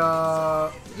 And,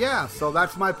 so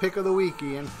that's my pick of the week,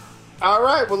 Ian. All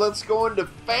right. Well, let's go into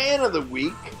Fan of the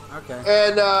Week. Okay.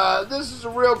 And this is a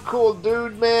real cool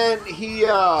dude, man. He,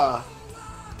 I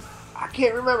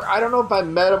can't remember. I don't know if I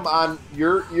met him on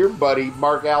your buddy,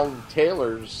 Mark Allen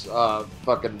Taylor's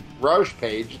fucking Rush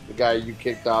page, the guy you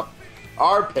kicked off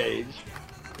our page.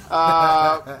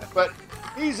 But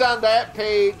he's on that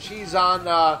page. He's on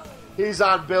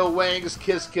Bill Wang's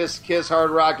Kiss Kiss Kiss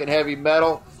Hard Rock and Heavy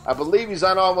Metal. I believe he's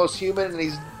on Almost Human, and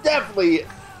he's definitely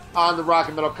on the Rock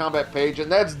and Metal Combat page,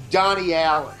 and that's Donnie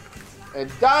Allen.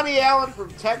 And Donnie Allen from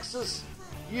Texas,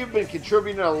 you've been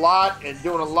contributing a lot and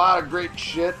doing a lot of great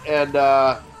shit, and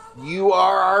you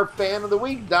are our fan of the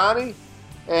week, Donnie.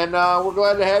 And we're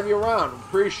glad to have you around.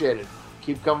 Appreciate it.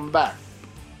 Keep coming back.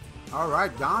 All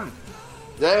right, Donnie.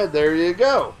 There you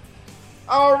go.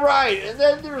 All right, and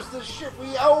then there's the shit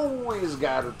we always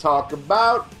got to talk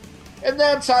about, and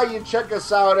that's how you check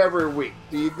us out every week.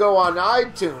 Do you go on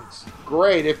iTunes?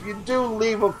 Great. If you do,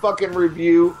 leave a fucking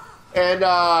review and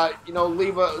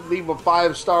leave a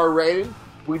 5-star rating.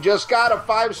 We just got a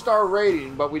 5-star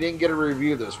rating, but we didn't get a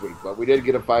review this week. But we did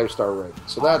get a 5-star rating,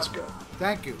 so that's good.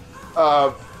 Thank you.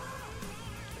 Go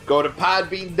to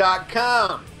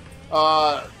podbean.com.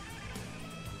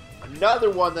 Another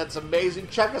one that's amazing.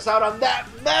 Check us out on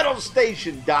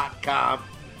thatmetalstation.com,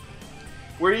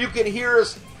 where you can hear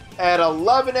us at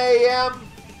 11 a.m.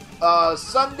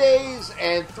 Sundays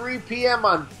and 3 p.m.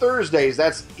 on Thursdays.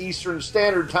 That's Eastern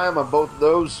Standard Time on both of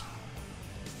those.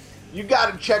 You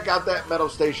got to check out that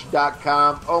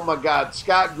metalstation.com. Oh my God,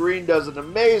 Scott Green does an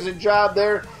amazing job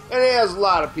there, and he has a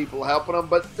lot of people helping him,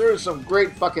 but there's some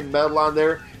great fucking metal on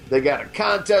there. They got a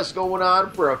contest going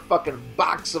on for a fucking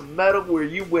box of metal where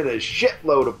you win a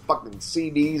shitload of fucking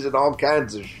CDs and all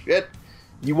kinds of shit.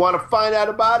 You want to find out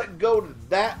about it? Go to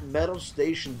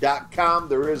thatmetalstation.com.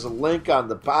 There is a link on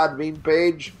the Podbean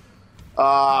page.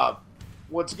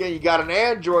 Once again, you got an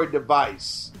Android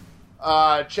device.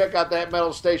 Check out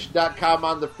thatmetalstation.com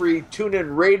on the free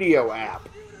TuneIn Radio app.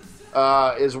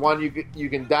 Is one you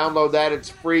can download that. It's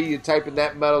free. You type in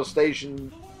That Metal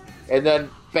Station, and then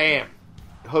bam,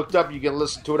 hooked up. You can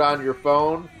listen to it on your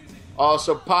phone.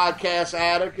 Also, Podcast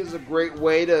Addict is a great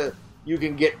way to. You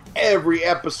can get every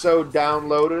episode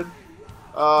downloaded.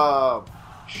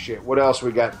 Shit, what else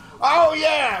we got? Oh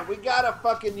yeah, we got a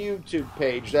fucking YouTube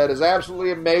page that is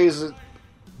absolutely amazing.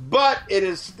 But it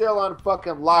is still on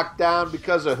fucking lockdown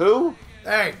because of who?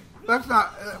 Hey, let's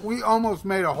not. We almost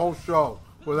made a whole show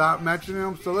without mentioning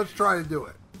them, so let's try to do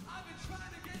it.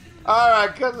 All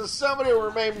right, because of somebody who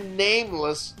remained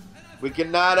nameless, we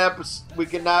cannot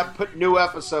put new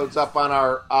episodes up on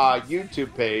our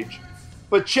YouTube page.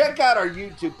 But check out our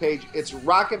YouTube page. It's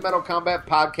Rock and Metal Combat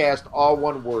Podcast, all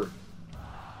one word.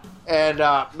 And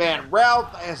man,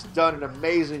 Ralph has done an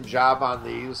amazing job on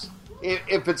these.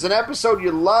 If it's an episode you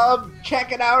love,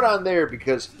 check it out on there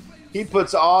because he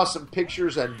puts awesome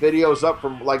pictures and videos up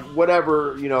from like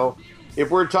whatever, you know.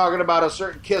 If we're talking about a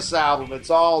certain Kiss album,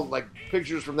 it's all like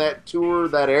pictures from that tour,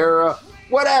 that era,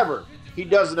 whatever. He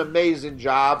does an amazing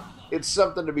job. It's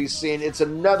something to be seen. It's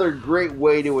another great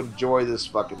way to enjoy this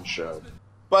fucking show.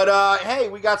 But hey,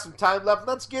 we got some time left.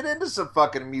 Let's get into some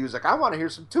fucking music. I want to hear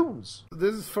some tunes.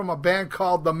 This is from a band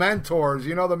called The Mentors.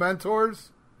 You know The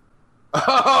Mentors?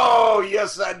 Oh,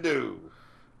 yes, I do.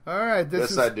 All right.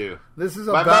 I do. This is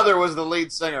my mother was the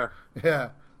lead singer.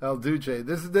 Yeah, El Duce.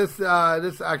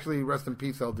 This actually, rest in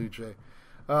peace, El Duce.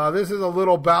 This is a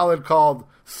little ballad called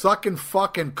 "Suckin'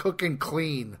 Fuckin' Cookin'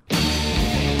 Clean."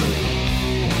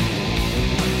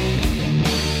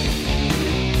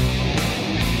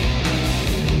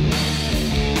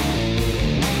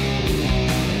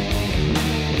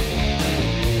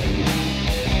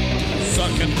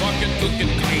 Suckin', fuckin',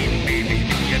 cookin' clean, baby,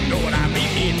 you know what I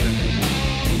mean.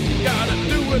 Gotta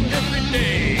do it every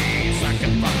day.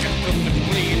 Suckin', fuckin', cookin'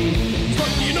 clean.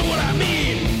 Fuck, you know what I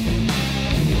mean.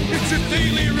 It's a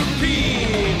daily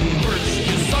routine. First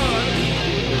you suck,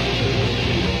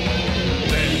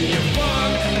 then you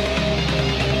fuck,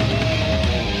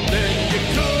 then you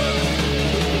cook,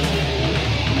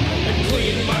 and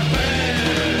clean my pants.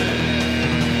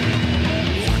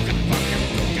 Suckin', fuckin',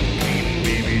 cookin' clean,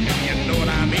 baby, do you know what I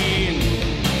mean?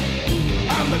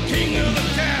 I'm the king of the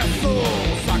castle,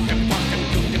 suckin', fucking,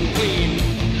 cookin' clean.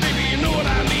 Baby, you know what I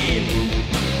mean?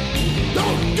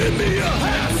 Don't give me a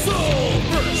hassle.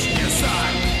 First you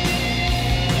suck,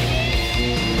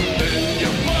 then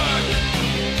you fuck,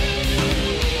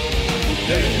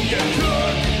 then you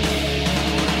cook,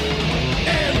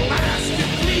 and last you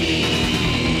clean.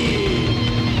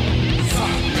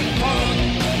 Suck and fuck,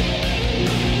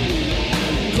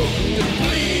 cook and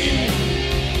clean.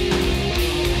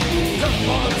 Come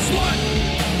on, slut.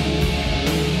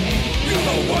 You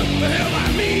know what the hell I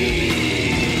mean.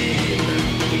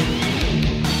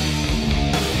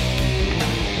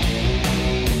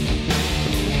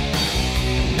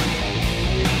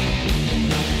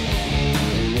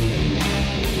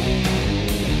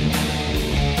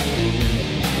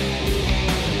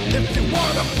 If you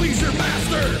wanna please your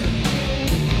master,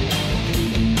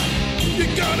 you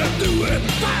gotta do it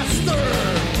faster.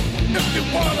 If you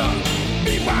wanna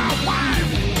be my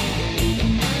wife,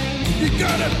 you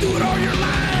gotta do it all your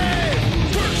life.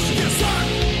 First you suck,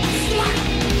 slut,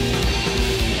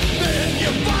 then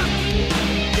you fuck,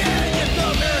 yeah, you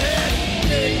thumb your head,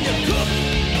 then you cook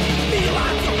me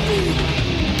lots of food,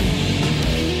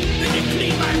 then you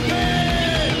clean my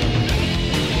bed,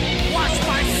 wash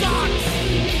my socks,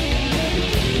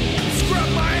 scrub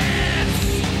my ass,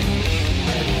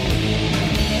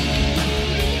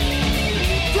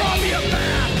 throw me a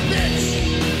bath, bitch.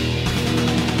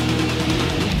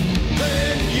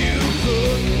 Then you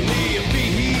cook me a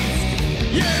feast,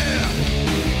 yeah.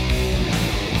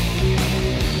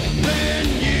 Then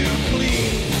you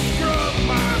clean, scrub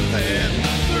my bed,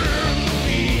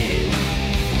 thoroughly.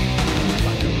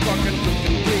 Fucking,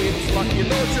 cooking clean, fuck, you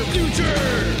know it's your future.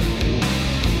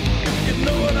 If you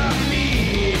know what I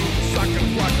mean, sucking,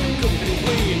 fucking, cooking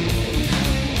clean.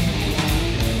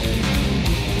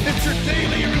 It's your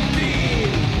daily routine.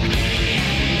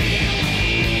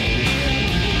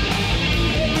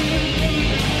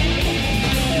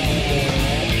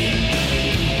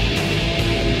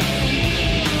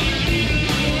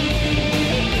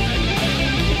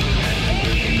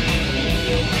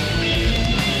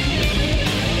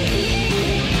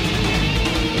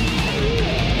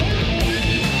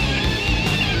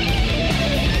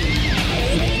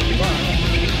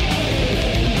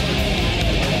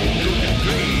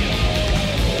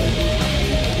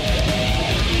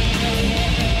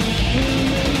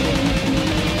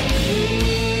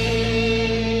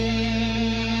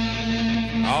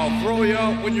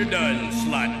 when you're done,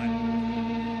 slut.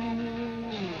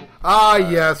 Ah,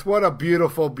 yes, what a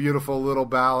beautiful, beautiful little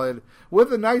ballad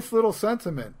with a nice little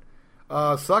sentiment.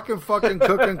 Sucking, fucking,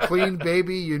 cooking, clean,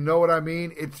 baby, you know what I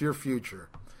mean? It's your future.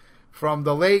 From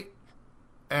the late,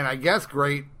 and I guess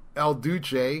great, El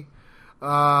Duce,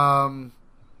 who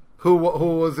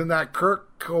was in that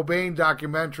Kurt Cobain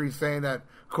documentary saying that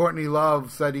Courtney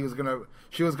Love said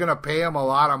she was gonna pay him a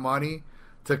lot of money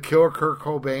to kill Kurt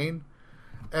Cobain,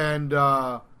 and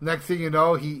next thing you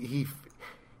know, he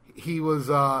was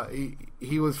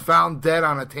found dead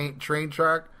on a train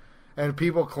track, and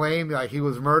people claim like he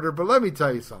was murdered. But let me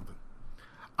tell you something.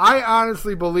 I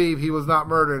honestly believe he was not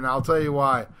murdered, and I'll tell you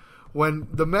why. When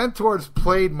the Mentors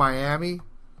played Miami,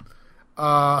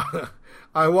 I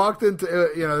walked into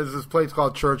there's this place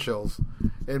called Churchill's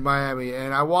in Miami,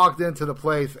 and I walked into the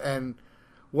place, and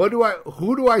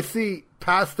who do I see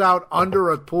passed out under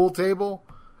a pool table?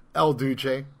 El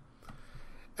Duce.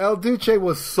 El Duce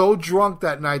was so drunk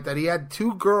that night that he had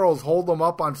two girls hold him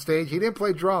up on stage. He didn't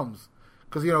play drums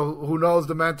because, who knows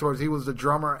the Mentors? He was the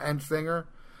drummer and singer.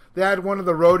 They had one of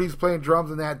the roadies playing drums,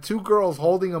 and they had two girls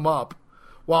holding him up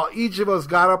while each of us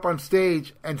got up on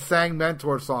stage and sang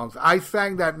Mentor songs. I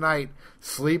sang that night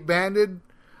Sleep Banded,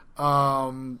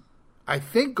 I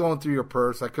think Going Through Your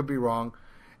Purse. I could be wrong.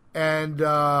 And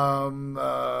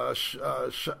I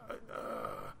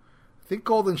think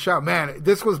Golden Shower. Man,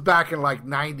 this was back in like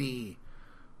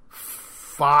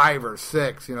 95 or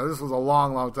 6. This was a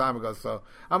long, long time ago. So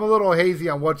I'm a little hazy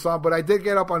on what song, but I did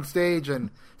get up on stage and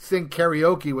sing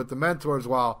karaoke with the Mentors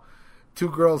while two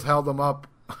girls held him up,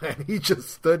 and he just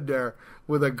stood there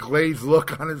with a glazed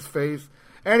look on his face.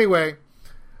 Anyway,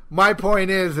 my point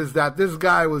is that this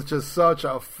guy was just such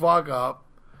a fuck up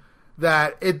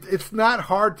that it's not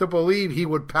hard to believe he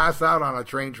would pass out on a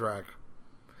train track.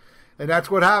 And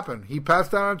that's what happened. He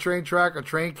passed out on a train track. A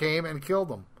train came and killed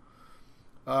him.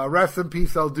 Rest in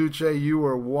peace, El Duce. You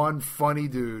were one funny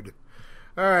dude.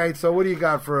 All right, so what do you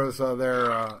got for us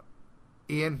there,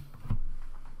 Ian?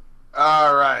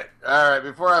 All right.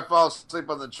 Before I fall asleep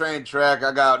on the train track,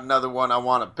 I got another one I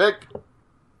want to pick.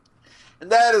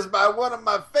 And that is by one of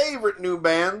my favorite new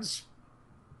bands.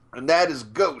 And that is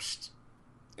Ghost.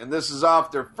 And this is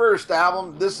off their first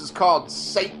album. This is called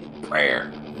Satan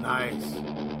Prayer. Nice.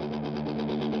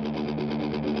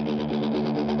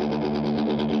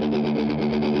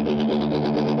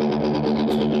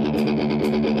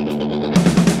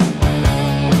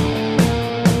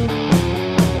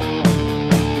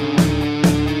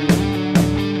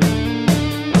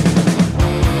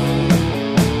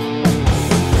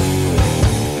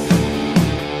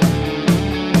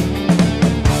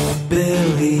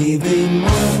 Believing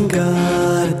one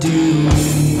God, do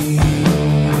we?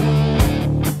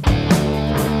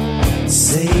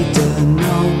 Satan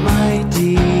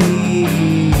Almighty,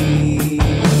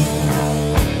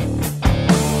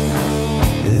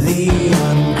 the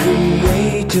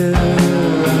uncreator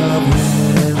of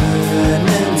heaven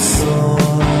and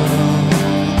soul,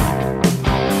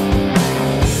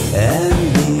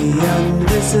 and the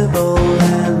invisible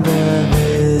and the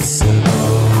visible.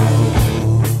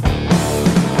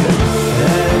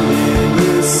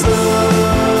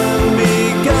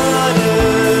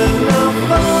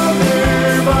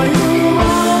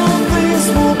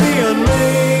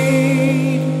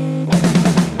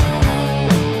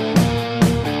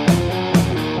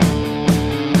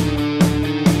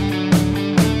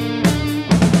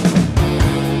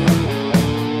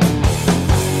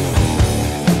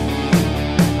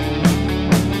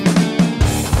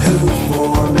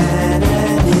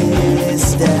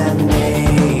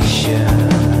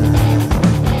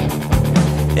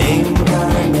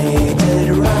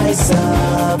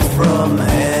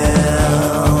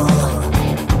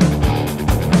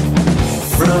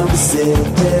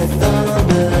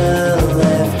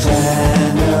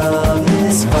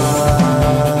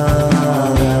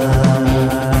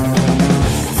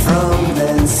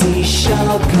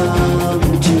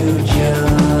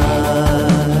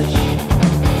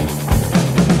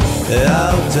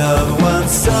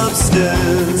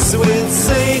 Substance with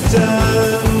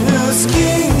Satan, whose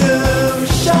kingdom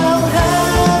shall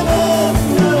have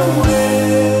no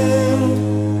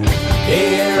end.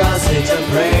 Hear us at a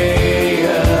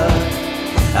prayer,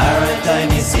 our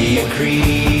time is a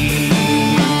creed.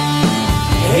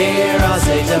 Hear us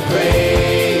at a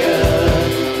prayer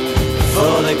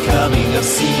for the coming of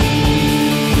seed.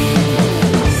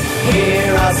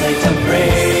 Hear us at a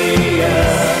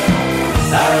prayer,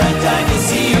 our time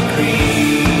is a creed.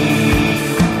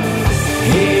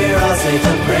 Hear us at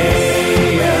a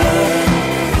prayer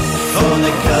for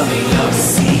the coming of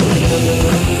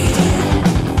seed.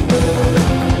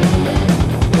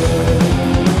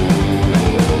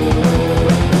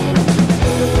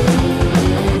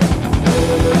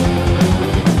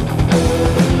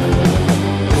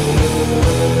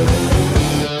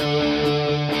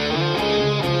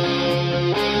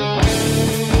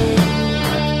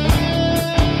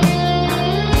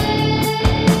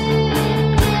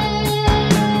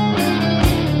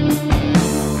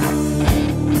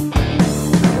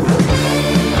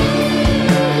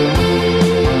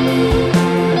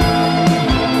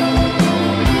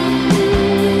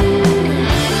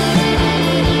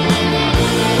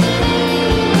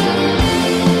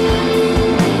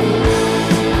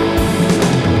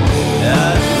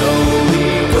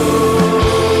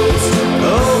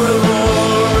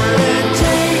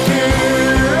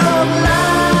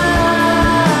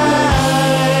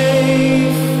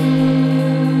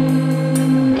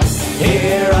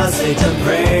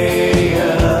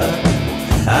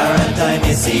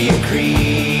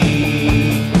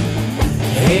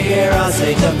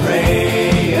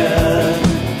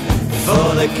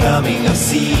 coming of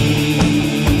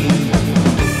seed.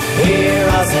 Hear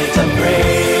our Satan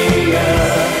prayer,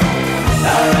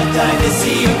 our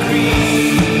dynasty of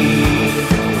creed.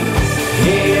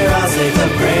 Hear our Satan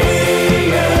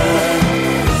prayer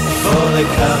for the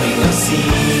coming of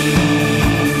seed.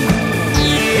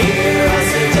 Hear our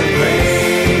Satan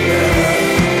prayer,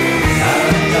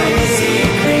 our dynasty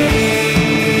of creed.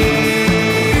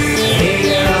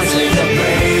 Hear our Satan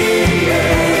prayer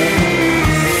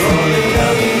for the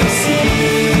coming of seed.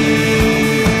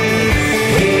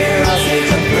 Hear our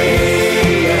Satan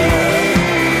prayer,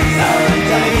 our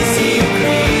dynasty of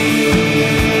creed.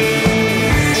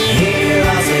 Hear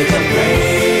our Satan prayer.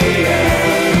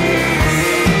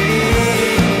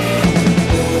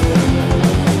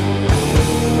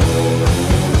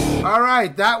 All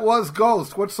right, that was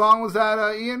Ghost. What song was that,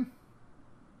 Ian?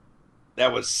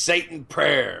 That was Satan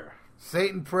Prayer.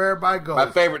 Satan Prayer by Ghost.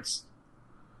 My favorites.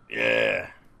 Yeah.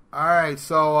 All right,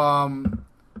 so I'm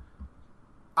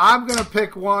gonna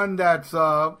pick one that's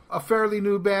a fairly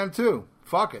new band too.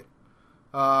 Fuck it.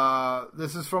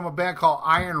 This is from a band called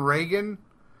Iron Reagan,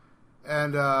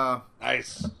 and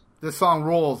Nice. this song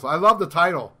rules. I love the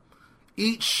title.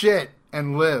 Eat shit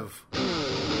and live.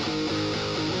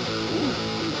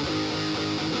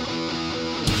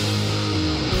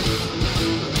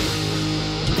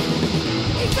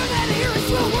 Each time that here is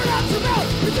slow, word out your mouth.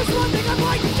 There's just one thing I'd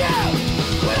like to do.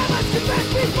 But I must confess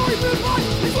before you move on.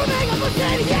 There's one thing I must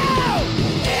say to you.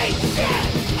 Eat shit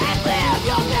and live.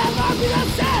 You'll never be the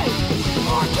same.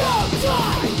 Or no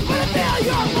time. But I feel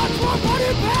you're much more fun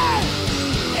to pay.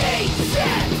 Eat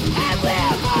shit and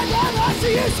live. I never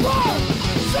see you score.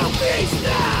 So feast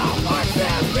now. Or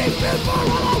stand beef for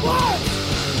all I want.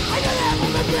 I know that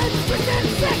I'm a bitch, twisted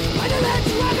and sick. I know that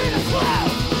you're under the cloud.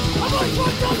 I've always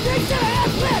worked on things that I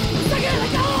have lived. Second, I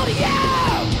got all of you.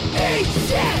 Eat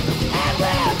shit and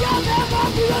live. You'll never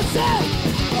be the same.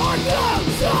 Or no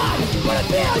time. But I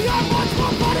feel you're much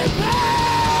more fun and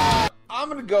pain. I'm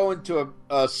going to go into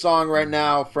a song right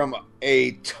now from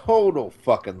a total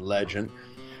fucking legend.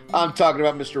 I'm talking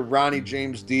about Mr. Ronnie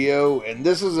James Dio, and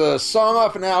this is a song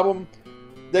off an album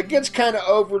that gets kind of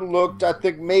overlooked. I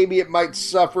think maybe it might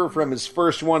suffer from his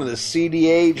first one of the CD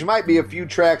age. Might be a few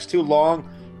tracks too long,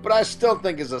 but I still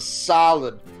think is a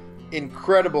solid,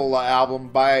 incredible album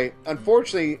by,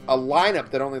 unfortunately, a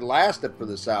lineup that only lasted for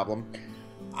this album.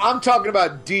 I'm talking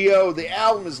about Dio. The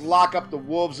album is Lock Up the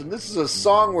Wolves, and this is a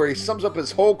song where he sums up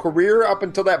his whole career up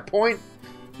until that point.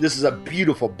 This is a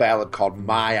beautiful ballad called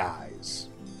My Eyes.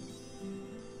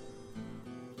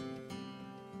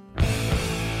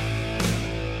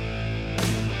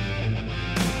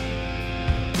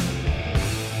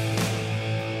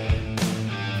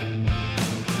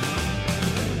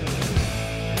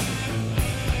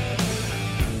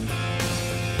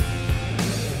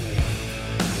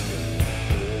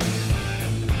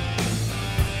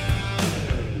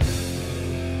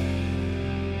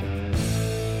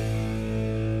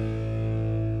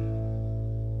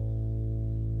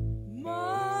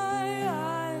 My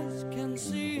eyes can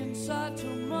see inside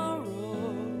tomorrow.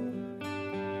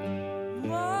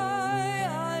 My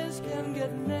eyes can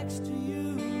get next to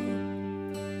you.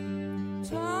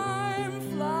 Time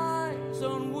flies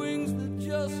on wings that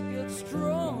just get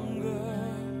stronger.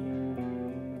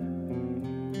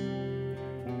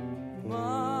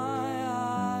 My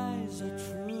eyes are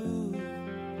true.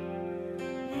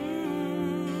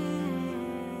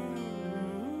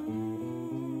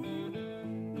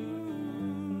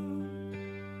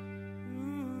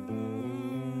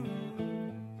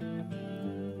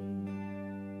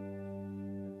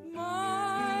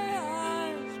 My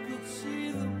eyes could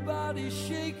see the body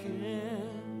shaking.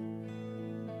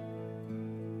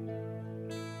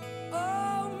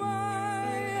 Oh,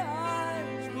 my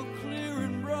eyes were clear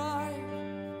and bright.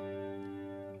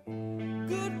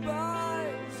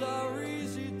 Goodbyes are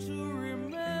easy to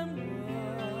remember.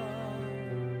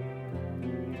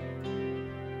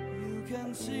 You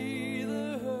can see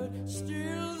the hurt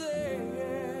still there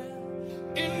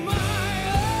in my eyes.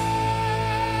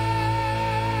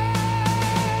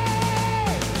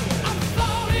 I'm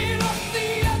falling off the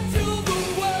edge of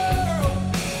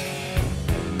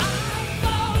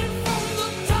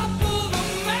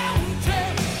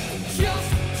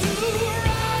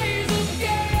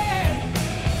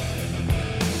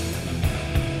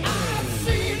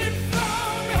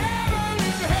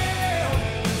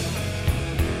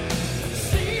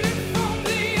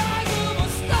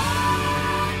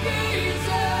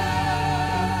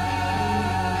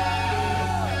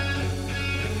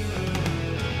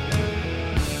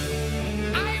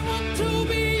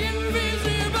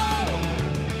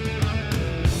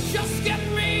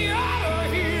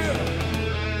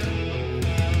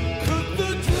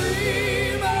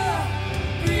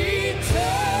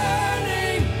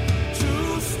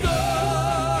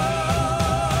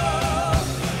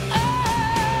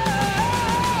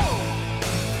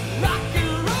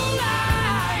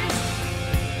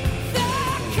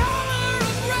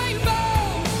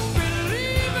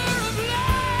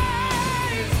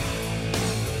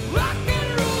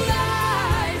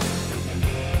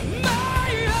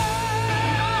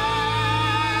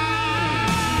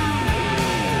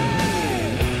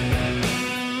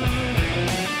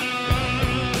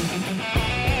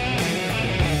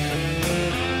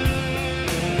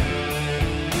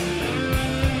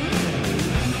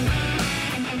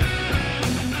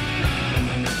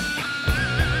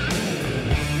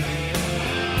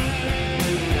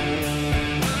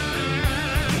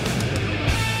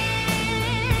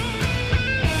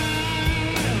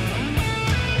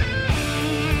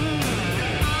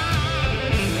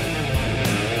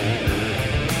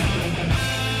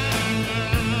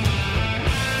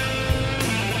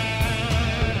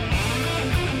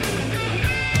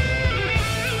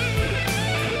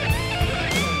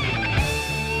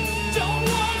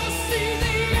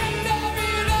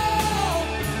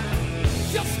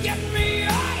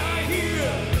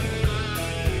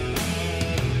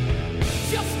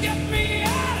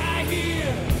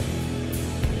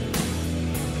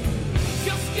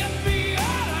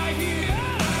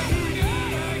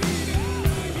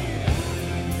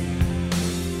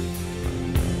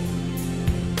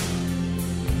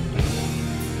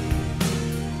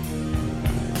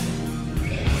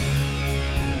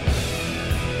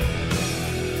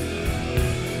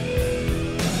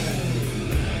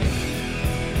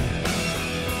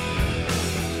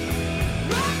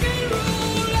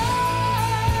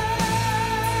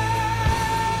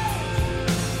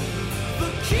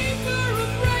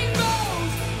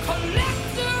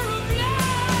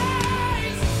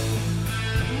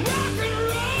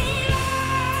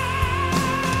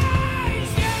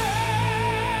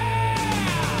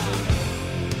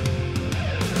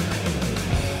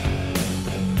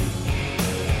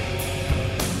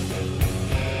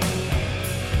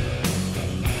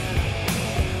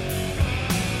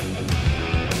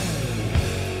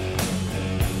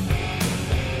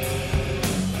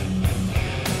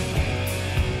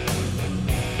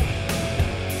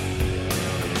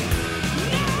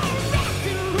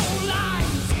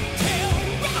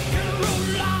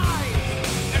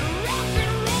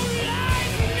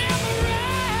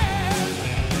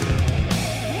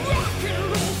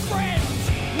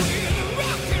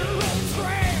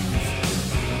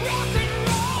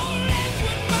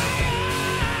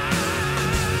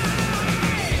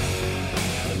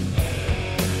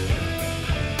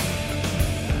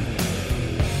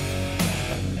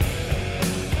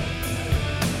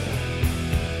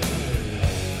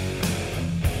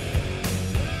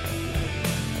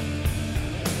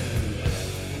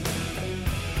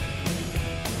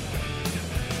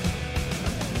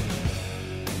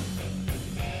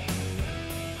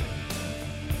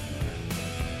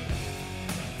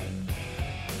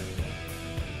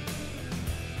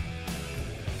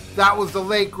That was the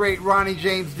late, great Ronnie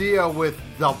James Dio with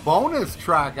the bonus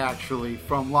track, actually,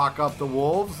 from Lock Up the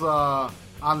Wolves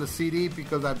on the CD,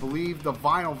 because I believe the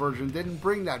vinyl version didn't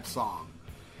bring that song.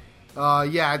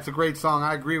 Yeah, it's a great song.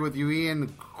 I agree with you,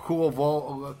 Ian. Cool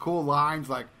lines,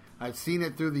 like, I've seen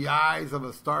it through the eyes of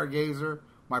a stargazer.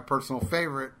 My personal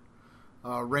favorite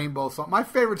Rainbow song. My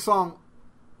favorite song,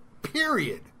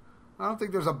 period. I don't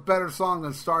think there's a better song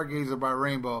than Stargazer by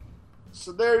Rainbow.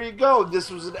 So there you go.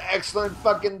 This was an excellent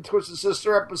fucking Twisted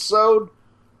Sister episode.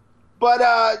 But,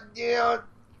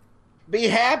 be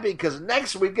happy, because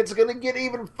next week it's going to get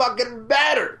even fucking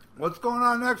better. What's going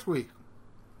on next week?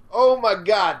 Oh, my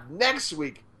God. Next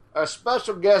week, our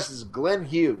special guest is Glenn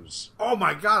Hughes. Oh,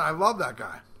 my God. I love that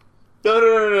guy.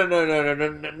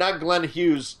 No, not Glenn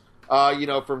Hughes,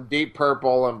 from Deep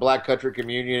Purple and Black Country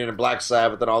Communion and Black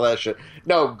Sabbath and all that shit.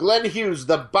 No, Glenn Hughes,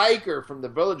 the biker from the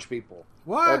Village People.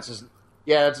 What?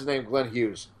 That's his name, Glenn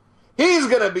Hughes. He's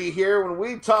going to be here when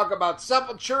we talk about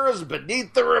Sepultura's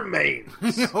Beneath the Remains.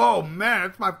 Oh, man,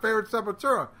 it's my favorite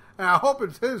Sepultura. And I hope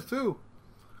it's his, too.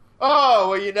 Oh,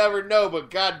 well, you never know, but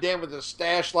goddamn, with a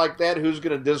stash like that, who's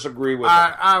going to disagree with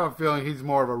him? I have a feeling he's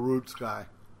more of a roots guy.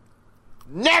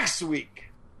 Next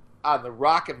week on the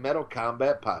Rock and Metal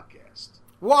Combat Podcast.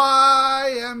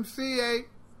 YMCA.